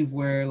wave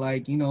where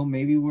like,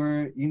 maybe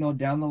we're,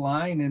 down the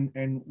line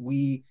and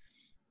we,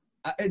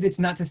 it's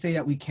not to say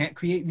that we can't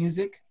create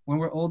music when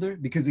we're older,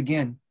 because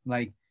again,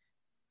 like,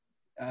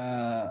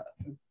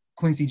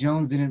 Quincy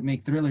Jones didn't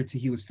make Thriller till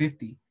he was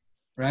 50,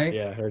 right?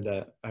 Yeah, I heard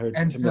that. I heard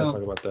Timbaland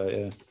talk about that,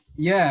 yeah.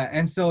 Yeah,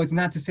 and so it's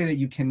not to say that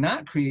you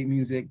cannot create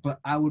music, but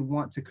I would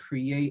want to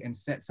create and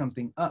set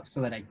something up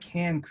so that I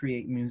can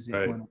create music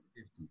when I'm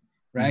 50,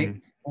 right?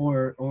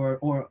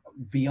 Or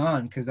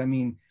beyond, because I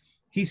mean,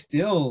 he's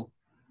still,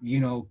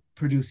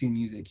 producing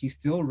music. He's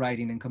still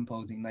writing and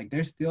composing. Like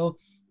there's still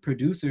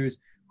producers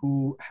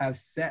who have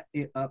set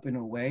it up in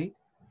a way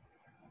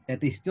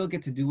that they still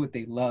get to do what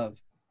they love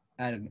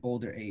at an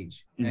older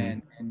age,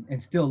 and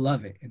still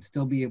love it and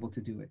still be able to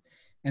do it.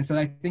 And so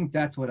I think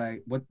that's what I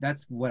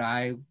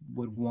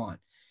would want.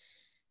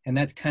 And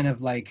that's kind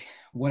of like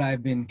what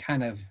I've been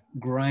kind of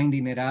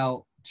grinding it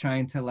out,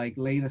 trying to like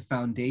lay the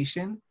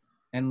foundation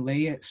and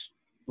lay it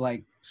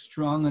like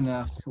strong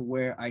enough to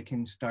where I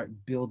can start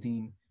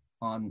building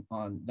on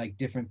like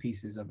different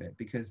pieces of it.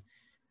 Because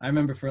I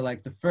remember for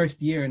like the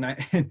first year, and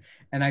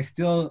I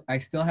still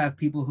have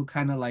people who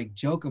kind of like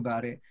joke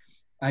about it.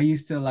 I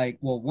used to like,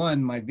 well,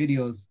 one, my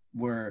videos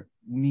were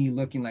me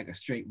looking like a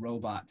straight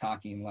robot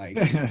talking like,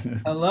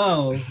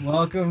 hello,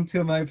 welcome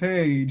to my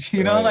page,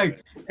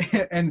 like,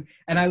 and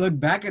I look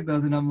back at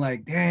those and I'm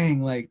like,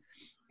 dang, like,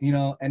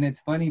 and it's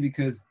funny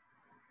because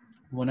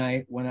when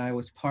I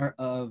was part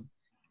of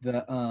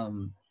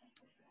the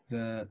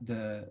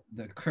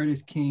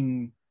Curtis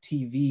King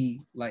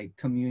TV like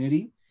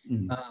community,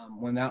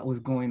 when that was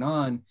going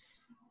on,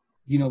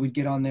 we'd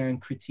get on there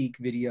and critique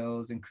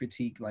videos and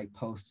critique like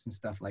posts and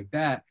stuff like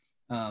that.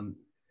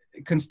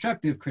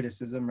 Constructive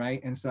criticism,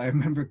 right? And so I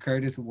remember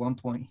Curtis at one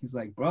point, he's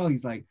like, bro,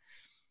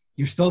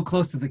 you're so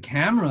close to the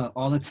camera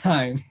all the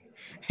time.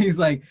 He's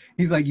like,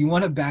 you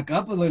want to back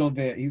up a little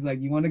bit. He's like,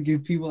 you want to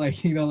give people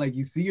like, like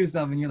you see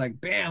yourself and you're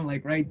like, bam,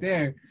 like right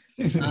there.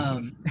 And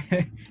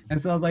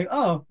so I was like,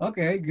 oh,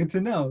 okay, good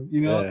to know,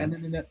 Yeah. And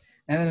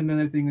then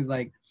another thing is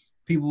like,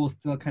 people will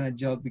still kind of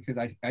joke because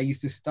I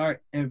used to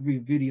start every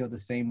video the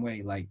same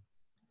way, like,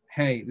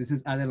 hey, this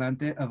is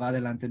Adelante of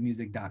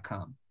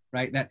AdelanteMusic.com,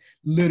 right? That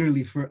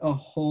literally for a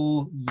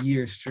whole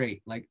year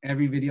straight, like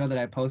every video that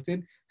I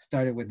posted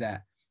started with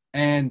that.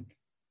 And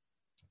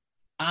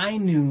I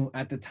knew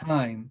at the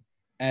time,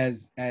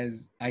 as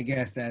I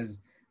guess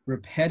as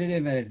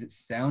repetitive as it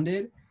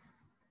sounded,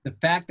 the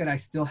fact that I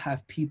still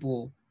have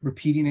people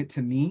repeating it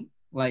to me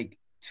like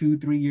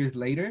 2-3 years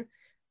later,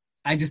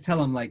 I just tell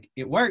them like,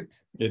 it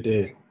worked. It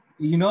did.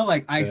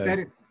 Like I said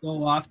it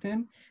so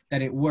often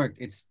that it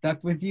worked. It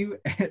stuck with you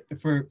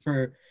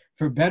for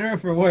for better or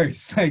for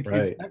worse. Like it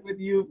Right. stuck with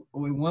you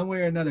in one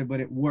way or another,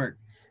 but it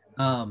worked.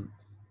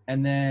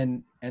 And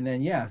then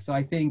yeah. So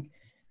I think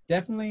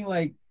definitely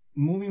like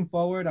moving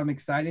forward, I'm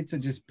excited to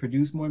just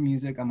produce more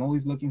music. I'm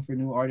always looking for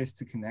new artists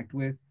to connect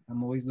with.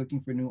 I'm always looking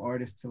for new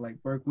artists to like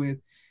work with.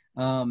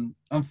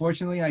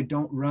 Unfortunately, I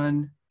don't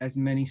run as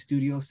many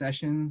studio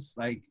sessions.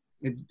 Like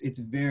it's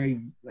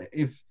very,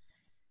 if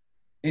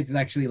it's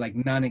actually like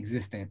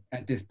non-existent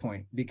at this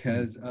point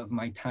because of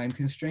my time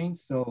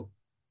constraints. So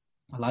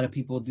a lot of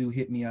people do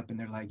hit me up and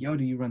they're like, yo,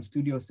 do you run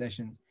studio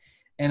sessions?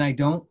 And I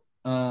don't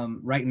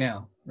right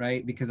now,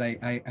 right? Because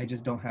I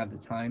just don't have the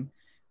time.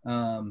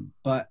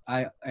 But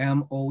I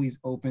am always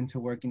open to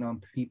working on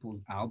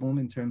people's album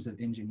in terms of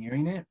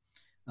engineering it,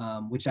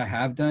 which I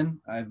have done.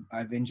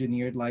 I've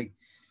engineered like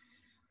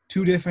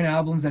 2 different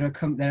albums that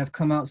have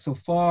come out so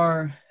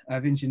far.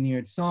 I've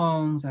engineered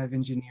songs. I've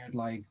engineered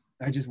like,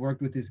 I just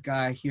worked with this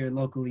guy here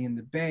locally in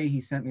the Bay.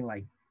 He sent me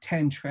like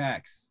 10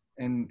 tracks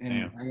and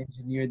I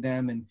engineered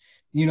them. And,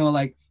 you know,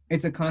 like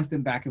it's a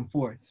constant back and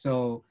forth.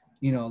 So,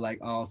 you know, like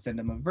I'll send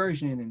him a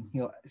version and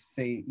he'll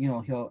say, you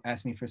know, he'll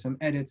ask me for some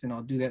edits and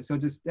I'll do that. So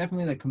it's just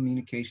definitely like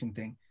communication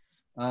thing.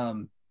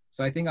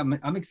 So I think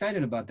I'm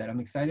excited about that. I'm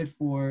excited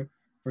for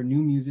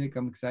new music.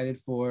 I'm excited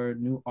for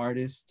new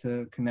artists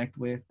to connect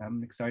with.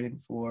 I'm excited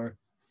for,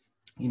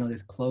 you know,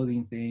 this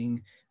clothing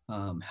thing,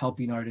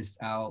 helping artists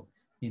out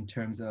in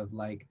terms of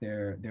like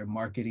their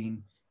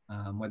marketing,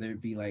 whether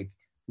it be like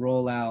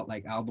rollout,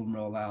 like album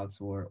rollouts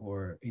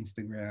or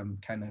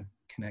Instagram kind of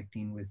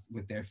connecting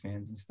with their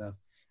fans and stuff.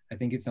 I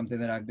think it's something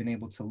that I've been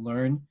able to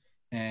learn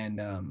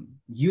and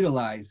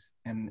utilize,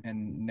 and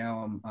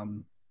now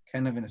I'm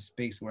kind of in a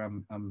space where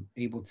I'm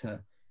able to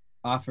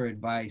offer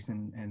advice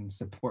and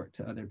support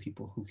to other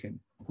people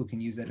who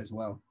can use it as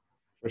well.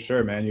 For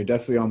sure, man. You're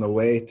definitely on the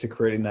way to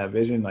creating that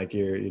vision. Like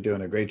you're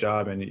doing a great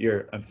job, and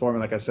you're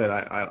informing. Like I said,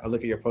 I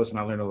look at your post and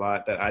I learned a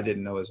lot that I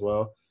didn't know as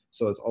well.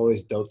 So it's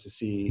always dope to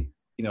see,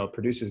 you know,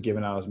 producers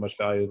giving out as much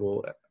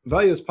value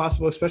as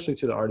possible, especially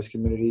to the artist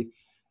community.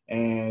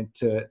 And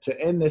to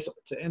end this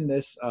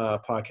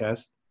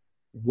podcast,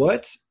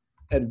 what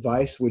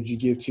advice would you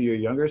give to your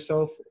younger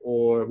self,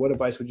 or what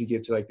advice would you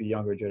give to like the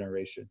younger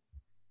generation?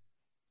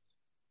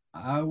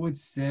 I would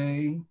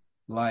say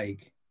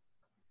like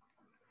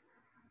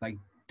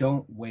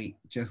don't wait,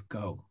 just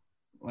go.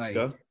 Like,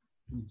 Just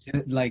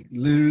go. Like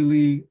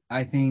literally,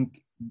 I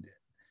think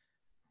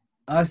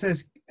us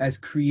as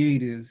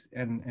creatives,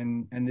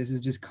 and this has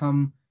just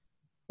come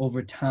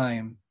over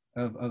time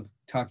of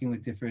talking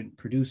with different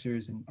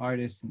producers and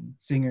artists and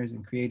singers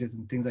and creatives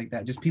and things like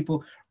that. Just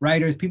people,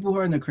 writers, people who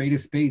are in the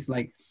creative space.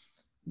 Like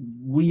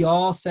we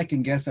all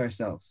second guess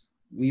ourselves.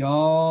 We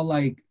all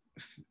like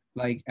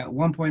at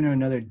one point or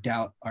another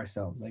doubt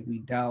ourselves. Like we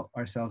doubt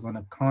ourselves on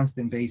a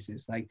constant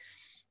basis. Like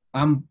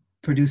I'm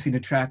producing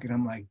a track and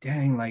I'm like,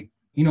 dang, like,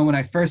 you know, when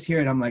I first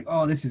hear it, I'm like,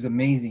 oh, this is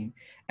amazing.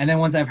 And then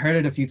once I've heard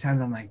it a few times,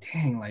 I'm like,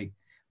 dang, like,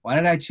 why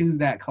did I choose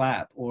that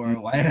clap? Or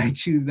why did I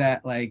choose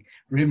that like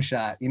rim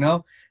shot? You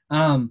know?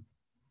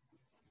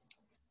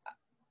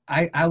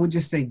 I would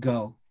just say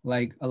go.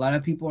 Like a lot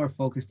of people are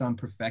focused on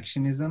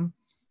perfectionism.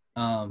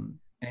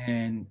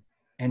 And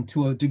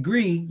to a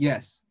degree,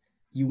 yes,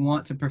 you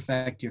want to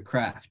perfect your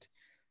craft,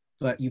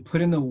 but you put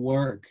in the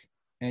work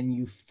and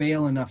you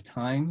fail enough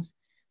times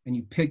and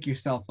you pick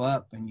yourself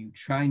up and you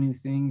try new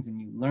things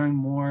and you learn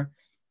more.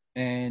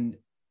 And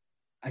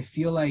I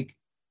feel like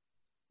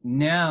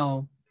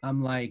now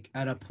I'm like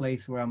at a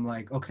place where I'm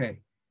like,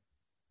 okay,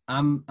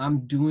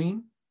 I'm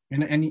doing,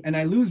 and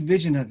I lose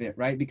vision of it,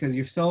 right? Because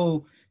you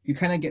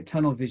kind of get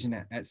tunnel vision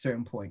at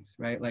certain points,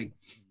 right? Like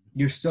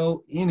you're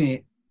so in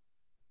it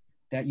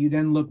that you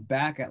then look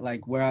back at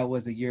like where I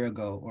was a year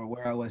ago or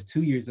where I was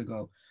 2 years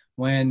ago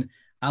when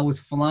I was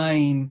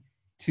flying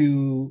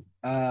to,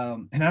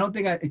 and I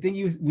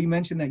think we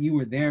mentioned that you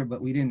were there,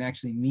 but we didn't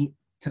actually meet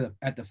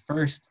at the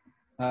first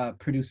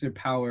Producer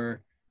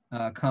Power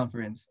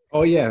conference.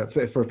 Oh yeah,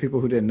 for people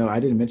who didn't know, I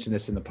didn't mention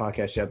this in the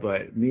podcast yet,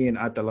 but me and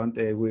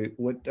Atalante, we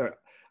went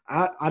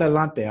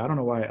Adelante. I don't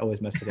know why I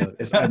always mess it up.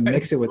 I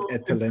mix it with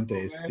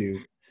Etalantes,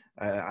 dude.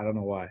 I don't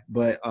know why,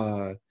 but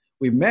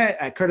we met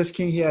at Curtis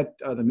King. He had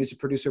the Music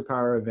Producer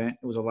Power event.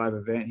 It was a live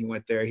event. He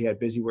went there. He had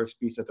Busy Works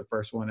Beats at the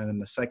first one, and then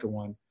the second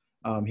one,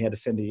 he had to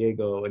San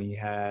Diego, and he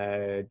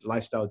had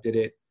Lifestyle Did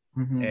It,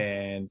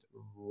 and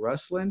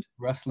Rusland,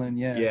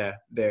 yeah,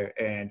 there,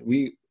 and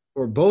we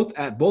were both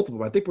at both of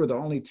them. I think we're the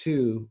only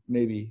two,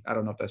 maybe, I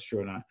don't know if that's true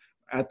or not,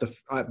 at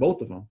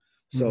both of them.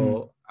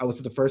 So I was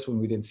at the first one,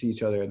 we didn't see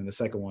each other, and then the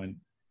second one,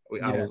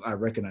 I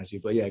recognized you.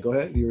 But yeah, go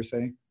ahead. You were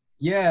saying?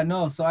 Yeah,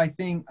 no. So I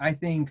think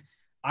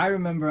I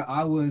remember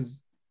I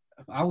was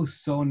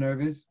so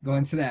nervous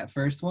going to that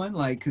first one,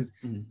 like, because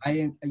I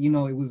didn't, you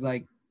know, it was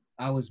like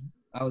I was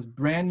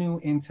brand new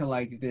into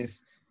like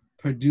this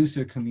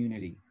producer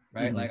community,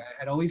 right? Like I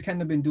had always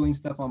kind of been doing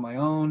stuff on my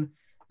own,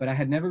 but I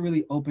had never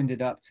really opened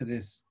it up to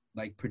this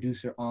like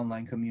producer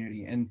online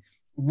community, and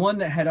one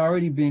that had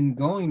already been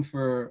going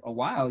for a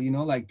while, you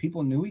know, like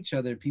people knew each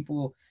other,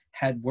 people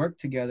had worked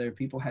together,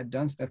 people had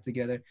done stuff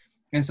together.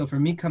 And so for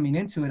me coming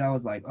into it, I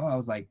was like,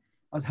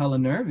 I was hella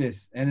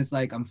nervous. And it's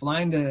like, I'm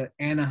flying to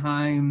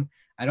Anaheim.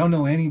 I don't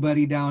know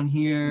anybody down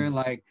here.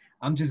 Like,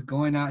 I'm just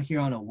going out here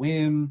on a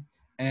whim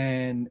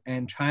and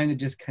trying to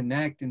just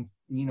connect and,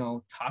 you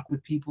know, talk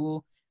with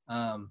people.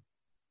 And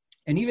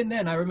even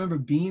then, I remember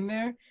being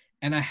there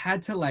and I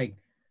had to like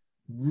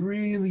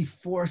really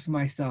force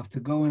myself to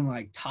go and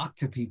like talk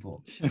to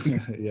people.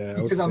 Yeah,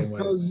 because I'm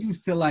so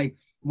used to like,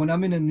 when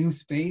I'm in a new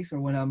space or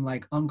when I'm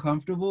like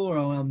uncomfortable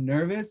or when I'm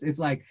nervous, it's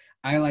like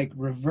I like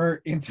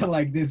revert into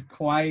like this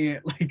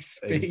quiet like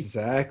space.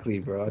 Exactly,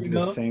 bro. I do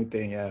the same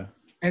thing. Yeah.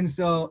 And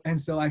so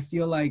I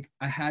feel like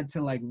I had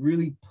to like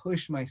really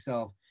push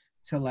myself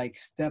to like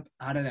step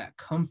out of that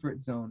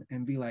comfort zone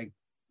and be like,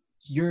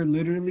 you're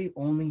literally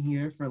only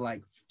here for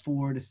like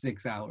 4 to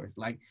 6 hours.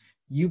 Like,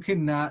 you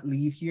cannot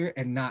leave here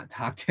and not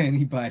talk to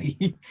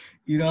anybody,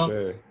 you know?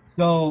 Sure.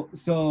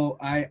 So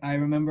I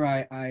remember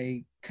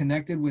I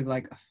connected with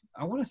like,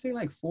 I want to say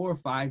like 4 or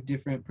 5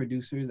 different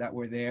producers that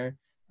were there.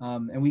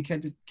 And we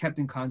kept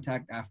in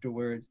contact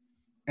afterwards.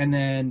 And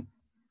then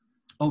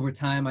over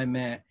time I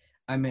met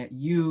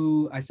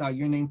you. I saw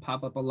your name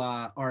pop up a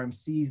lot.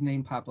 RMC's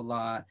name pop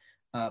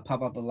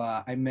up a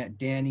lot. I met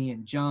Danny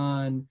and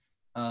John.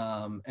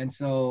 And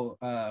so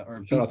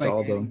or shout out to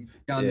all Danny, them.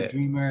 John the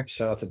Dreamer.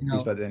 Shout out to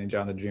Beats by Danny,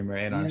 John the Dreamer,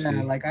 and RMC.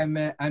 Yeah, like I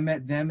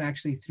met them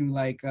actually through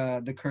like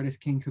the Curtis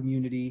King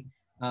community.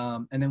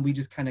 And then we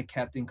just kind of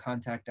kept in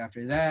contact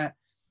after that.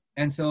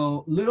 And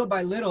so little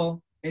by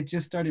little, it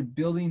just started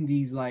building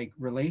these like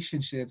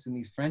relationships and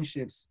these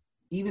friendships,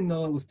 even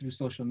though it was through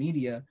social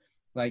media.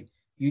 Like,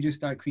 you just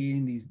start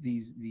creating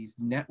these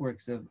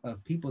networks of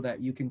people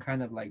that you can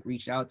kind of like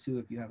reach out to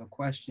if you have a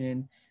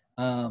question.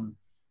 And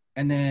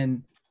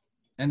then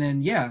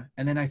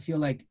I feel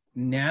like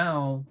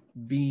now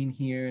being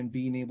here and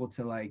being able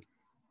to like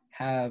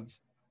have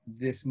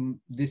this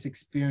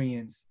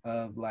experience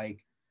of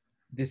like,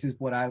 this is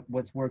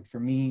what's worked for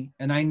me.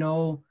 And I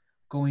know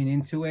going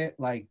into it,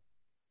 like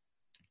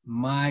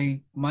my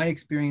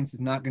experience is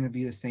not going to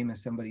be the same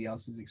as somebody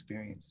else's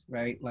experience,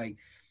 right? Like,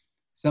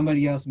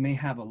 somebody else may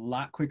have a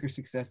lot quicker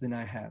success than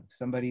I have.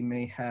 Somebody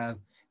may have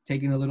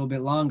taken a little bit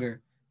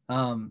longer.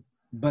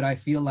 But I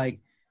feel like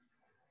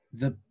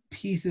the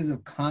pieces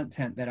of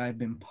content that I've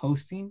been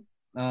posting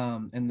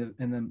and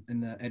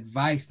the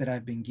advice that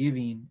I've been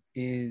giving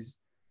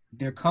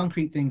they're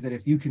concrete things that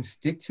if you can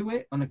stick to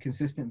it on a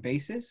consistent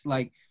basis,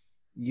 like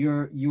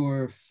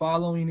your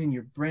following and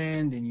your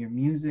brand and your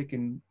music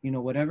and, you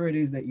know, whatever it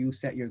is that you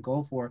set your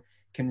goal for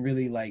can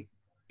really like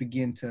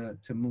begin to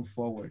move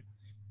forward.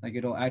 Like,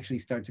 it'll actually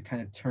start to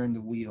kind of turn the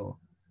wheel.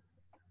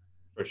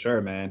 For sure,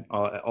 man.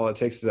 All it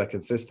takes is that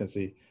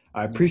consistency.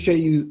 I appreciate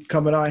you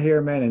coming on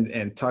here, man,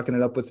 and talking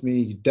it up with me.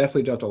 You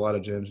definitely dropped a lot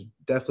of gems,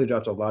 definitely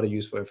dropped a lot of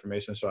useful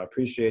information. So I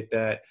appreciate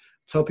that.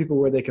 Tell people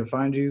where they can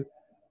find you,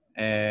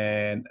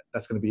 and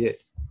that's going to be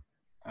it.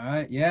 All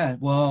right. Yeah.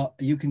 Well,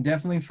 you can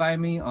definitely find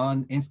me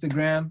on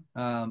Instagram,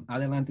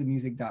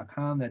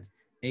 adelantemusic.com. That's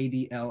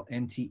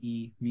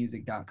ADLNTE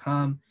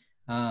music.com.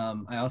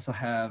 I also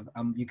have,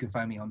 you can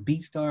find me on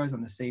BeatStars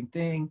on the same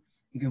thing.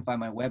 You can find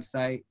my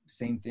website,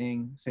 same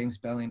thing, same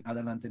spelling,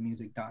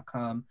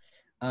 adelantemusic.com.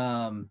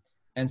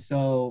 And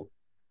so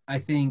I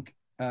think,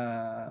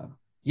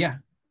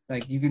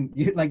 like you can,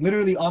 like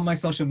literally all my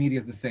social media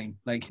is the same.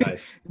 Like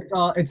nice. it's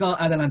all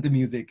Adelante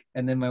Music.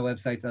 And then my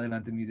website's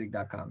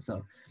adelantemusic.com.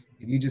 So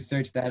if you just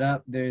search that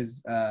up,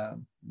 there's,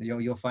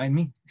 you'll find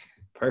me.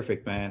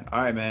 Perfect, man.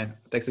 All right, man.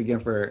 Thanks again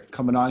for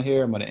coming on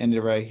here. I'm going to end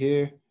it right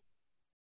here.